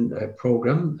scouting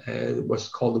program, what's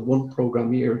called the One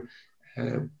program here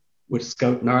with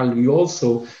Scout in Ireland. We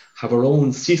also have our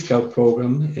own Sea Scout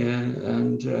program,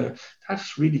 and that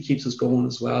really keeps us going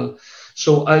as well.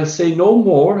 So I'll say no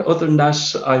more. Other than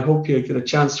that, I hope you get a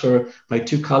chance for my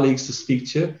two colleagues to speak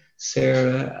to you,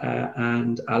 Sarah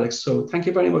and Alex. So thank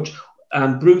you very much.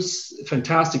 And Bruce,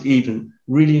 fantastic evening.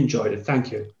 Really enjoyed it.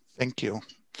 Thank you. Thank you.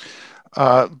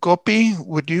 Gopi,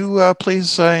 would you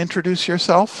please introduce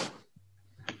yourself?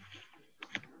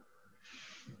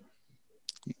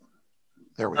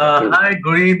 There we go. Hi,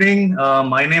 good evening.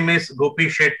 My name is Gopi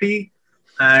Shetty,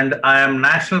 and I am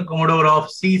National Commodore of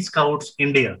Sea Scouts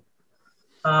India.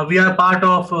 We are part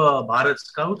of Bharat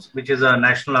Scouts, which is a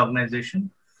national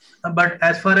organization. But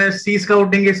as far as Sea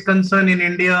Scouting is concerned in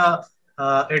India,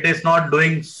 it is not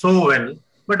doing so well.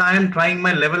 But I am trying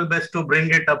my level best to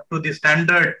bring it up to the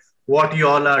standard what you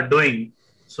all are doing.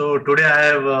 So today I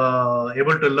have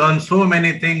able to learn so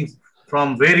many things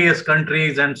from various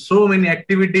countries and so many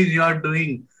activities you are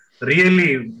doing.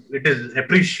 Really, it is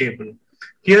appreciable.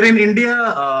 Here in India,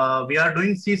 we are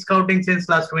doing Sea Scouting since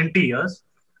last 20 years.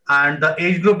 And the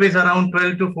age group is around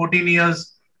 12 to 14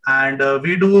 years. And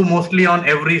we do mostly on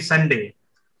every Sunday.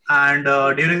 And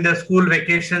during the school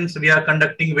vacations, we are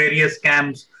conducting various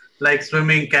camps like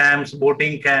swimming camps,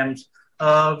 boating camps.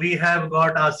 We have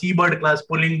got our seabird class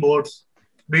pulling boats.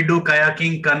 We do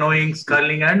kayaking, canoeing,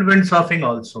 sculling, and windsurfing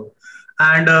also.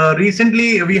 And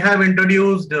recently, we have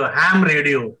introduced ham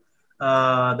radio,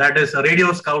 that is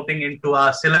radio scouting into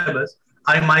our syllabus.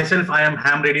 I myself, I am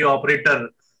ham radio operator.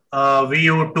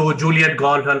 VU2 Juliet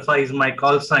Golf Alpha is my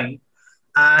call sign.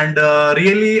 And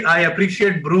really, I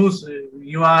appreciate Bruce.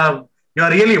 You are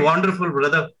really wonderful,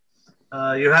 brother.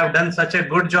 You have done such a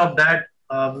good job that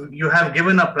you have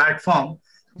given a platform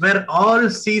where all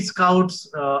Sea Scouts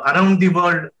around the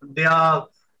world, they are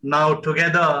now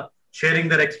together sharing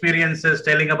their experiences,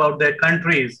 telling about their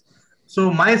countries.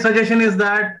 So my suggestion is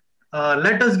that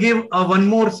let us give one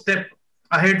more step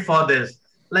ahead for this.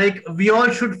 Like we all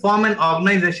should form an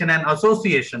organization, an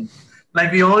association.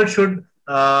 Like we all should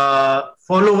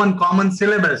follow one common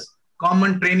syllabus,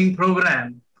 common training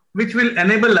program, which will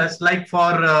enable us, like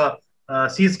for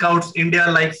Sea Scouts India,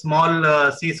 like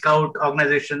small Sea Scout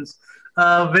organizations,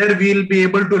 where we'll be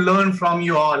able to learn from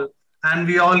you all, and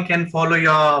we all can follow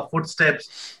your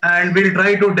footsteps, and we'll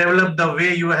try to develop the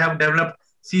way you have developed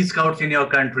Sea Scouts in your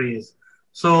countries.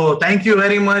 So thank you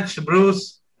very much,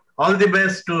 Bruce. All the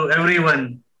best to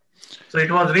everyone. So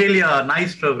it was really a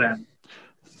nice program.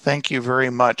 Thank you very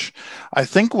much. I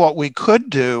think what we could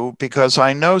do, because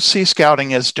I know Sea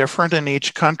Scouting is different in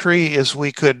each country, is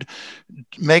we could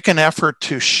make an effort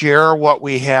to share what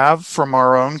we have from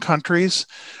our own countries.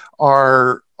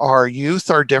 Our youth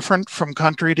are different from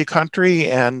country to country,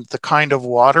 and the kind of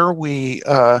water we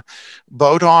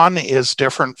boat on is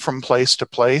different from place to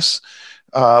place.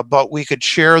 But we could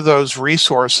share those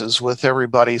resources with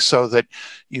everybody so that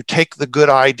you take the good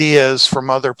ideas from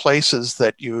other places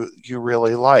that you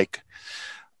really like.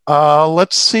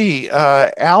 Let's see,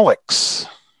 Alex,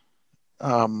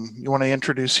 you want to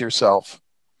introduce yourself?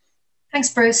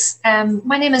 Thanks, Bruce.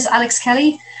 My name is Alex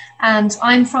Kelly, and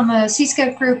I'm from a Sea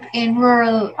Scout group in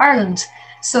rural Ireland.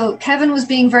 So Kevin was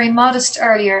being very modest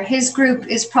earlier. His group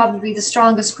is probably the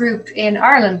strongest group in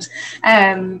Ireland,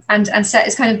 and set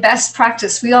is kind of best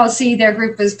practice. We all see their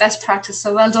group as best practice.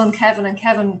 So well done, Kevin, and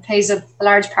Kevin plays a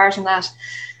large part in that.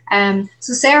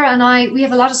 So Sarah and I, we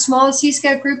have a lot of small Sea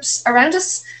Scout groups around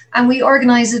us, and we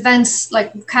organise events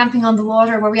like camping on the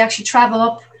water, where we actually travel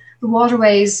up the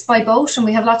waterways by boat, and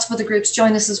we have lots of other groups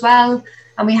join us as well.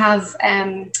 And we have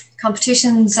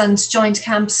competitions and joint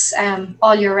camps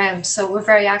all year round. So we're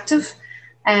very active,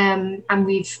 and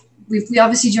we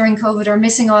obviously during COVID are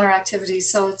missing all our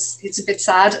activities, so it's a bit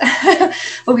sad,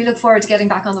 but we look forward to getting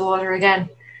back on the water again.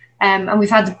 And we've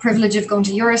had the privilege of going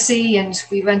to Eurosea, and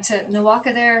we went to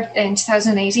Nawaka there in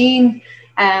 2018.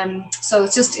 So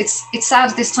it's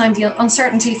sad at this time, the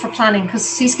uncertainty for planning, because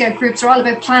Sea Scout groups are all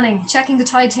about planning, checking the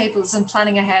tide tables and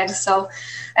planning ahead. So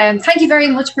thank you very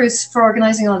much, Bruce, for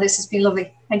organising all this. It's been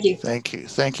lovely. Thank you. Thank you.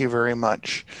 Thank you very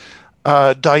much.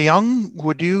 Dayung,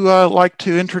 would you like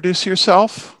to introduce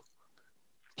yourself?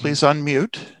 Please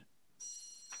unmute.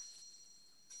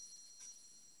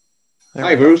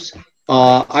 Hi, Bruce.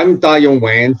 I'm Dayung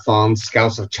Wan from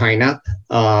Scouts of China.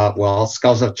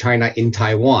 Scouts of China in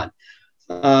Taiwan.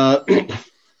 Just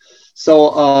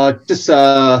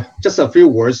a few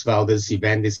words about this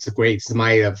event. It's great. It's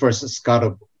my first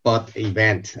Scuttlebutt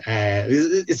event.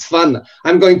 It's fun.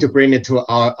 I'm going to bring it to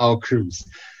our cruise.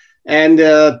 And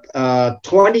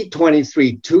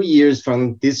 2023, 2 years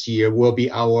from this year, will be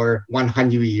our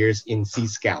 100 years in Sea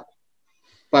Scout.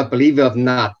 But believe it or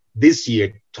not, this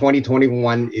year,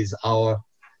 2021, is our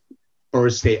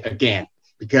birthday again,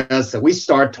 because we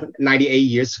started 98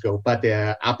 years ago, but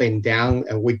up and down,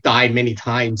 and we died many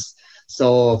times.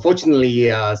 So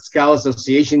fortunately, Scout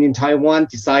Association in Taiwan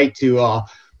decided to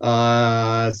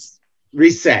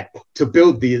reset, to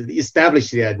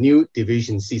establish the new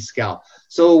division, Sea Scout.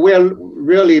 So we're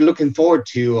really looking forward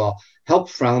to help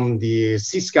from the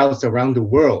Sea Scouts around the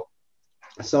world.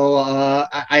 So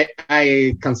I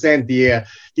consent the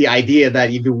idea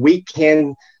that if we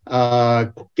can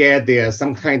get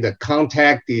some kind of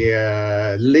contact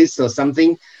list or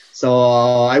something,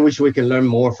 so I wish we can learn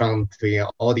more from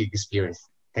all the experience.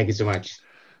 Thank you so much.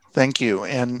 Thank you.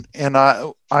 And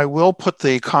I will put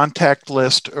the contact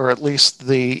list, or at least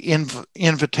the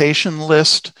invitation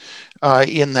list,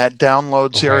 in that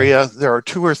downloads area. There are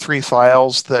 2 or 3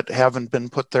 files that haven't been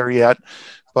put there yet,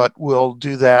 but we'll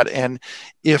do that. And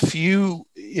if you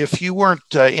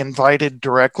weren't invited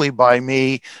directly by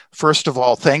me, first of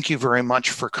all, thank you very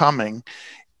much for coming.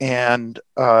 And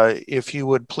if you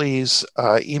would please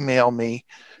email me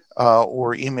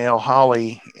or email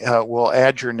Holly, we'll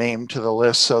add your name to the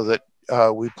list so that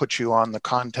we put you on the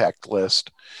contact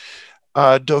list.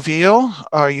 Dovile,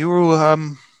 are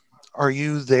you are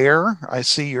you there? I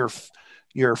see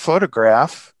your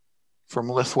photograph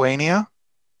from Lithuania.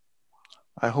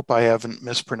 I hope I haven't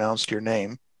mispronounced your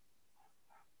name.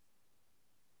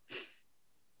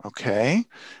 Okay.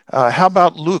 How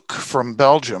about Luke from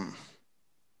Belgium?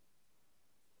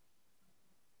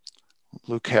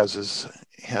 Luke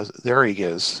there he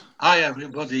is. Hi,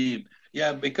 everybody.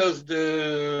 Yeah, because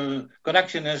the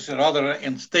connection is rather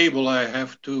unstable, I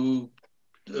have to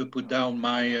put down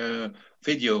my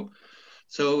video.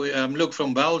 So I'm Luke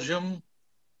from Belgium.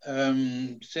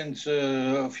 Since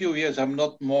a few years, I'm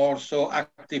not more so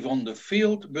active on the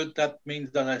field, but that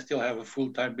means that I still have a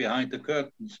full time behind the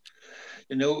curtains.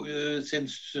 You know,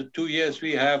 since 2 years,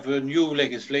 we have a new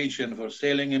legislation for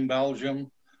sailing in Belgium,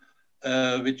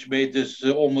 which made this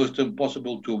almost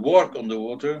impossible to work on the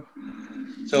water.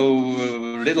 So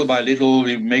little by little,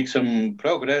 we make some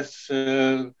progress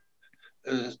that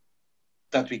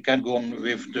we can go on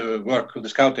with the work, the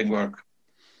scouting work.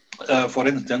 For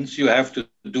instance, you have to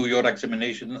do your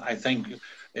examination. I think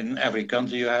in every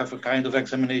country you have a kind of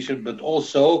examination, but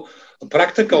also a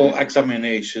practical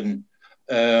examination.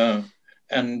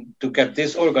 And to get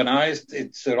this organized,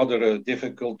 it's rather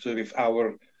difficult with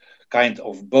our kind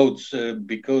of boats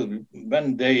because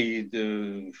when they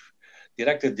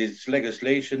directed this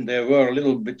legislation, they were a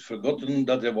little bit forgotten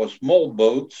that there were small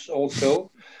boats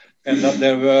also, and that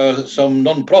there were some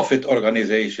non-profit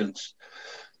organizations.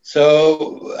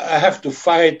 So I have to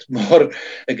fight more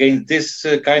against this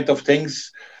kind of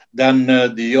things than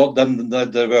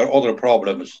there were other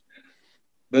problems.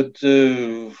 But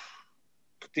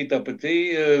petit à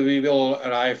petit, we will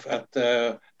arrive at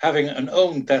having an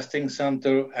own testing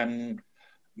center, and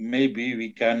maybe we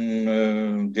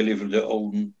can deliver the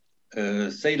own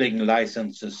sailing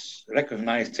licenses,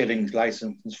 recognized sailing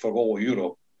licenses for all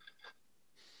Europe.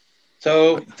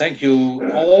 So thank you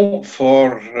all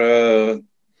for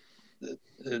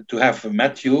to have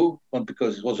met you,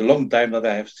 because it was a long time that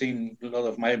I have seen a lot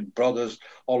of my brothers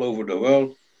all over the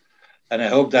world. And I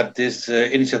hope that this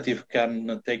initiative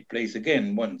can take place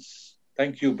again once.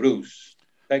 Thank you, Bruce.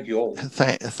 Thank you all.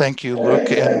 Thank you,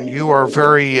 Luke. And you are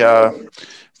very,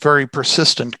 very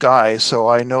persistent guy, so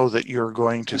I know that you're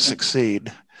going to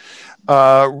succeed.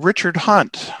 Richard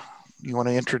Hunt, you want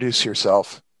to introduce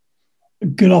yourself?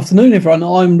 Good afternoon, everyone.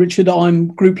 I'm Richard. I'm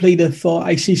group leader for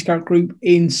a Sea Scout group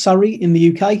in Surrey in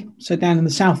the UK, so down in the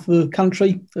south of the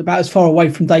country, about as far away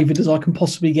from David as I can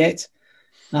possibly get,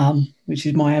 which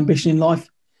is my ambition in life.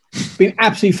 It's been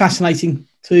absolutely fascinating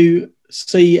to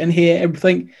see and hear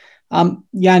everything.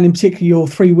 Jan, in particular, your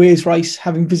 3 Weirs race,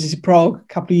 having visited Prague a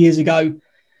couple of years ago,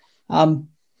 I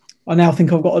now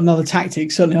think I've got another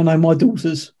tactic. Certainly, I know my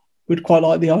daughters would quite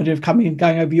like the idea of coming and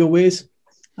going over your Weirs.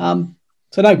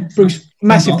 So no, Bruce,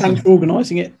 massive thanks for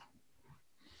organising it.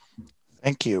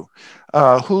 Thank you.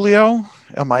 Julio,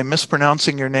 am I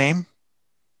mispronouncing your name?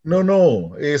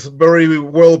 No, it's very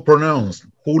well pronounced.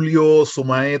 Julio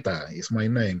Sumaeta is my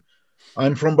name.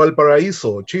 I'm from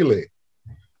Valparaíso, Chile.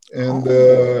 And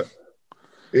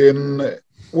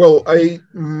well, I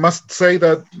must say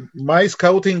that my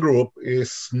scouting group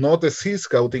is not a sea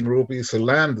scouting group, it's a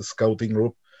land scouting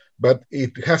group, but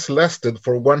it has lasted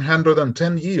for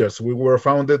 110 years. We were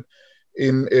founded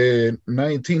in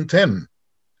 1910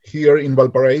 here in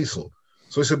Valparaíso.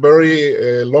 So it's a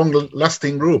very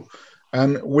long-lasting group.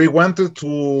 And we wanted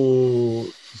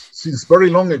to, since very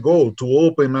long ago, to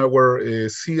open our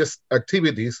sea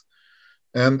activities.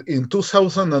 And in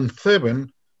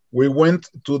 2007, we went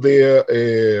to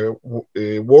the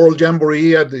World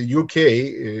Jamboree at the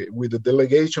UK with the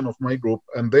delegation of my group.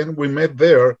 And then we met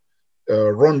there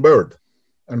Ron Bird.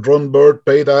 And Ron Bird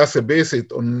paid us a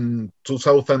visit on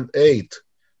 2008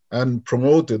 and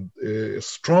promoted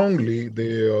strongly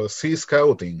the sea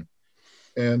scouting.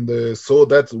 And so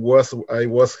that was, I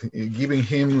was giving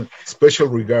him special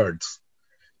regards.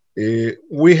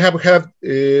 We have had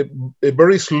a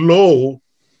very slow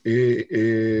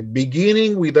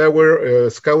beginning with our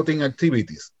scouting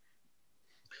activities.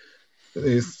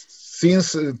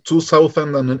 Since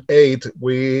 2008,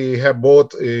 we have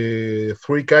bought 3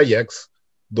 kayaks,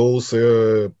 those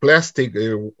plastic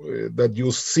that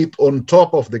you sit on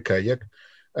top of the kayak,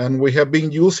 and we have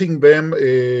been using them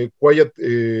quite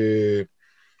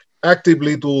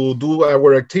actively to do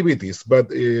our activities, but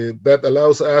that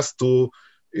allows us to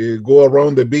go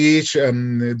around the beach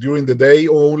and during the day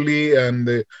only,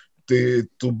 and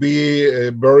to be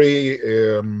very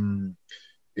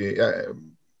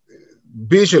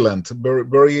vigilant,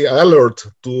 very alert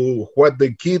to what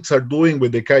the kids are doing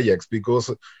with the kayaks,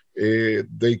 because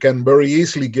they can very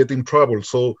easily get in trouble.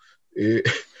 So it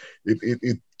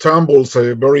tumbles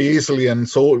very easily, and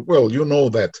so, well, you know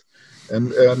that.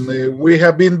 and we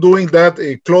have been doing that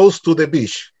close to the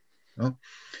beach.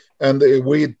 And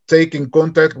we take in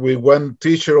contact with one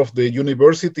teacher of the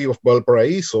University of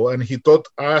Valparaiso, and he taught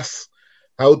us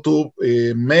how to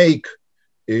make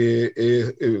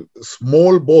a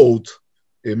small boat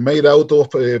made out of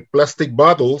plastic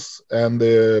bottles and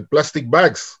plastic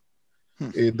bags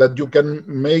that you can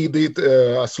make it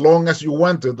as long as you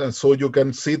wanted, and so you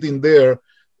can sit in there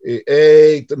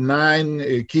 8,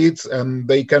 9 kids, and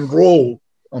they can row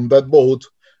on that boat.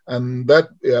 And that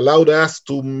allowed us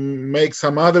to make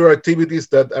some other activities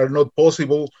that are not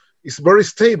possible. It's very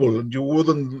stable. You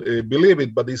wouldn't believe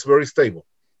it, but it's very stable.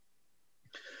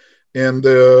 And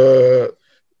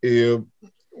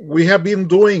we have been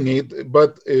doing it,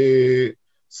 but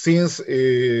since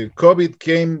COVID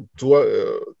came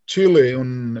to Chile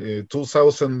in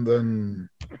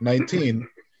 2019,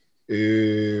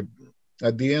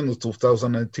 at the end of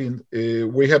 2019,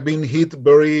 we have been hit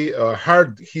very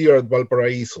hard here at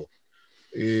Valparaiso.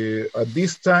 At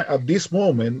this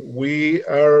moment, we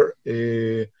are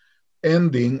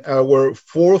ending our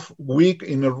 4th week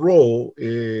in a row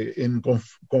in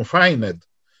confined,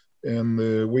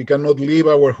 and we cannot leave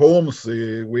our homes.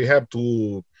 We have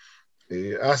to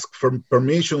ask for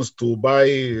permissions to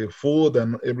buy food,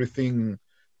 and everything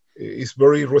is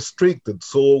very restricted.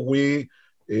 So we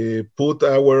put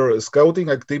our scouting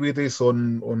activities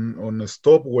on a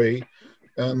stop way,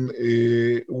 and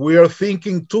we are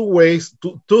thinking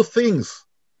two things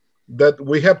that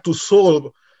we have to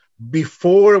solve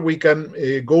before we can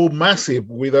go massive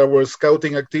with our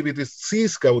scouting activities, sea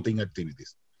scouting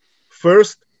activities.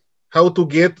 First, how to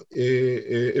get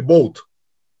a boat.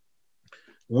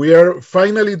 We are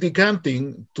finally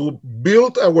decanting to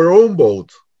build our own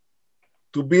boat.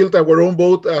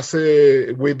 As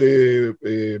with the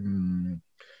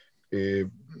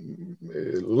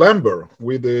lumber,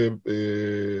 with the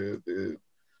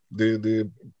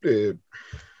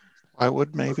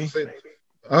plywood, maybe.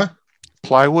 Huh?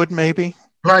 Plywood, maybe.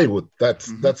 Plywood. That's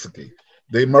the key.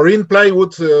 The marine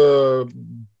plywood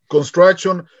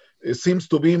construction seems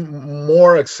to be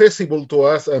more accessible to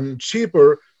us and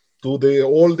cheaper to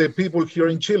all the people here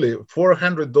in Chile.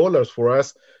 $400 for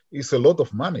us is a lot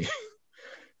of money.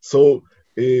 So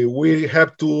we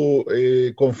have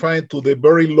to confine to the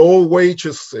very low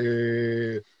wages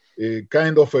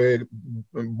kind of a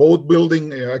boat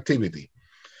building activity.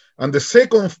 And the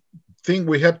second thing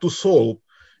we have to solve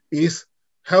is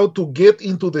how to get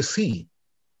into the sea,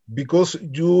 because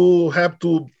you have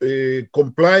to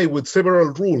comply with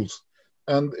several rules.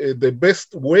 And the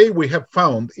best way we have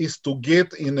found is to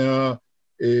get in a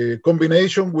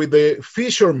combination with the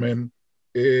fishermen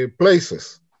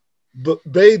places.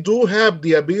 They do have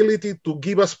the ability to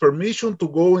give us permission to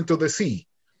go into the sea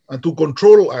and to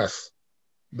control us.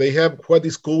 They have what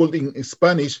is called in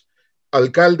Spanish,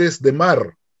 alcaldes de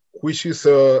mar, which is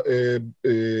a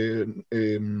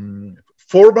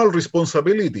formal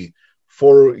responsibility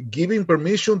for giving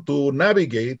permission to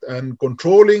navigate and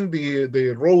controlling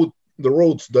the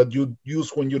roads that you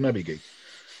use when you navigate.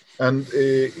 And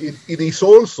it is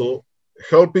also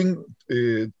helping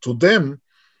to them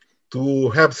to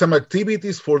have some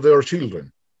activities for their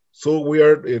children. So we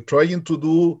are trying to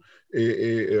do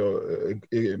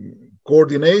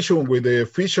coordination with the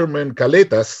fishermen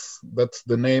caletas, that's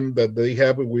the name that they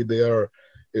have with their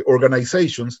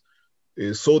organizations,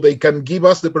 so they can give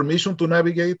us the permission to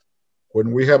navigate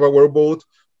when we have our boat,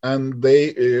 and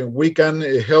we can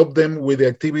help them with the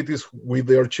activities with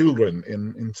their children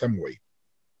in some way.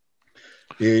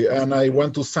 And I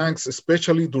want to thank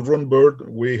especially to Ron Bird.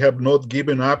 We have not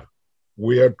given up.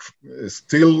 We are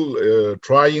still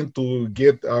trying to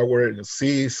get our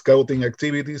sea scouting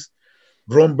activities.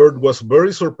 Ron Bird was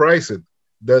very surprised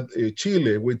that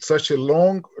Chile, with such a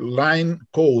long line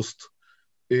coast,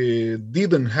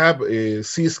 didn't have a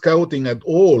sea scouting at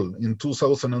all in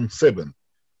 2007.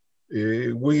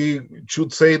 We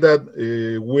should say that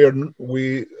we are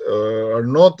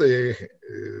not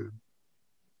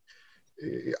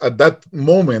at that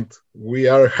moment. We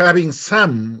are having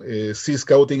some sea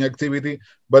scouting activity,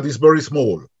 but it's very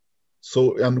small.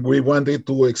 So, and we wanted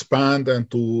to expand and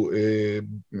to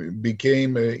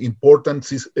become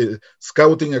important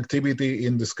scouting activity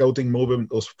in the scouting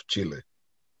movement of Chile.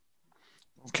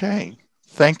 Okay,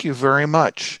 thank you very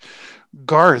much.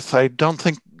 Garth, I don't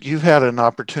think you've had an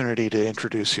opportunity to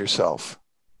introduce yourself.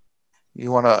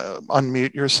 You want to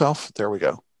unmute yourself? There we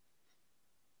go.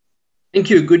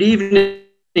 Thank you. Good evening.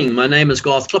 My name is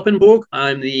Garth Kloppenborg.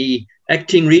 I'm the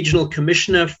Acting Regional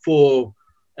Commissioner for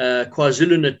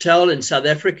KwaZulu-Natal in South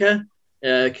Africa.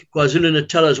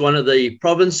 KwaZulu-Natal is one of the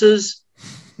provinces.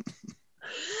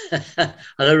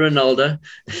 Hello, Ronaldo.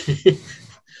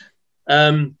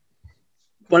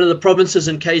 One of the provinces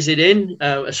in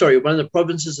KZN, sorry, one of the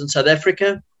provinces in South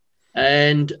Africa.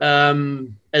 And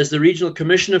as the regional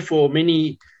commissioner for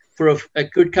a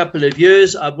good couple of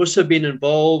years, I've also been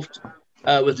involved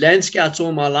with Land Scouts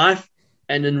all my life,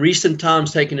 and in recent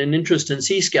times taken an interest in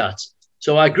Sea Scouts.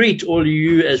 So I greet all of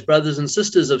you as brothers and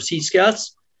sisters of Sea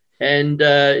Scouts, and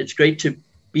it's great to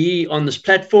be on this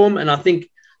platform. And I think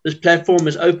this platform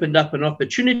has opened up an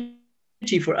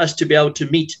opportunity for us to be able to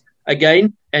meet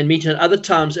again and meet at other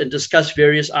times and discuss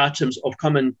various items of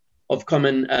common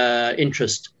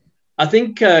interest. I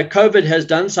think COVID has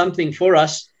done something for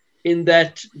us in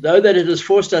that, though that it has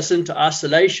forced us into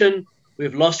isolation,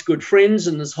 we've lost good friends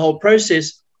in this whole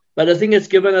process, but I think it's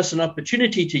given us an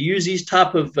opportunity to use these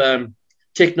type of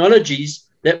technologies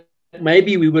that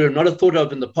maybe we would have not have thought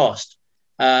of in the past,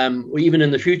 or even in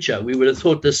the future. We would have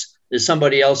thought this is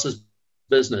somebody else's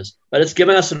business, but it's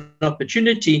given us an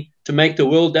opportunity to make the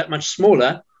world that much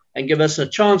smaller and give us a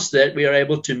chance that we are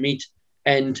able to meet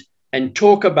and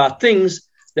talk about things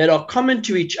that are common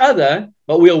to each other,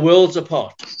 but we are worlds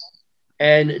apart.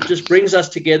 And it just brings us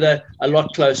together a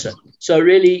lot closer. So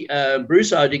really,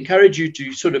 Bruce, I'd encourage you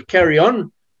to sort of carry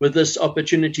on with this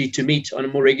opportunity to meet on a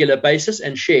more regular basis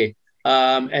and share.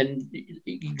 And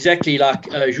exactly like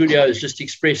Julio has just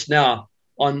expressed now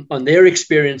on their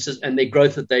experiences and their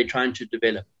growth that they're trying to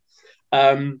develop.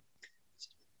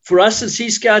 For us in Sea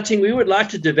Scouting, we would like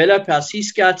to develop our Sea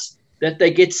Scouts that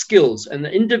they get skills. And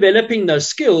in developing those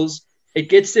skills, it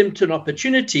gets them to an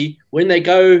opportunity when they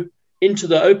go into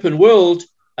the open world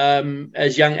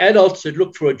as young adults that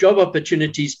look for job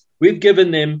opportunities. We've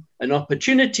given them an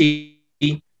opportunity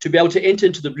to be able to enter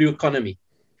into the blue economy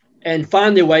and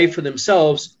find their way for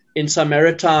themselves in some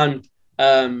maritime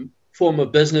form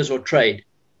of business or trade.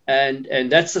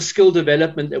 And that's the skill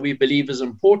development that we believe is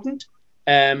important,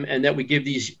 and that we give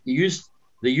the youth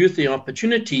the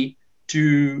opportunity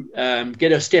to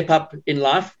get a step up in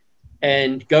life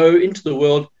and go into the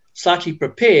world slightly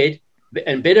prepared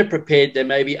and better prepared than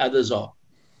maybe others are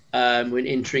when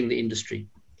entering the industry.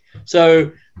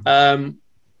 So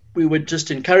we would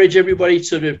just encourage everybody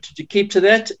sort of to keep to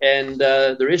that. And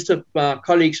the rest of our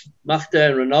colleagues, Magda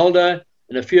and Ronaldo,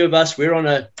 and a few of us, we're on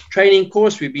a training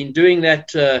course. We've been doing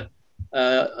that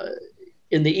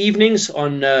in the evenings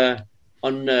on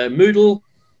Moodle,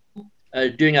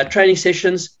 doing our training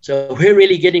sessions. So we're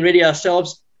really getting ready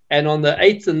ourselves. And on the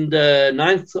 8th and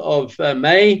 9th of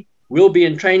May, we'll be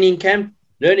in training camp,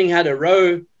 learning how to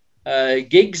row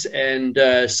gigs and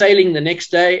sailing the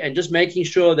next day, and just making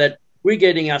sure that we're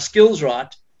getting our skills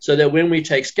right so that when we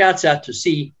take scouts out to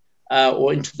sea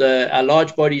or into our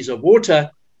large bodies of water,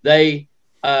 they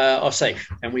are safe.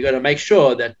 And we've got to make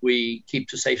sure that we keep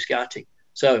to safe scouting.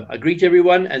 So I greet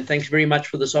everyone, and thanks very much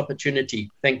for this opportunity.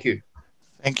 Thank you.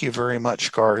 Thank you very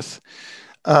much, Garth.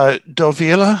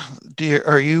 Dovila,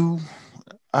 are you,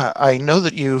 I know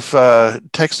that you've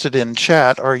texted in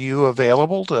chat. Are you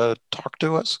available to talk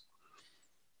to us?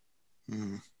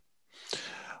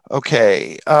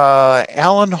 Okay.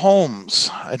 Alan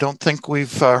Holmes, I don't think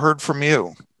we've heard from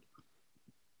you.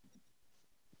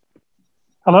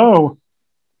 Hello.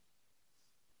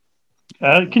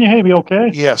 Can you hear me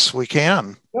okay? Yes, we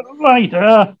can. Right.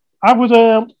 I was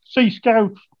a Sea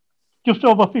Scout just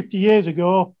over 50 years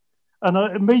ago,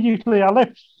 and immediately I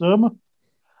left them.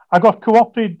 I got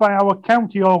co-opted by our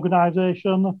county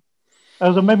organisation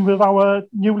as a member of our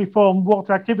newly formed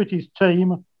water activities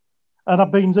team, and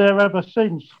I've been there ever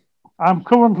since. I'm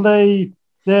currently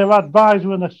their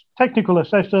advisor and a technical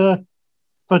assessor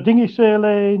for dinghy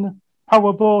sailing,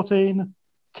 power boating,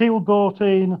 keel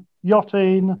boating,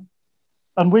 yachting,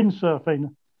 and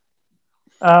windsurfing.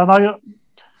 And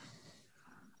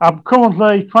I'm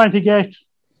currently trying to get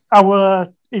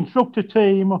our instructor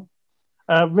team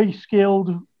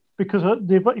reskilled, because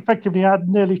they've effectively had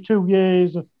nearly 2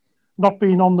 years not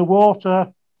being on the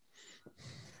water.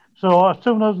 So as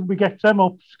soon as we get them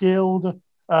upskilled,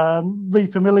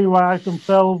 refamiliarise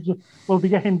themselves, we'll be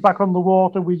getting back on the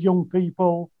water with young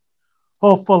people,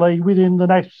 hopefully within the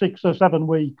next 6 or 7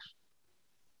 weeks.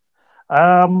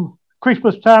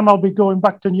 Christmas time, I'll be going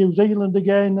back to New Zealand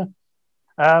again,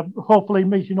 hopefully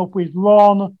meeting up with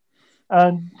Ron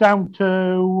and down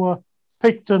to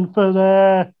Picton for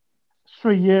their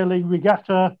 3-yearly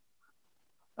regatta.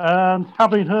 And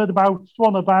having heard about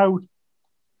Scuttlebutt,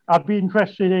 I'd be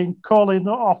interested in calling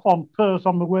off on Perth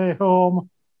on the way home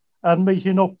and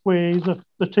meeting up with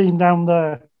the team down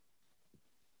there.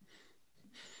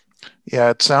 Yeah,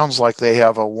 it sounds like they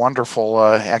have a wonderful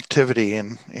activity,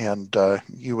 and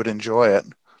you would enjoy it.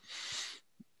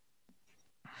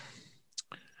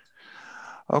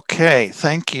 Okay,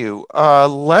 thank you.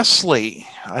 Leslie,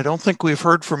 I don't think we've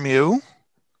heard from you.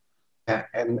 Yeah,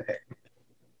 and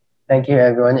thank you,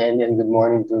 everyone, and good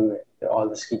morning to all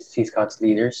the Sea Scouts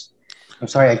leaders. I'm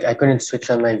sorry I couldn't switch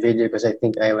on my video because I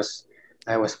think I was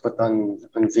put on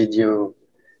video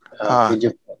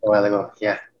video a while ago.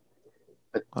 Yeah,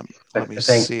 but let me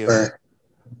thanks see for.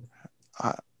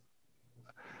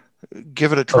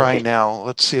 Give it a try now.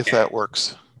 Let's see if that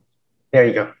works. There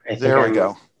you go. There we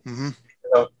go. Mm-hmm.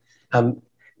 So,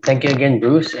 thank you again,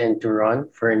 Bruce, and to Ron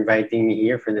for inviting me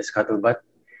here for the Scuttlebutt.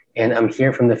 And I'm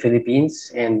here from the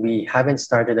Philippines, and we haven't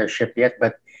started our ship yet,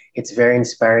 but it's very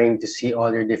inspiring to see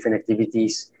all your different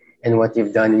activities and what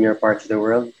you've done in your part of the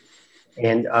world.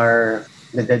 And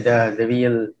the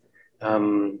real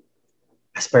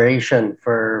aspiration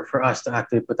for us to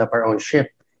actually put up our own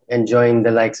ship and join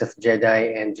the likes of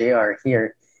Jedi and JR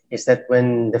here is that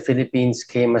when the Philippines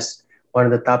came as one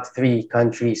of the top 3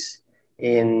 countries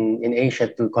in Asia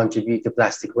to contribute to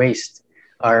plastic waste,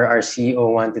 our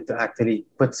CEO wanted to actually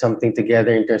put something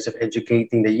together in terms of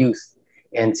educating the youth.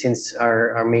 And since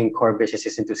our main core business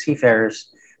is into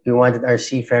seafarers, we wanted our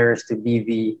seafarers to be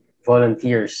the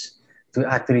volunteers to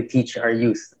actually teach our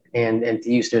youth and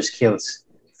to use their skills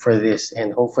for this.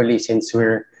 And hopefully, since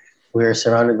we're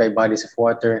surrounded by bodies of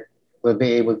water, we'll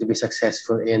be able to be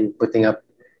successful in putting up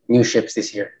new ships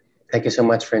this year. Thank you so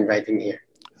much for inviting me here.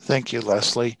 Thank you,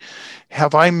 Leslie.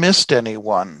 Have I missed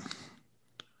anyone?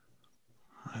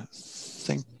 I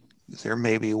think there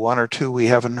may be 1 or 2 we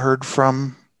haven't heard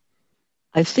from.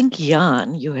 I think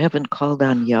Jan, you haven't called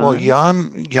on Jan. Well,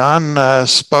 Jan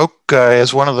spoke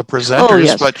as one of the presenters. Oh,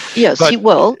 yes.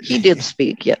 But he did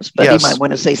speak, yes, but yes, he might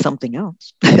want to say something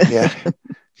else. Yeah.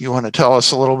 You want to tell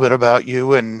us a little bit about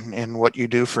you and what you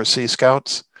do for Sea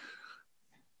Scouts?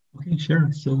 Okay,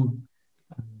 sure. So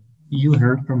you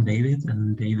heard from David,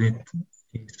 and David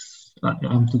is,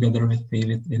 I'm together with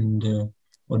David in the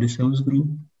Odysseus group.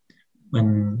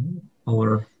 When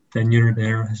our tenure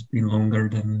there has been longer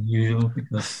than usual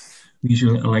because we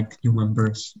usually elect new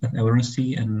members at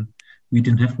Eversea, and we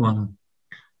didn't have one.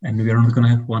 And we are not going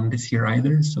to have one this year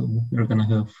either, so we're going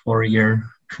to have 4-year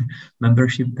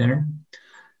membership there.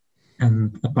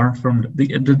 And apart from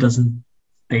that doesn't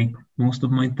take most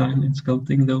of my time in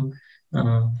scouting, though.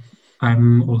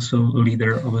 I'm also a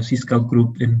leader of a Sea Scout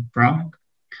group in Prague.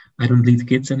 I don't lead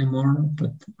kids anymore,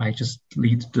 but I just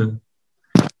lead the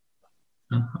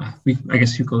I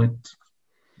guess you call it,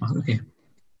 okay,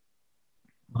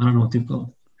 I don't know what you call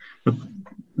it, but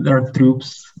there are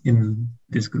troops in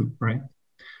this group, right?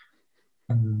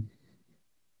 And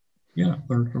yeah,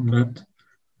 apart from that,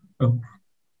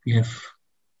 we have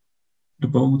the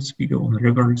boats, we go on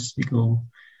rivers, we go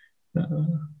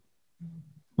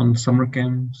on summer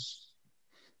camps.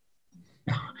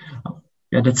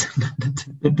 Yeah, that's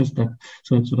that.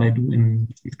 So that's what I do in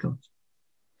Sea Scouts.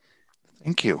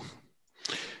 Thank you.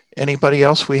 Anybody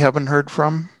else we haven't heard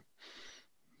from?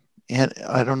 And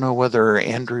I don't know whether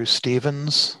Andrew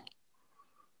Stevens.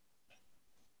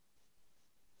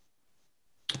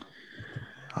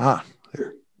 There.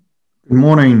 Good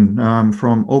morning. I'm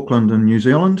from Auckland in New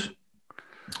Zealand.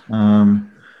 I'm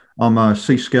a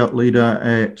Sea Scout leader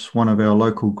at one of our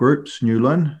local groups, New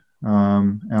Lynn.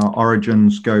 Our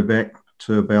origins go back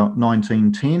to about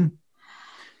 1910.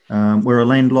 We're a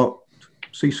landlocked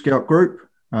Sea Scout group,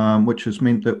 which has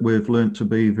meant that we've learnt to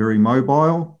be very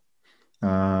mobile,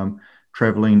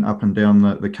 travelling up and down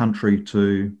the country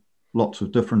to lots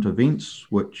of different events,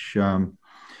 which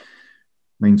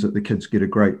means that the kids get a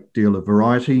great deal of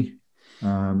variety.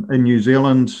 In New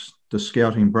Zealand, the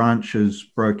scouting branch is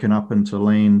broken up into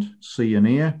land, sea and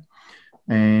air,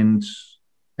 and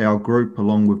our group,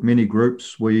 along with many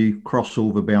groups, we cross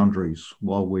all the boundaries.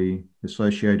 While we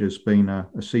associate as being a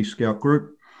Sea Scout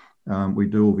group, we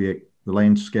do all the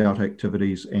land scout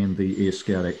activities and the air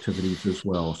scout activities as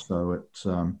well. So it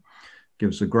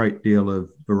gives a great deal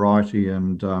of variety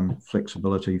and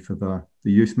flexibility for the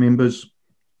youth members.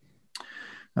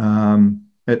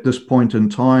 At this point in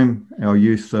time, our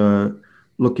youth are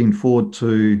looking forward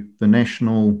to the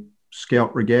National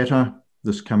Scout Regatta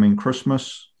this coming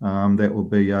Christmas. That will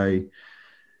be a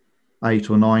 8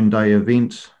 or 9 day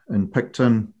event in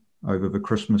Picton over the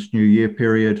Christmas New Year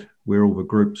period, where all the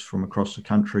groups from across the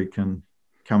country can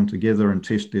come together and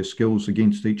test their skills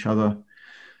against each other.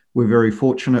 We're very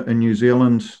fortunate in New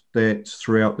Zealand that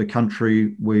throughout the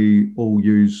country we all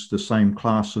use the same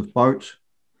class of boat,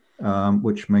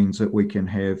 which means that we can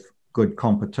have good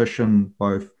competition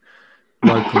both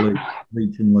locally,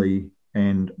 regionally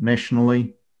and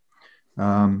nationally.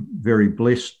 Very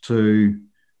blessed to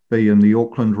be in the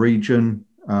Auckland region,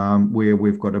 where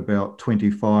we've got about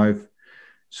 25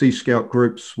 Sea Scout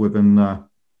groups within the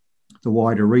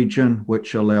wider region,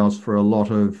 which allows for a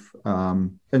lot of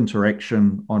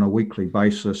interaction on a weekly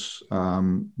basis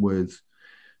with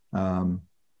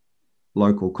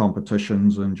local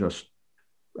competitions and just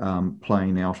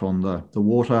playing out on the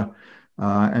water,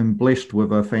 and blessed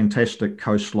with a fantastic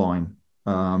coastline,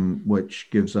 which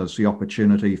gives us the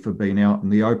opportunity for being out in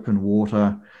the open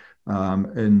water,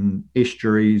 in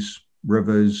estuaries,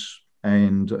 rivers,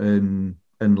 and in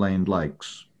inland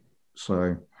lakes.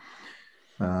 So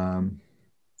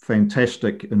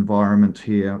fantastic environment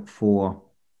here for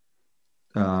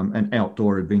an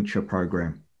outdoor adventure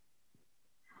program.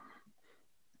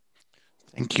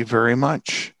 Thank you very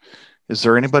much. Is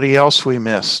there anybody else we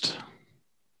missed?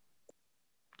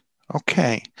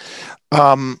 Okay.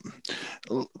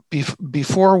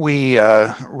 Before we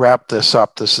wrap this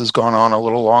up, this has gone on a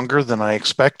little longer than I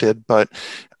expected, but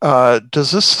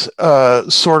does this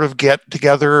sort of get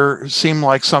together seem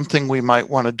like something we might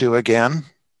want to do again?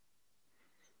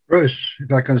 Bruce,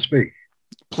 if I can speak.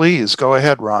 Please, go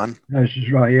ahead, Ron. This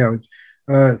is right, yeah.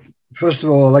 First of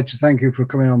all, I'd like to thank you for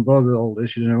coming on board with all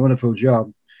this. You're doing a wonderful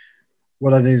job.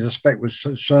 What I didn't expect was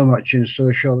so much in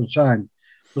so short a time.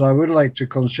 But I would like to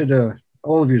consider,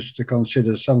 all of you to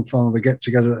consider some form of a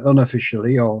get-together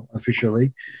unofficially or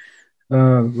officially. We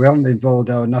haven't involved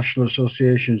our national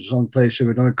associations on place so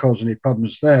we don't cause any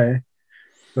problems there.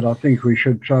 But I think we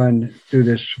should try and do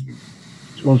this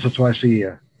once or twice a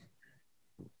year.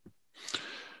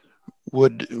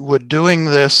 Would doing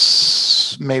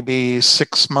this maybe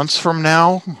 6 months from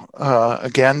now,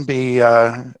 again, be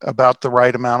about the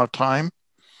right amount of time?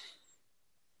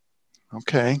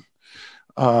 Okay.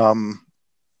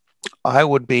 I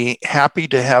would be happy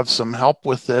to have some help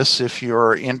with this if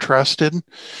you're interested.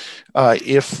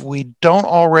 If we don't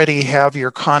already have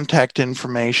your contact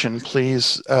information,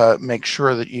 please make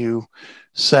sure that you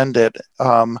send it.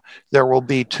 There will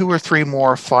be 2 or 3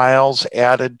 more files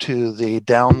added to the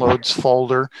downloads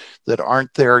folder that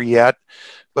aren't there yet,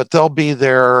 but they'll be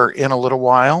there in a little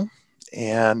while.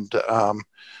 And I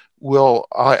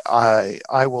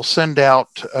will send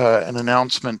out an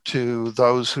announcement to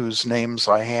those whose names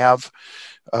I have,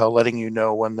 letting you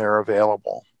know when they're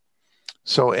available.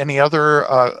 So any other,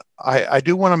 I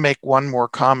do want to make one more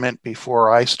comment before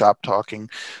I stop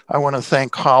talking. I want to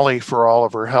thank Holly for all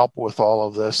of her help with all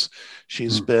of this.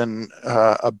 She's been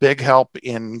a big help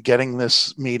in getting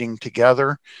this meeting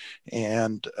together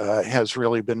and has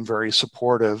really been very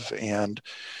supportive. And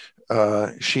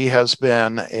she has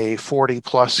been a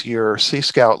 40+ year Sea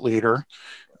Scout leader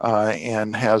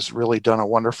and has really done a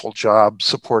wonderful job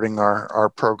supporting our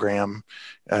program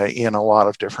in a lot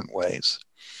of different ways.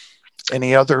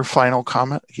 Any other final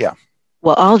comment? Yeah.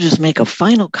 Well, I'll just make a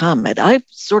final comment. I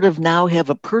sort of now have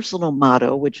a personal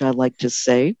motto, which I like to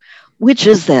say, which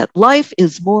is that life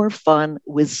is more fun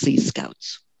with Sea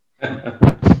Scouts.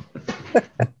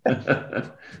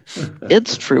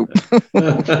 It's true.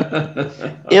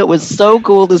 It was so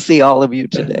cool to see all of you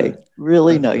today.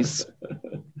 Really nice.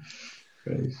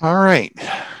 All right.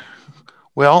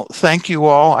 Well, thank you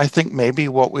all. I think maybe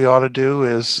what we ought to do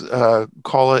is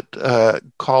call it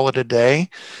a day.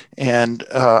 And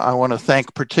I want to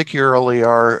thank particularly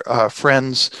our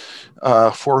friends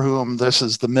for whom this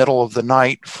is the middle of the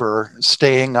night for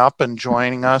staying up and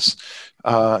joining us.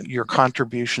 Your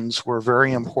contributions were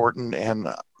very important, and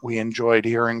we enjoyed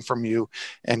hearing from you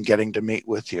and getting to meet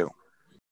with you.